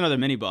 Oh, that's another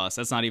mini boss.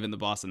 That's not even the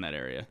boss in that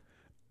area.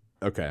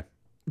 Okay.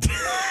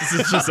 This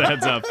is just a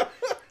heads up.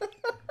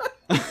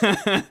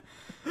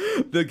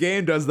 The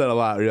game does that a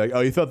lot. You're like,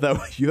 oh, you thought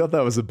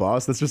that was a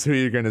boss? That's just who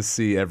you're gonna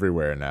see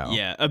everywhere now.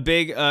 Yeah, a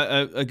big,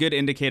 a good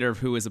indicator of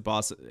who is a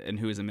boss and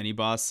who is a mini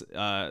boss.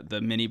 The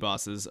mini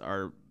bosses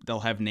they'll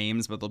have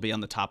names, but they'll be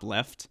on the top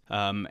left.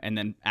 And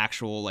then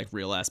actual like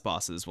real ass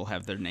bosses will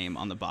have their name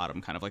on the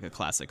bottom, kind of like a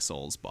classic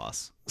Souls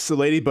boss. So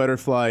Lady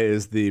Butterfly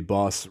is the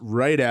boss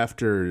right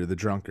after the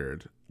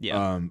drunkard.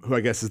 Yeah. Who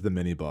I guess is the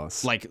mini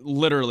boss. Like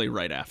literally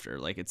right after.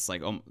 Like it's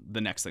like the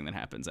next thing that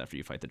happens after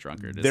you fight the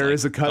drunkard.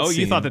 Is a cutscene. Oh,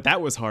 you thought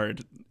that was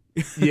hard.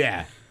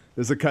 Yeah.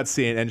 There's a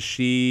cutscene, and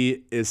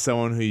she is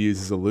someone who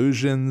uses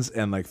illusions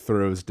and like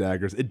throws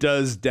daggers. It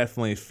does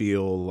definitely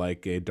feel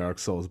like a Dark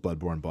Souls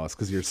Bloodborne boss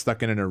because you're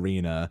stuck in an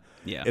arena.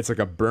 Yeah. It's like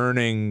a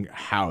burning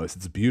house.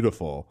 It's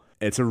beautiful.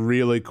 It's a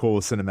really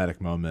cool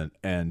cinematic moment,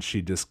 and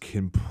she just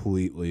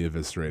completely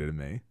eviscerated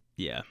me.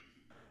 Yeah.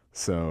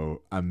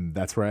 So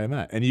that's where I'm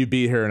at. And you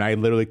beat her, and I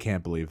literally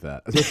can't believe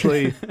that.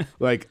 Especially,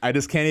 like, I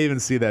just can't even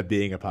see that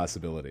being a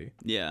possibility.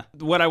 Yeah.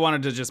 What I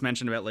wanted to just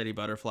mention about Lady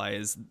Butterfly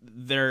is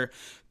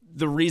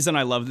the reason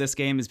I love this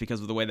game is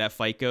because of the way that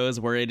fight goes,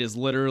 where it is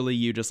literally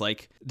you just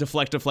like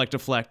deflect,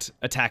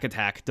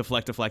 attack,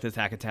 deflect,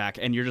 attack,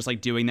 and you're just like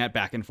doing that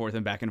back and forth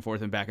and back and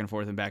forth and back and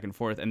forth and back and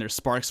forth, and there's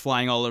sparks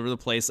flying all over the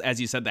place. As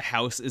you said, the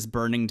house is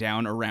burning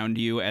down around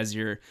you as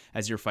you're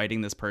fighting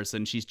this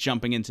person. She's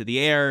jumping into the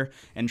air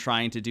and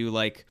trying to do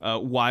like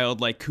wild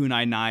like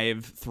kunai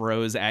knife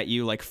throws at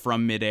you like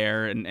from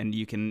midair, and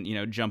you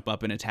can jump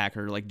up and attack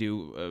her, like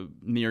do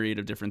a myriad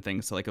of different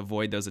things to like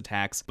avoid those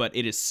attacks. But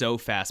it is so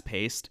fast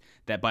paced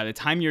that by the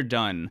time you're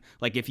done,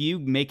 like if you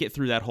make it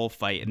through that whole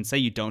fight and say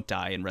you don't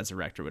die and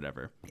resurrect or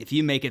whatever, if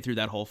you make it through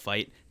that whole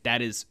fight,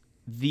 that is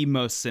the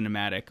most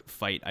cinematic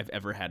fight I've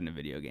ever had in a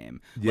video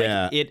game.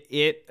 Yeah. Like,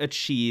 it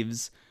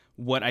achieves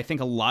what I think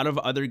a lot of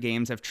other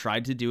games have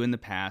tried to do in the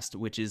past,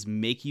 which is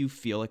make you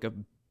feel like a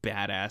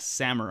badass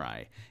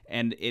samurai,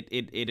 and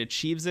it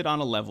achieves it on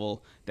a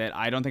level that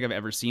I don't think I've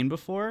ever seen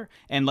before.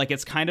 And like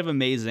it's kind of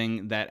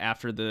amazing that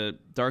after the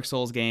Dark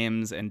Souls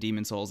games and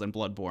Demon Souls and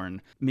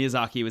Bloodborne,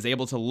 Miyazaki was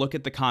able to look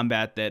at the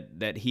combat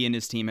that he and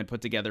his team had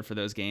put together for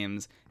those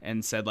games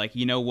and said, like,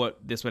 you know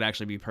what this would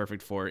actually be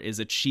perfect for is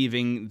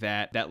achieving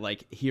that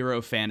like hero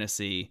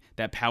fantasy,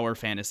 that power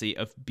fantasy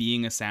of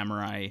being a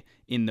samurai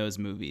in those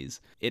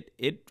movies.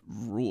 It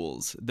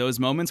rules. Those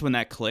moments when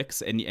that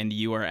clicks and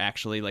you are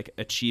actually like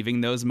achieving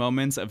those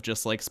moments of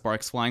just like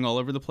sparks flying all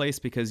over the place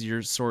because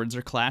your swords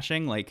are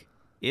clashing, like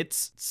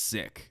it's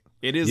sick.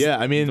 It is, yeah,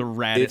 I mean, the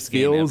raddest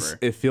game ever.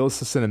 It feels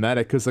so cinematic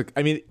because, like,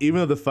 I mean, even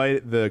though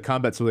the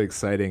combat's really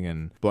exciting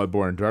in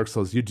Bloodborne and Dark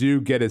Souls, you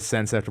do get a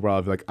sense after a while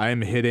of like,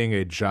 I'm hitting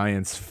a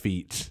giant's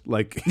feet,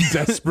 like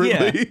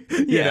desperately. Yeah.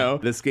 You know,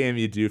 this game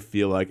you do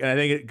feel like, and I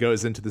think it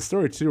goes into the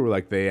story too, where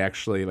like they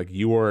actually like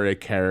you are a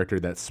character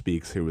that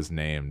speaks who was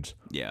named.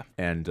 Yeah.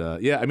 And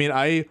yeah, I mean,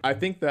 I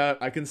think that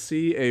I can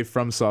see a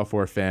From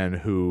Software fan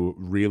who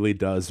really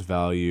does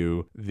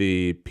value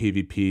the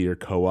PvP or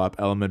co-op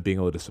element being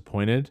a little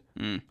disappointed.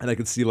 And I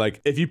could see like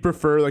if you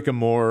prefer like a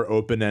more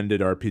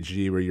open-ended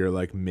RPG where you're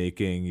like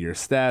making your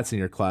stats and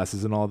your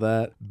classes and all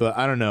that. But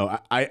I don't know.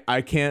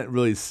 I can't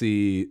really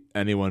see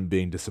anyone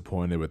being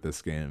disappointed with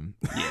this game.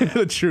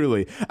 Yeah.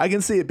 Truly. I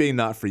can see it being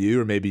not for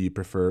you, or maybe you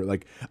prefer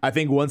like I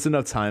think once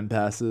enough time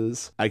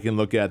passes, I can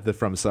look at the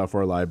From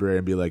Software library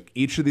and be like,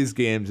 each of these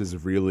games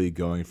is really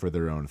going for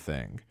their own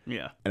thing.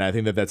 Yeah. And I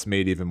think that that's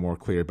made even more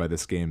clear by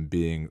this game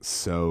being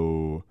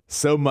so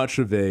much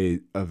of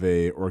a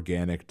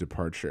organic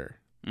departure.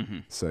 Mm-hmm.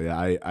 So yeah,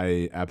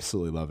 I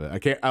absolutely love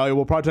it. I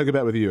will probably talk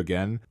about it with you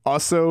again.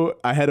 Also,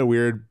 I had a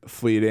weird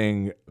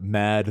fleeting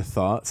mad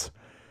thought.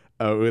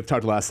 We've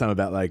talked last time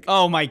about like,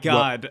 oh my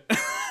God.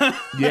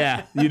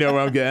 Yeah, you know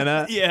where I'm getting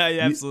at? Yeah, you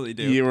absolutely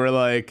do. You were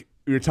like,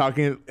 we were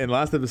talking in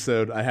last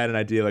episode, I had an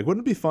idea, like,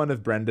 wouldn't it be fun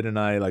if Brendan and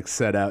I like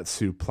set out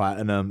to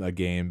platinum a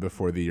game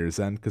before the year's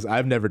end? Because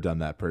I've never done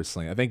that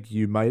personally. I think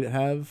you might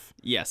have.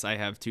 Yes, I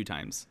have 2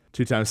 times.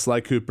 2 times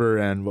Sly Cooper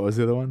and what was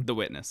the other one? The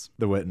Witness.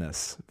 The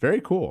Witness.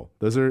 Very cool.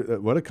 Those are,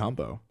 what a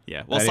combo.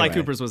 Yeah. Well, anyway. Sly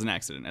Cooper's was an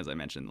accident, as I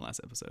mentioned in the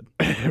last episode.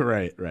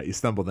 Right. You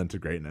stumbled into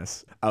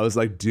greatness. I was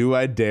like, do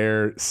I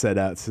dare set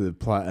out to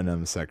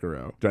platinum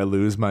Sekiro? Do I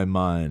lose my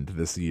mind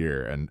this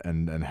year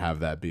and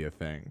have that be a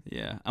thing?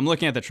 Yeah. I'm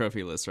looking at the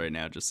trophy list right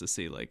now just to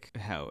see like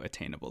how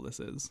attainable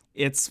this is.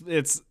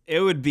 It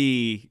would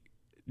be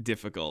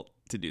difficult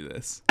to do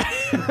this.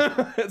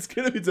 It's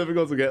gonna be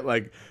difficult to get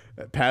like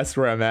past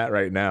where I'm at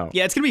right now.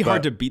 Yeah, it's gonna be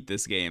hard to beat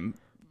this game,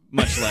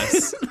 much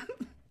less.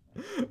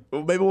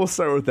 Well, maybe we'll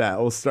start with that.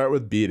 We'll start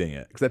with beating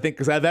it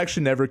because I've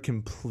actually never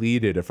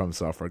completed a From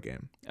Software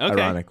game.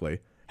 Okay. Ironically,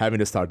 having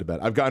just talked about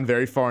it, I've gotten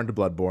very far into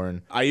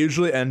Bloodborne. I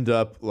usually end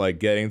up like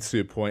getting to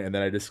a point and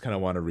then I just kind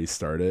of want to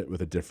restart it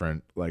with a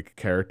different like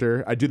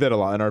character. I do that a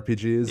lot in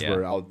RPGs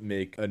where I'll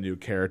make a new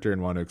character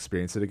and want to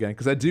experience it again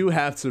because I do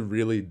have to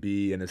really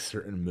be in a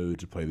certain mood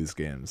to play these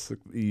games.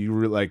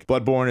 Like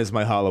Bloodborne is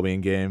my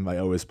Halloween game. I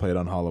always play it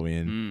on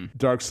Halloween.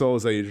 Dark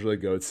Souls I usually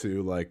go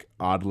to like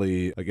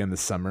oddly like in the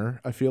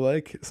summer, I feel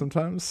like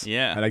sometimes.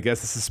 Yeah. And I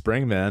guess this is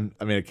spring, man.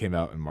 I mean, it came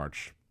out in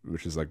March,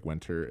 which is like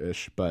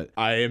winter-ish, but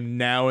I am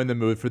now in the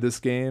mood for this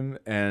game,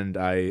 and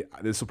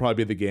this will probably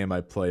be the game I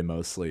play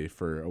mostly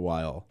for a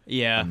while.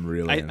 Yeah, I'm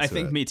really I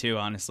think me too,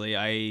 honestly.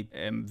 I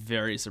am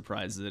very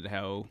surprised at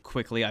how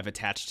quickly I've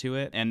attached to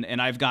it,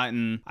 and I've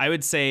gotten, I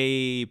would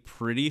say,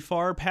 pretty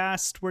far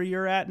past where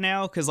you're at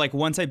now, because like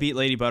once I beat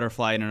Lady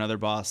Butterfly and another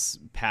boss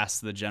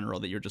past the general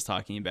that you're just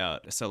talking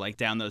about, so like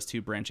down those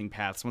 2 branching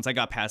paths, once I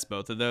got past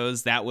both of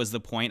those, that was the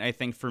point, I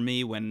think, for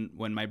me when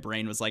my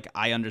brain was like,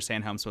 I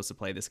understand how I'm supposed to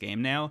play this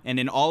game now.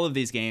 And in all of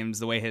these games,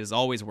 the way it has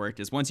always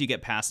worked is once you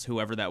get past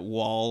whoever that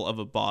wall of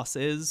a boss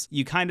is,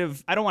 you kind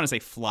of, I don't want to say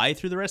fly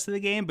through the rest of the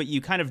game, but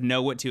you kind of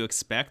know what to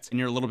expect and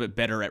you're a little bit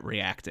better at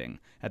reacting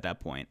at that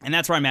point. And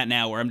that's where I'm at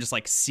now, where I'm just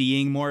like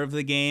seeing more of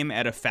the game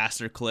at a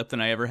faster clip than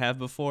I ever have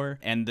before.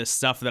 And the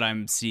stuff that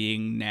I'm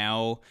seeing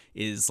now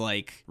is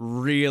like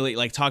really,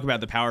 like, talk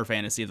about the power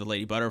fantasy of the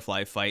Lady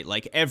Butterfly fight.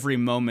 Like every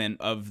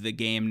moment of the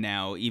game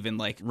now, even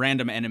like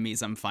random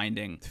enemies I'm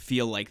finding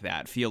feel like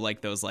that, feel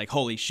like those like,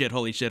 holy shit,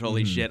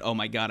 oh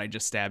my God, I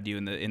just stabbed you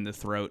in the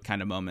throat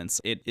kind of moments.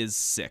 It is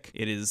sick.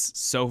 It is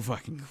so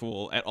fucking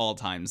cool at all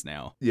times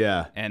now.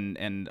 Yeah.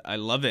 And I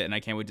love it, and I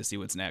can't wait to see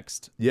what's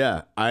next.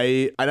 Yeah.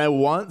 I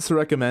want to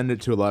recommend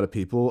it to a lot of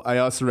people. I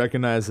also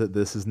recognize that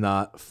this is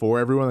not for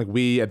everyone. Like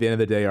we, at the end of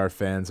the day, are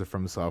fans of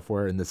From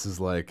Software, and this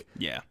is like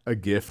a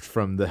gift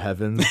from the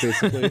heavens,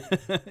 basically.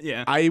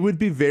 Yeah. I would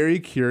be very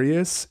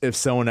curious if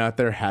someone out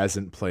there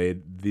hasn't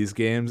played these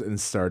games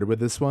and started with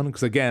this one,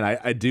 because again,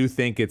 I do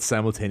think it's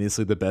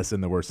simultaneously the best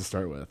and the worst to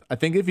start with. I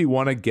think if you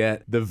want to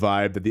get the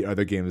vibe that the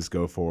other games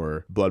go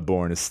for,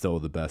 Bloodborne is still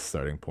the best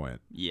starting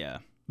point. Yeah.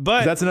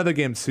 But that's another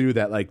game too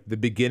that like the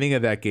beginning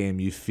of that game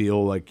you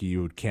feel like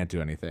you can't do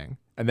anything.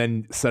 And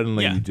then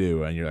suddenly you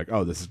do and you're like,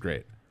 "Oh, this is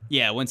great."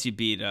 Yeah, once you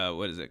beat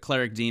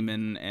Cleric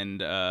Demon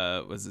and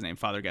what's his name,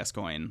 Father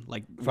Gascoigne.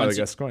 Like Father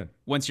Gascoigne.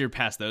 Once you're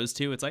past those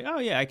 2, it's like, "Oh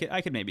yeah,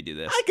 I could maybe do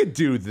this." I could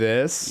do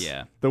this.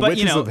 Yeah. The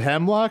Witches of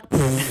Hemlock?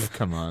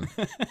 Come on.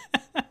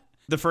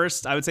 The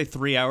first, I would say,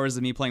 3 hours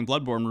of me playing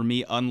Bloodborne were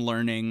me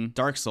unlearning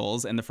Dark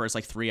Souls, and the first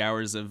like 3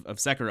 hours of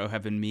Sekiro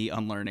have been me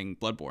unlearning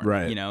Bloodborne.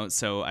 Right. You know,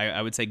 so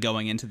I would say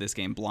going into this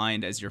game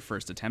blind as your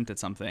first attempt at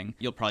something,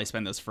 you'll probably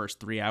spend those first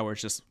 3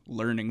 hours just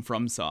learning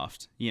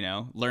FromSoft. You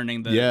know,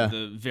 learning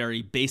the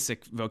very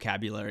basic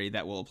vocabulary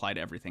that will apply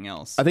to everything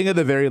else. I think at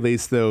the very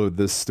least, though,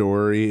 the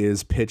story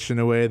is pitched in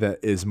a way that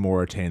is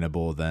more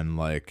attainable than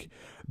like.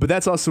 But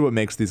that's also what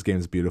makes these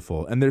games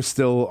beautiful. And there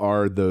still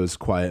are those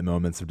quiet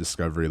moments of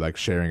discovery, like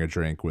sharing a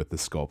drink with the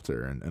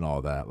sculptor and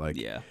all that. Like,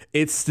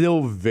 it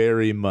still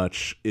very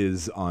much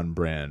is on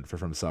brand for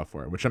From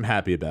Software, which I'm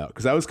happy about.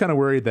 Because I was kind of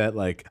worried that,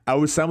 like, I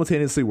was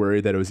simultaneously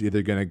worried that it was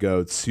either going to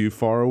go too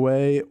far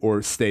away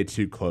or stay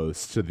too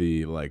close to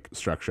the, like,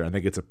 structure. I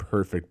think it's a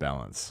perfect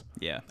balance.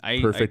 Yeah.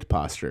 Perfect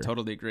posture.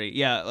 Totally agree.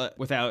 Yeah,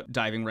 without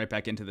diving right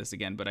back into this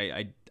again, but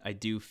I I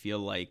do feel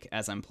like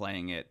as I'm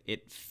playing it,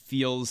 it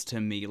feels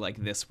to me like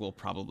this will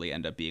probably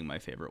end up being my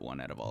favorite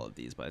one out of all of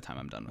these by the time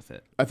I'm done with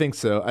it. I think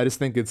so. I just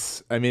think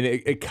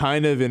it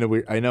kind of in a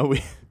weird, I know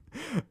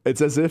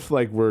it's as if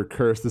like we're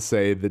cursed to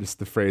say that it's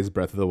the phrase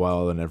Breath of the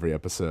Wild in every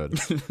episode,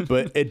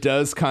 but it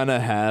does kind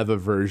of have a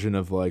version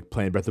of like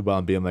playing Breath of the Wild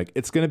and being like,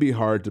 it's going to be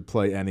hard to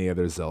play any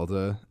other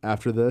Zelda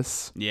after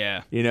this.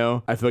 Yeah. You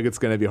know, I feel like it's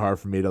going to be hard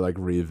for me to like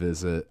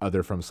revisit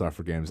other From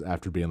Software games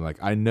after being like,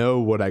 I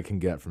know what I can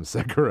get from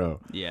Sekiro.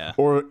 Yeah.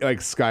 Or like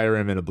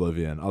Skyrim and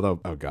Oblivion.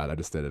 Although, oh God, I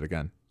just did it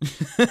again.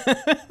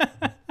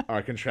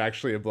 Our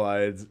contractually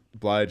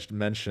obliged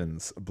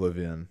mentions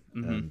Oblivion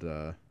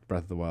and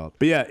Breath of the Wild.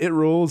 But yeah, it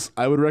rules.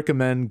 I would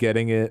recommend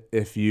getting it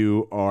if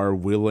you are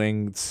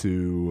willing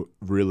to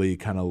really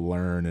kind of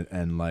learn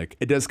and like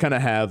it does kind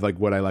of have like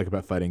what I like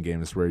about fighting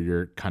games where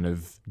you're kind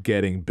of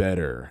getting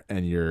better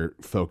and you're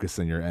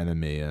focusing your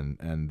enemy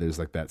and there's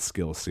like that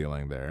skill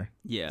ceiling there.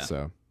 Yeah.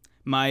 So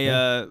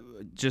my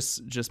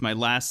just my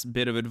last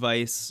bit of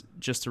advice,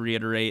 just to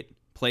reiterate,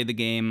 play the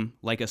game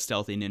like a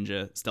stealthy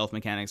ninja. Stealth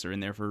mechanics are in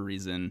there for a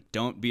reason.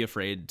 Don't be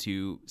afraid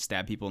to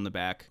stab people in the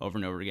back over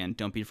and over again.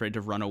 Don't be afraid to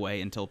run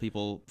away until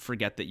people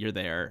forget that you're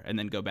there and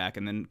then go back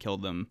and then kill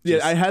them. Yeah,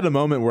 I had a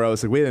moment where I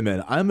was like, wait a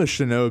minute, I'm a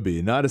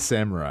shinobi, not a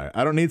samurai.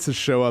 I don't need to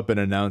show up and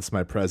announce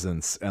my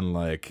presence and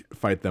like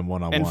fight them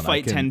one-on-one. And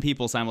fight 10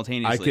 people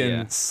simultaneously. I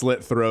can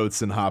slit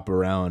throats and hop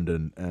around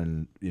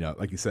and you know,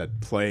 like you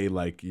said, play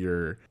like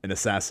you're an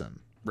assassin.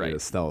 Right. Like a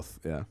stealth,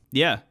 yeah.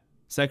 Yeah.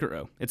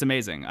 Sekiro. It's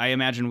amazing. I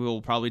imagine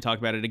we'll probably talk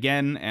about it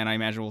again, and I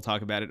imagine we'll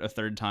talk about it a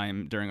third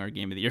time during our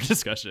Game of the Year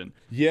discussion.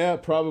 Yeah,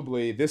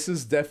 probably. This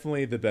is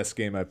definitely the best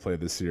game I've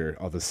played this year.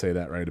 I'll just say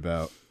that right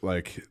about.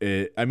 Like,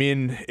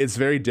 it's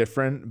very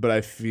different, but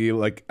I feel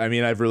like,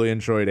 I've really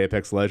enjoyed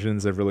Apex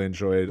Legends. I've really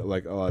enjoyed,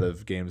 like, a lot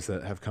of games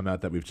that have come out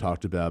that we've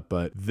talked about,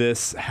 but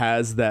this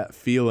has that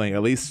feeling,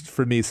 at least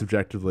for me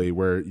subjectively,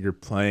 where you're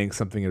playing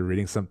something or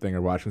reading something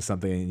or watching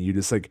something, and you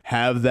just, like,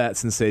 have that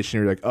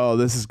sensation. You're like, oh,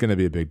 this is going to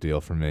be a big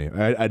deal for me.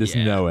 I just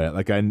know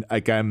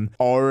it. I'm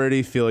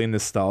already feeling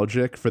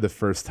nostalgic for the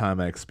first time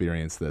I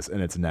experienced this,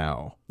 and it's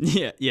now.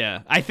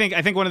 Yeah. I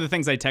think one of the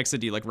things I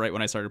texted you like right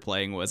when I started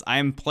playing was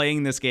I'm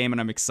playing this game and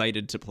I'm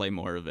excited to play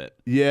more of it.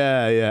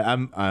 Yeah.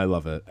 I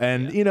love it.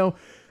 And you know,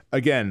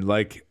 again,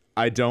 like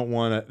I don't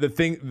want to.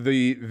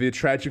 The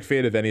tragic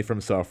fate of any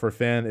From Software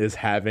fan is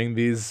having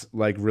these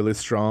like really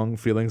strong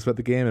feelings about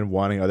the game and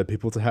wanting other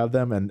people to have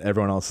them, and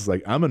everyone else is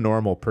like, I'm a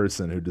normal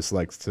person who just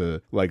likes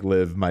to like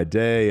live my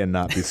day and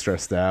not be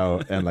stressed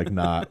out and like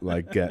not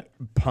like get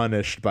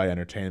punished by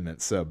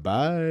entertainment. So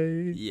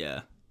bye.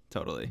 Yeah.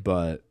 Totally.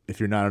 But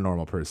if you're not a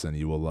normal person,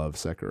 you will love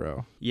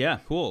Sekiro. Yeah,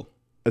 cool.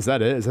 Is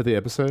that it? Is that the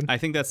episode? I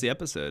think that's the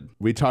episode.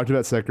 We talked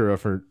about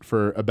Sekiro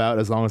for about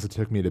as long as it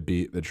took me to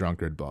beat the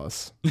drunkard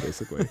boss,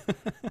 basically.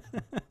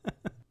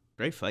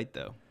 Great fight,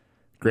 though.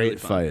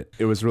 Great really fight.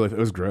 It was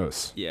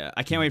gross. Yeah,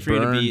 I can't wait for you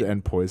to beat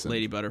and poisoned.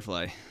 Lady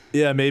Butterfly.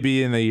 Yeah,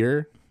 maybe in a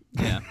year.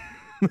 Yeah.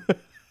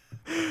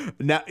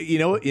 Now you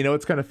know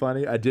what's kind of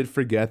funny. I did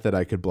forget that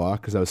I could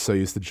block because I was so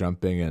used to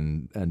jumping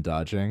and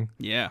dodging.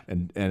 Yeah.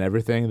 And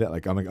everything that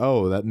like I'm like,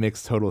 oh, that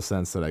makes total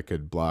sense that I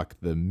could block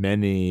the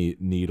many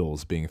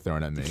needles being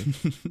thrown at me.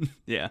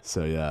 Yeah.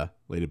 So yeah,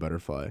 Lady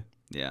Butterfly.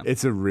 Yeah.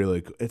 It's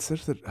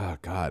such a oh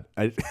god.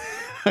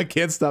 I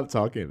can't stop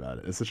talking about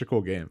it. It's such a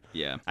cool game.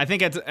 Yeah. I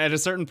think at a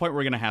certain point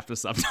we're gonna have to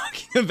stop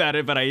talking about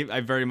it, but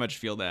I very much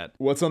feel that.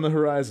 What's on the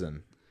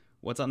horizon?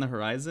 What's on the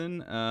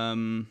horizon?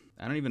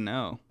 I don't even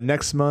know.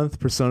 Next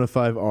month, Persona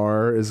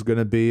 5R is going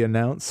to be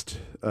announced.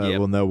 Yep.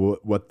 We'll know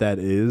what that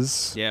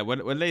is. Yeah,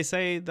 what did they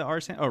say the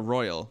R stand? Oh,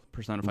 Royal.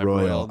 Persona 5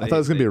 Royal. I thought it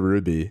was going to be a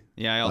Ruby.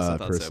 Yeah, I also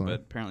thought personally. so,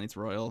 but apparently it's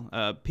Royal.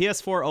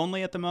 PS4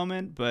 only at the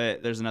moment,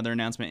 but there's another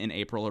announcement in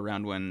April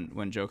around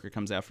when Joker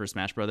comes out for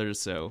Smash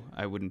Brothers, so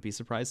I wouldn't be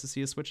surprised to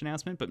see a Switch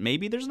announcement, but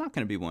maybe there's not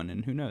going to be one,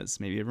 and who knows?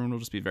 Maybe everyone will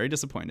just be very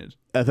disappointed.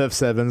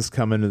 FF7's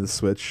coming to the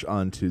Switch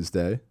on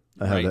Tuesday.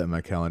 I have that in my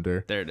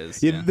calendar. There it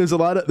is. Yeah, there's a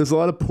lot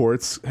of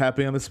ports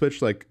happening on the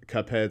Switch. Like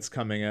Cuphead's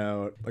coming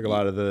out. Like a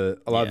lot of the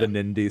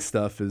Nindie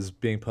stuff is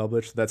being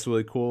published. That's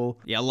really cool.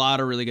 Yeah, a lot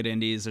of really good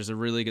indies. There's a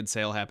really good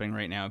sale happening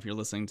right now. If you're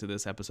listening to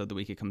this episode the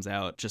week it comes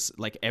out, just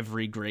like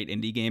every great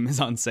indie game is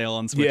on sale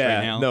on Switch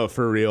right now. No,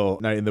 for real.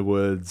 Night in the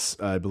Woods,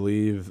 I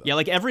believe. Yeah,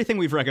 like everything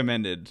we've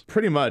recommended.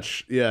 Pretty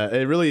much. Yeah,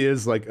 it really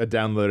is like a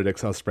downloaded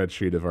Excel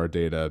spreadsheet of our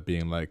data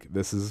being like,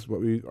 this is what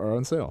we are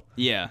on sale.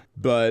 Yeah.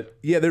 But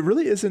yeah, there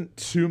really isn't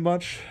too much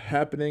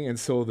happening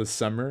until the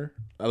summer,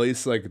 at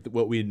least like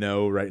what we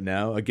know right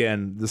now.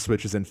 Again, the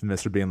Switch is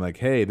infamous for being like,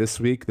 hey, this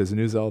week there's a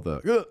new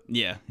Zelda.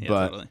 Yeah,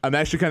 but totally. I'm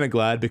actually kind of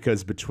glad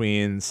because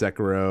between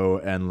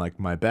Sekiro and like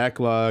my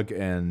backlog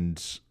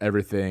and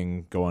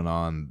everything going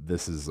on,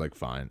 this is like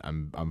fine.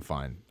 I'm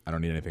fine. I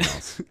don't need anything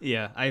else.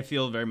 Yeah, I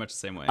feel very much the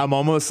same way. I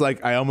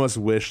almost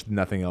wish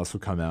nothing else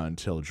would come out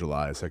until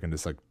July so I can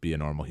just like be a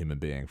normal human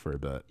being for a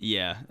bit.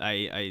 Yeah,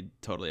 I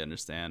totally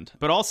understand.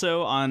 But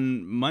also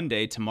on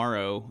Monday,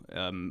 tomorrow,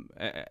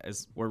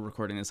 as we're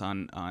recording this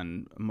on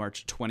on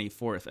March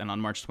 24th, and on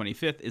March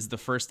 25th is the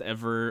first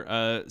ever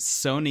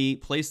Sony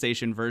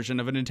PlayStation version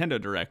of a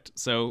Nintendo Direct.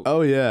 So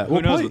oh yeah,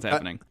 who knows what's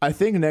happening? I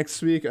think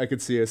next week I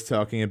could see us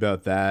talking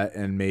about that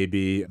and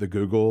maybe the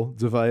Google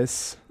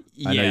device.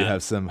 I know you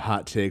have some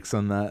hot takes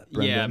on that,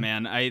 Brendan. Yeah,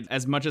 man.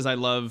 As much as I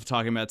love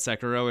talking about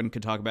Sekiro and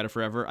could talk about it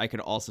forever, I could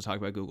also talk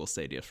about Google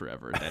Stadia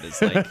forever. That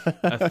is like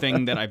a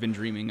thing that I've been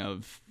dreaming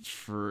of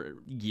for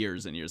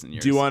years and years and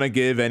years. Do you want to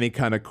give any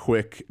kind of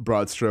quick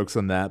broad strokes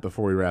on that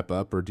before we wrap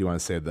up, or do you want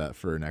to save that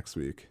for next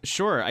week?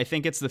 Sure. I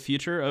think it's the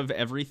future of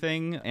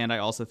everything, and I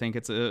also think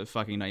it's a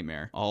fucking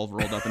nightmare, all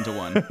rolled up into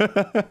one.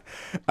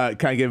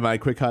 Can I give my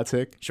quick hot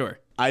take? Sure.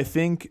 I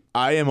think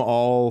I am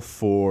all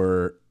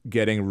for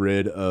getting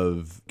rid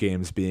of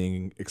games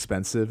being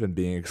expensive and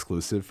being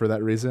exclusive for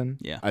that reason.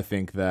 Yeah. I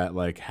think that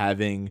like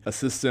having a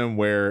system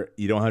where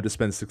you don't have to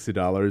spend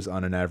 $60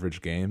 on an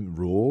average game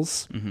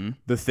rules. Mm-hmm.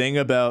 The thing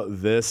about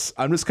this,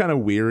 I'm just kind of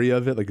weary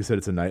of it. Like you said,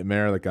 it's a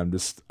nightmare. Like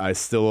I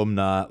still am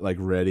not like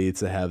ready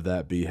to have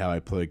that be how I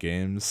play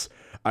games.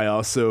 I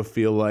also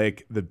feel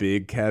like the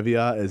big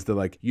caveat is that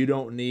like you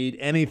don't need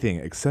anything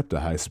except a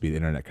high-speed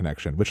internet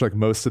connection, which like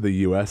most of the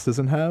US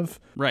doesn't have.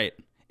 Right.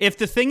 If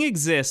the thing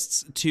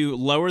exists to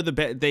lower the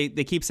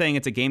they keep saying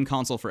it's a game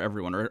console for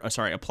everyone, or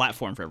sorry, a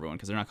platform for everyone,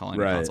 because they're not calling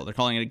it a console. They're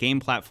calling it a game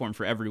platform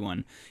for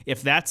everyone.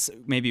 If that's,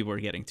 maybe we're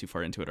getting too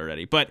far into it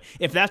already, but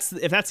if that's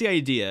the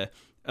idea,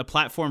 a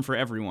platform for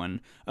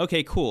everyone,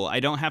 okay, cool. I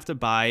don't have to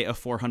buy a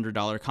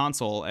 $400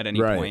 console at any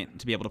point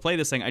to be able to play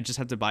this thing. I just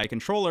have to buy a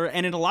controller,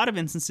 and in a lot of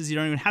instances, you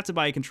don't even have to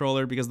buy a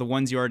controller because the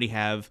ones you already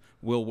have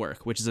will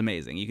work, which is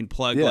amazing. You can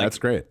plug that's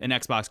great. an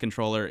Xbox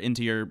controller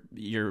into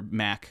your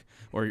Mac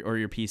or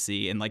your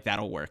PC, and like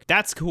that'll work.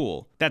 That's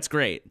cool. That's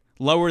great.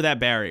 Lower that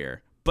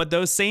barrier. But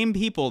those same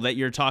people that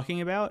you're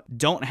talking about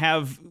don't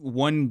have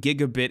 1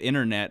 gigabit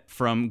internet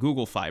from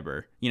Google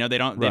Fiber. You know, they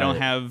don't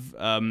have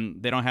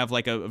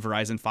like a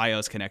Verizon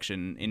Fios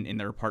connection in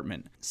their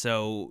apartment.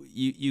 So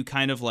you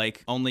kind of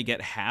like only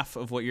get half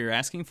of what you're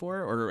asking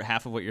for, or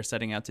half of what you're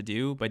setting out to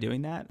do by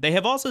doing that. They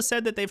have also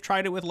said that they've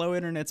tried it with low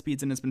internet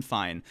speeds and it's been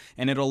fine.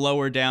 And it'll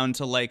lower down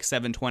to like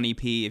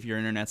 720p if your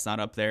internet's not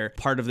up there.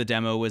 Part of the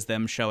demo was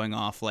them showing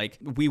off like,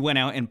 we went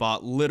out and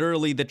bought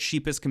literally the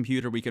cheapest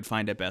computer we could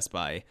find at Best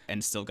Buy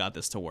and still got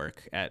this to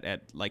work at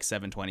like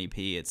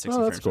 720p at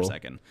 60 frames per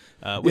second,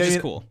 which is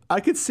cool. I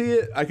could see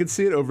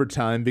it over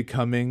time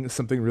becoming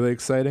something really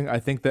exciting. I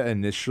think that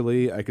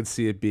initially I could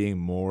see it being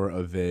more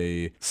of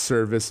a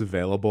service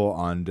available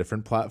on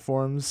different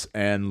platforms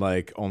and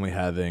like only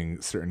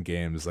having certain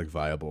games like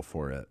viable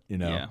for it, you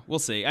know? Yeah, we'll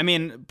see. I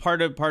mean,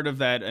 part of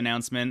that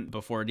announcement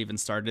before it even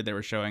started, they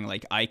were showing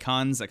like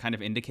icons that kind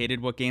of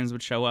indicated what games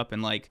would show up,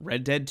 and like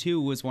Red Dead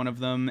 2 was one of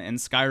them and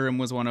Skyrim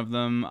was one of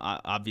them,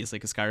 obviously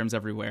because Skyrim's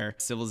everywhere.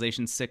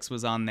 Civilization 6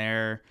 was on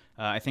there.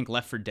 I think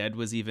Left 4 Dead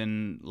was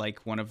even like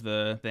one of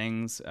the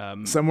things.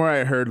 Somewhere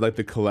I heard like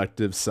the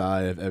collective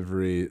sigh of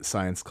every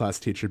science class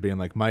teacher being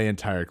like, my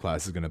entire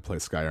class is going to play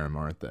Skyrim,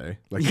 aren't they?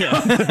 Like,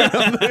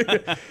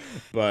 yeah.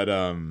 But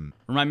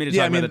remind me to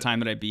talk about the time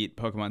that I beat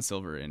Pokemon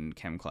Silver in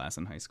chem class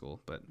in high school.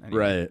 But anyway.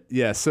 Right.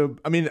 Yeah. So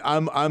I mean,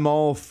 I'm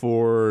all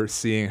for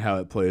seeing how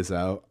it plays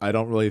out. I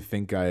don't really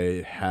think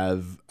I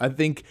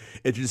think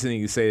it's interesting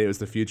you say it was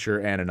the future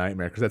and a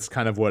nightmare, because that's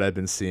kind of what I've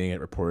been seeing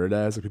it reported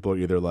as. Like, people are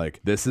either like,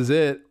 this is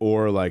it,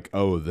 or like,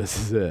 oh, this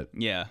is it.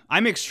 Yeah.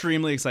 I'm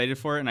extremely excited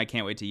for it and I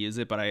can't wait to use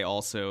it, but I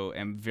also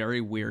am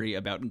very weary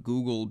about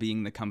Google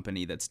being the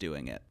company that's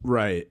doing it.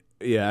 Right.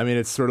 Yeah, I mean,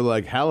 it's sort of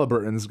like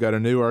Halliburton's got a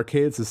new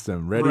arcade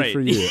system ready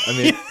for you. I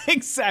mean,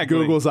 exactly.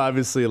 Google's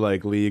obviously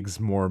like leagues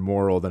more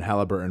moral than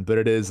Halliburton, but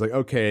it is like,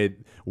 okay,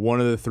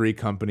 one of the 3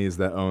 companies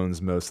that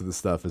owns most of the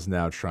stuff is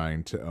now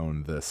trying to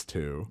own this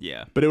too.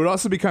 Yeah. But it would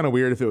also be kind of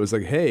weird if it was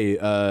like, hey,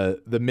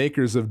 the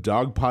makers of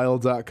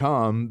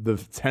Dogpile.com, the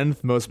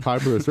 10th most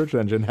popular search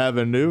engine, have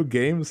a new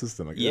game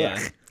system. Like, yeah.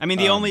 I mean,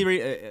 the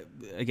only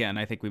again,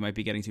 I think we might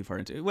be getting too far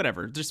into it.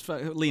 Whatever. Just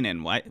lean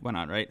in. Why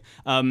not, right?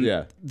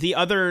 Yeah. The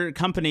other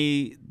company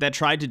that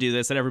tried to do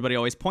this that everybody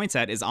always points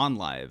at is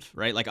OnLive,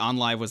 right? Like,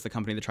 OnLive was the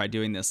company that tried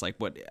doing this, like,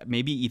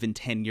 maybe even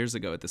 10 years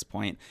ago at this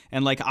point.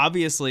 And, like,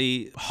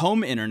 obviously,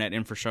 home internet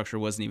infrastructure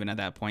wasn't even at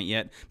that point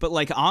yet. But,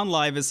 like,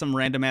 OnLive is some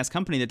random-ass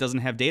company that doesn't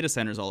have data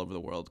centers all over the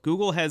world.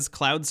 Google has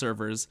cloud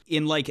servers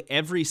in, like,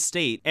 every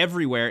state,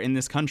 everywhere in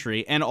this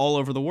country, and all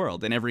over the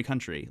world, in every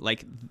country.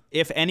 Like,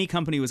 if any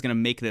company was going to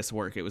make this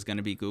work, it was going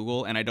to be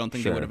Google, and I don't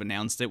think they would have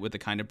announced it with the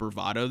kind of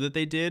bravado that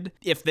they did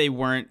if they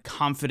weren't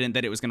confident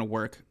that it was going to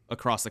work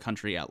across the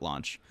country at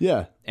launch.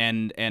 Yeah.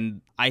 And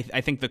I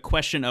think the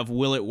question of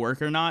will it work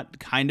or not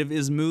kind of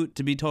is moot,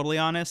 to be totally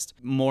honest.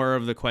 More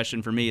of the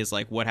question for me is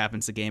like, what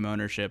happens to game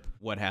ownership?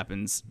 What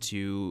happens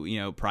to, you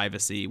know,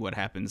 privacy? What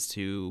happens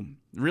to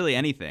really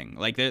anything?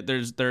 Like,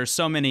 there are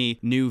so many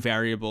new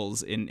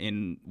variables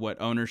in what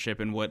ownership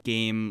and what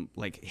game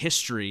like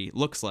history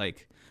looks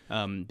like.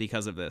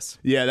 Because of this.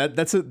 Yeah,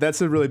 that's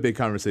a really big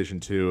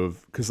conversation too,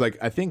 because like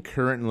I think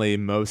currently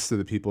most of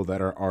the people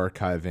that are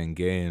archiving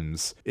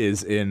games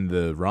is in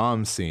the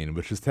ROM scene,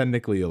 which is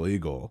technically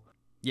illegal.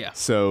 Yeah.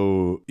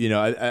 So, you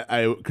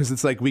know, because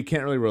it's like we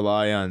can't really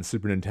rely on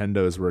Super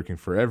Nintendo's working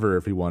forever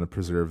if we want to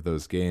preserve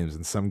those games.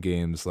 And some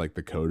games, like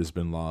the code has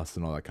been lost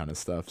and all that kind of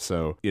stuff.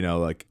 So, you know,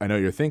 like I know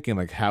you're thinking,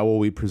 like, how will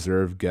we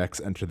preserve Gex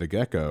Enter the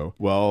Gecko?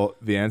 Well,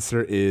 the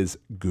answer is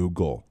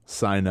Google.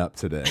 Sign up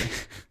today.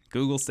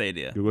 Google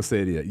Stadia. Google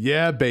Stadia.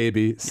 Yeah,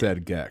 baby,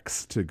 said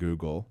Gex to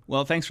Google.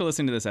 Well, thanks for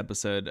listening to this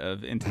episode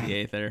of Into the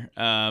Aether.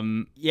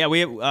 Yeah, we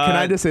have... Can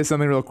I just say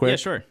something real quick? Yeah,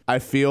 sure. I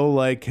feel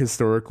like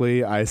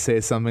historically I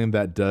say something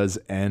that does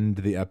end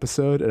the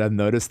episode, and I've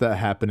noticed that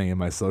happening in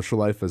my social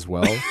life as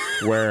well,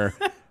 where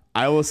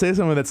I will say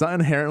something that's not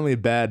inherently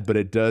bad, but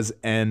it does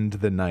end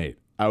the night.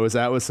 I was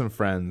out with some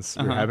friends.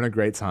 We were having a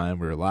great time.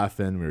 We were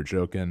laughing. We were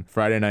joking.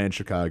 Friday night in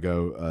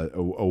Chicago,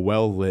 a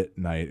well-lit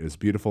night. It was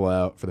beautiful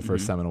out for the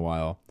first time in a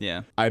while.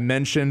 Yeah. I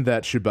mentioned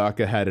that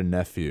Chewbacca had a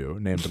nephew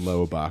named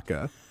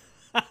Lowbacca.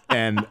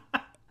 And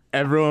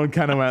everyone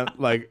kind of went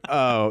like,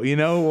 oh, you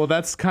know, well,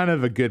 that's kind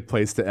of a good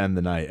place to end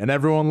the night. And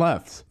everyone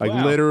left. Like,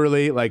 wow.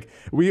 Literally, like,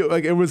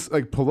 it was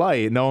like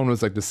polite. No one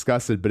was like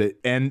disgusted, but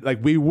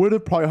we would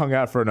have probably hung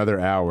out for another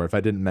hour if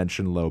I didn't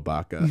mention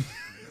Lowbacca.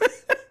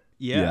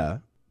 Yeah.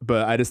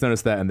 But I just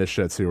noticed that in this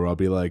show too, where I'll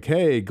be like,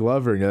 hey,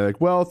 Glover. And you're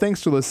like, well,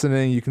 thanks for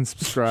listening. You can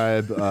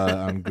subscribe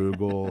on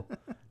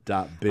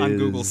Google.biz. On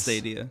Google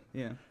Stadia.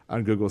 Yeah.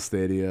 On Google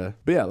Stadia.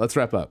 But yeah, let's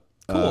wrap up.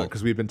 Cool.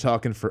 Because we've been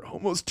talking for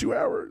almost 2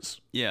 hours.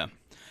 Yeah.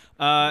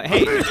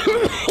 Hey.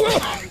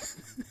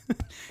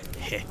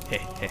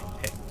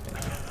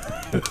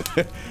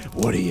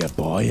 What are you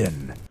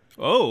buying?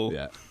 Oh.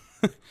 Yeah.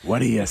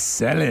 What are you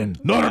selling?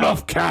 Not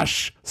enough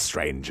cash,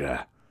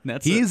 stranger.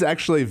 He's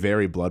actually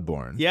very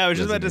Bloodborne. Yeah, I was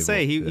just about to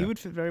say he would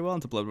fit very well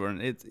into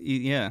Bloodborne.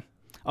 Yeah.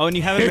 Oh, and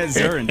you haven't met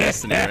Xur in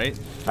Destiny, right?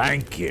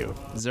 Thank you.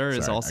 Xur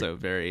is also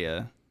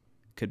very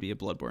could be a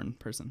Bloodborne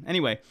person.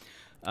 Anyway,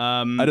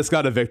 I just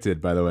got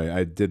evicted, by the way.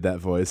 I did that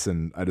voice,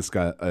 and I just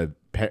got a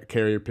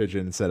carrier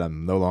pigeon and said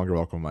I'm no longer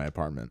welcome in my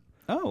apartment.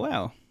 Oh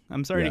wow,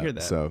 I'm sorry to hear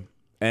that. So,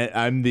 and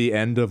I'm the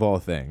end of all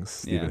things,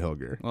 Stephen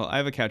Hilger. Well, I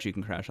have a couch you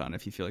can crash on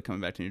if you feel like coming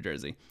back to New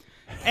Jersey.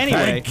 Anyway,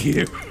 thank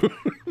you.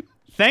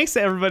 Thanks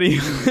to everybody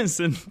who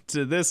listened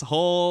to this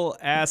whole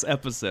ass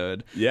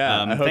episode.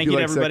 Yeah, I hope thank you to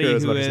like everybody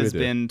Sekiro who has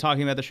been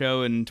talking about the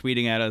show and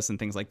tweeting at us and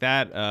things like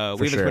that. We have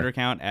a Twitter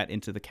account at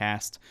Into the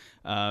Cast.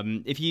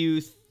 If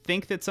you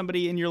think that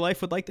somebody in your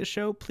life would like this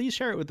show, please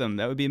share it with them.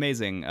 That would be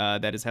amazing.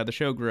 That is how the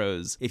show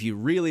grows. If you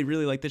really,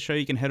 really like this show,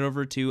 you can head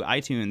over to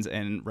iTunes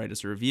and write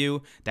us a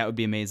review. That would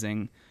be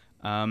amazing.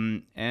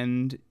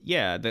 And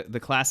yeah, the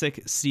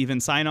classic Steven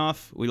sign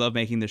off. We love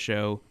making the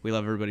show. We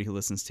love everybody who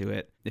listens to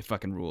it. It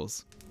fucking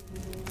rules.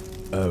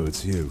 Oh,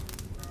 it's you.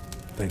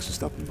 Thanks for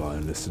stopping by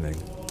and listening.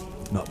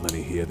 Not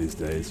many here these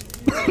days.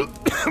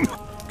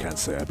 Can't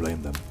say I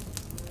blame them.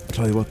 I'll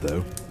tell you what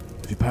though,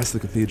 if you pass the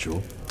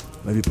cathedral,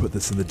 maybe put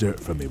this in the dirt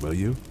for me, will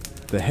you?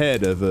 The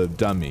head of a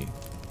dummy.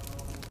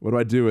 What do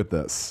I do with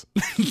this?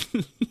 I think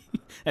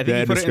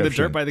you put it in the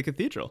dirt by the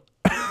cathedral.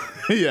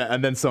 Yeah,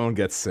 and then someone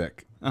gets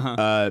sick.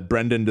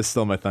 Brendan just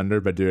stole my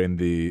thunder by doing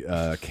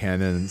the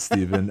canon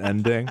Steven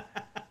ending.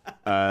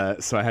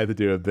 So I had to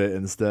do a bit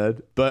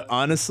instead. But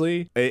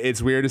honestly,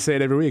 it's weird to say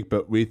it every week,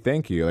 but we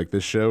thank you. Like,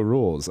 this show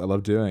rules. I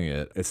love doing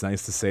it. It's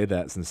nice to say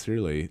that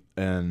sincerely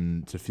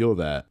and to feel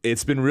that.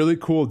 It's been really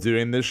cool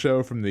doing this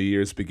show from the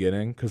year's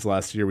beginning, because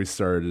last year we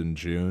started in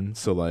June.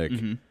 So like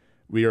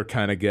we are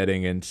kind of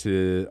getting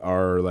into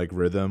our like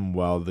rhythm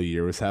while the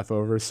year was half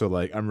over. So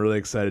like I'm really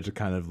excited to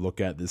kind of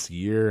look at this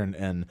year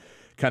and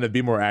kind of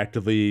be more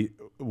actively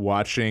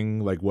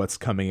watching like what's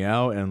coming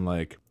out, and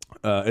like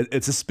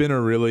it's just been a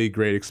really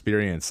great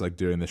experience, like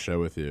doing the show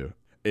with you.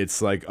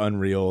 It's like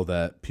unreal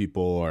that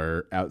people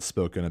are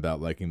outspoken about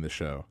liking the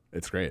show.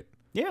 It's great.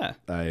 Yeah.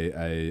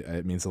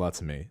 It means a lot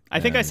to me. I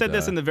think I said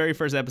this in the very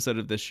first episode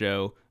of this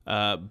show,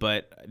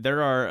 but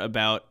there are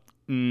about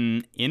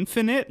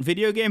infinite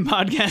video game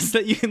podcasts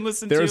that you can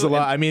listen to. There's a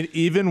lot. I mean,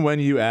 even when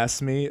you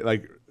ask me,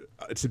 like,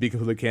 to be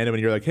completely candid, when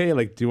you're like, hey,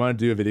 like, do you want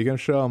to do a video game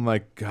show? I'm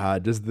like,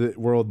 God, does the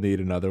world need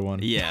another one?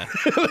 Yeah.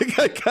 Like,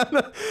 I kind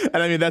of,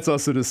 and I mean, that's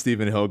also just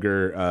Stephen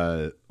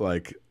Hilger,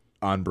 like,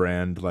 on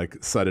brand,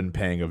 like, sudden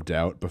pang of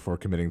doubt before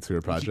committing to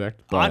a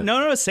project. But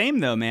no, same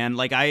though, man.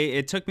 Like,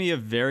 it took me a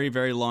very,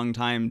 very long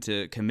time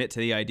to commit to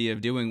the idea of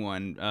doing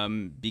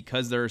one,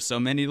 because there are so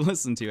many to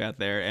listen to out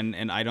there,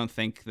 and I don't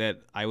think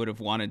that I would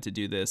have wanted to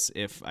do this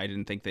if I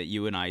didn't think that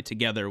you and I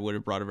together would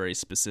have brought a very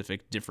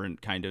specific,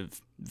 different kind of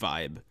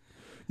vibe.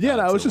 Yeah,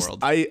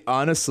 I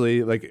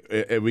honestly, like,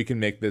 we can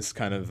make this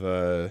kind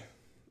of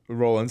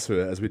roll into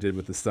it as we did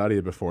with the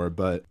Stadia before,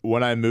 but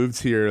when I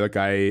moved here, like,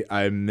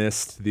 I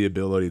missed the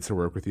ability to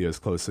work with you as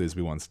closely as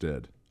we once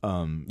did.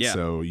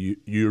 So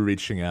you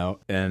reaching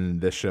out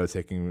and this show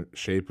taking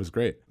shape was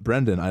great.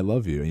 Brendan, I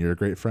love you, and you're a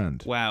great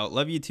friend. Wow,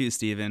 love you too,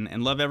 Steven,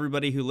 and love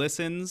everybody who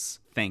listens.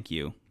 Thank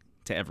you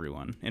to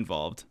everyone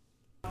involved.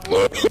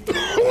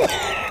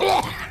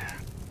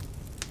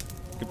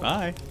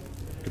 Goodbye.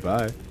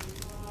 Goodbye.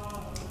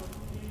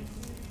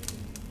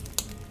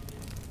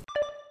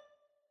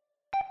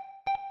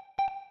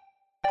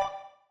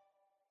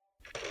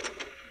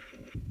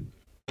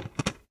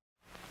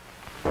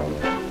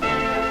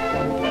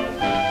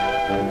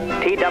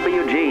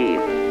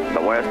 WG,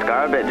 the worst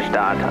garbage.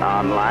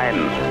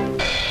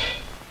 Online.